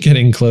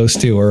getting close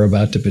to are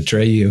about to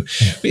betray you.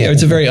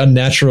 It's a very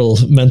unnatural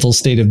mental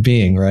state of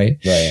being, right?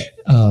 Right.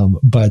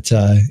 But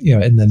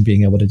and then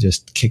being able to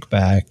just kick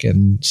back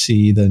and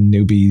see the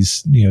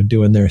newbies,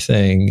 doing their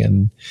thing,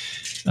 and,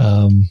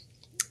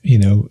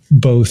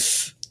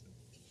 both,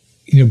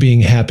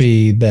 being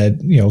happy that,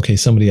 okay,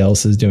 somebody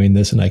else is doing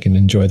this and I can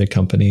enjoy the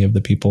company of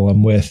the people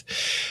I'm with.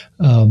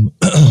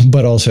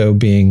 But also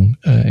being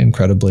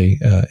incredibly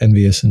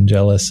envious and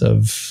jealous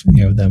of,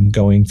 them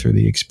going through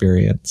the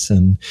experience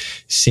and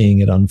seeing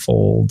it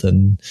unfold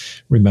and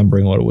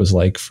remembering what it was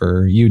like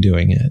for you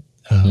doing it.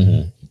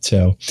 As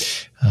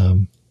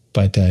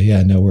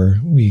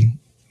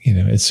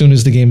soon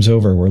as the game's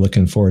over, we're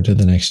looking forward to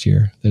the next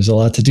year. There's a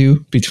lot to do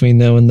between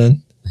now and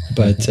then.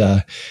 But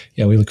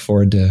we look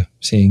forward to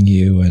seeing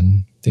you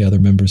and the other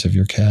members of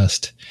your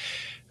cast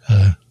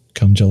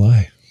come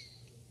July.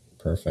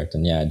 Perfect.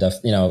 And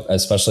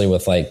especially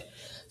with like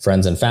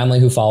friends and family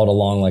who followed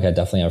along, like I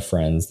definitely have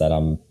friends that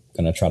I'm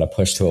going to try to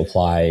push to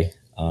apply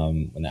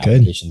when the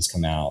applications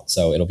come out.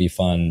 So it'll be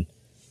fun,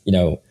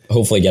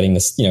 hopefully getting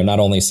this, not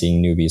only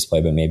seeing newbies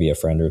play, but maybe a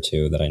friend or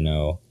two that I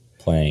know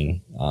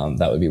playing.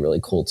 That would be really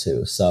cool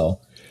too. So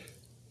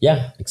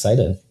yeah,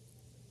 excited.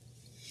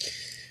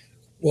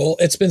 Well,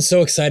 it's been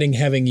so exciting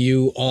having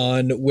you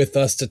on with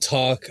us to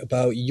talk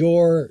about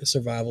your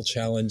Survival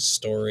Challenge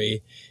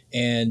story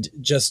and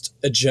just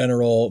a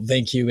general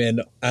thank you.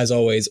 And as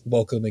always,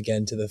 welcome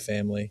again to the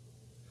family.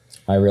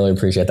 I really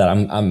appreciate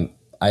that.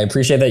 I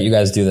appreciate that you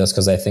guys do this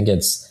because I think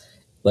it's,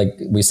 like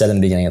we said in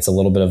the beginning, it's a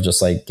little bit of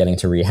just like getting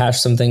to rehash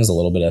some things, a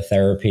little bit of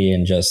therapy,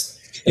 and just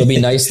it'll be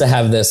nice to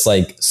have this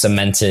like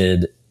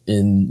cemented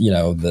in,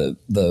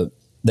 the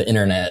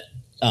internet,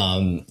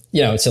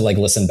 to like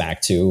listen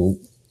back to,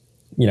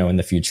 in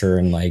the future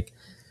and like,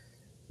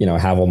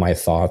 have all my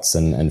thoughts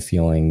and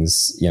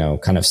feelings,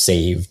 kind of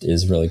saved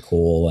is really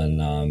cool.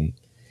 And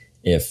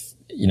if,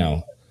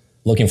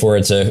 looking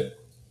forward to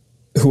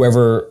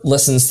whoever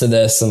listens to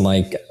this and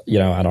like,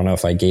 I don't know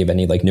if I gave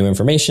any like new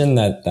information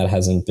that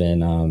hasn't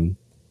been,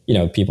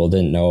 people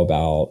didn't know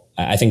about.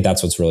 I think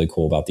that's what's really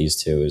cool about these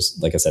two is,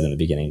 like I said in the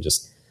beginning,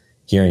 just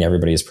hearing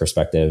everybody's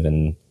perspective.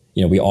 And,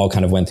 we all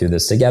kind of went through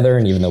this together.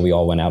 And even though we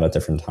all went out at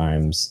different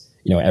times,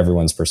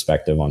 everyone's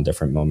perspective on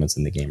different moments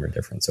in the game are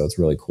different. So it's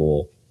really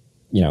cool,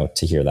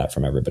 to hear that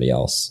from everybody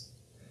else.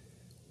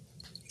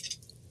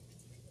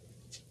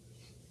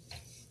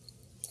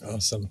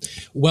 Awesome.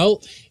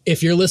 Well,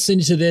 if you're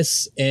listening to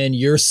this and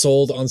you're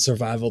sold on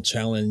Survival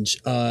Challenge,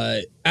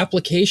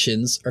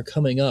 applications are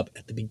coming up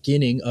at the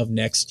beginning of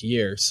next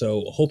year.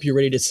 So hope you're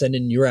ready to send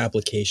in your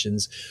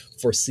applications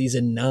for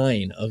season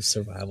 9 of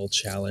Survival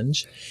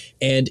Challenge.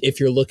 And if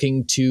you're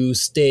looking to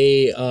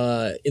stay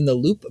in the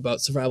loop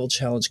about Survival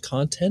Challenge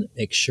content,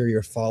 make sure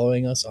you're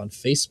following us on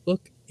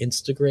Facebook,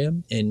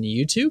 Instagram, and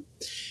YouTube.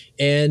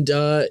 And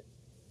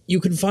you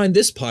can find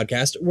this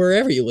podcast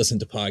wherever you listen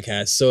to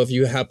podcasts. So if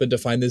you happen to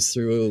find this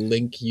through a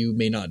link you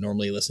may not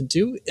normally listen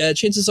to,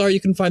 chances are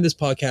you can find this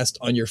podcast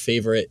on your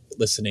favorite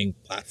listening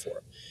platform.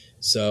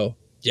 So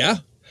yeah,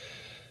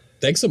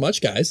 thanks so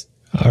much, guys.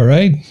 All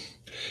right.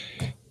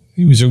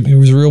 It was a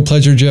real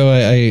pleasure, Joe.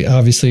 I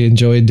obviously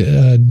enjoyed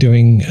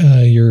doing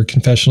your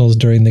confessionals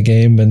during the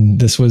game, and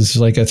this was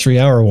like a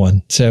 3-hour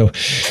one. So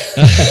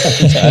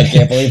I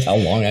can't believe how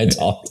long I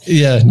talked.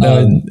 Yeah,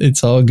 no,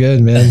 it's all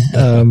good, man.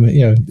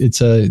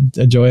 It's a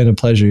joy and a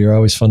pleasure. You're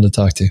always fun to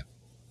talk to.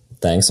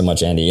 Thanks so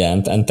much, Andy.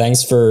 Yeah, and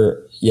thanks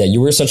for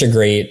you were such a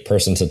great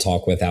person to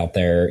talk with out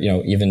there.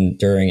 Even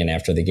during and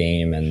after the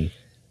game, and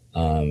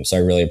so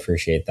I really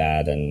appreciate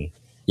that. And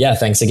yeah,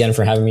 thanks again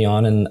for having me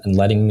on and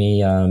letting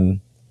me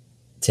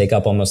take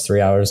up almost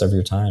 3 hours of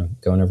your time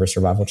going over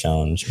Survival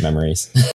Challenge memories.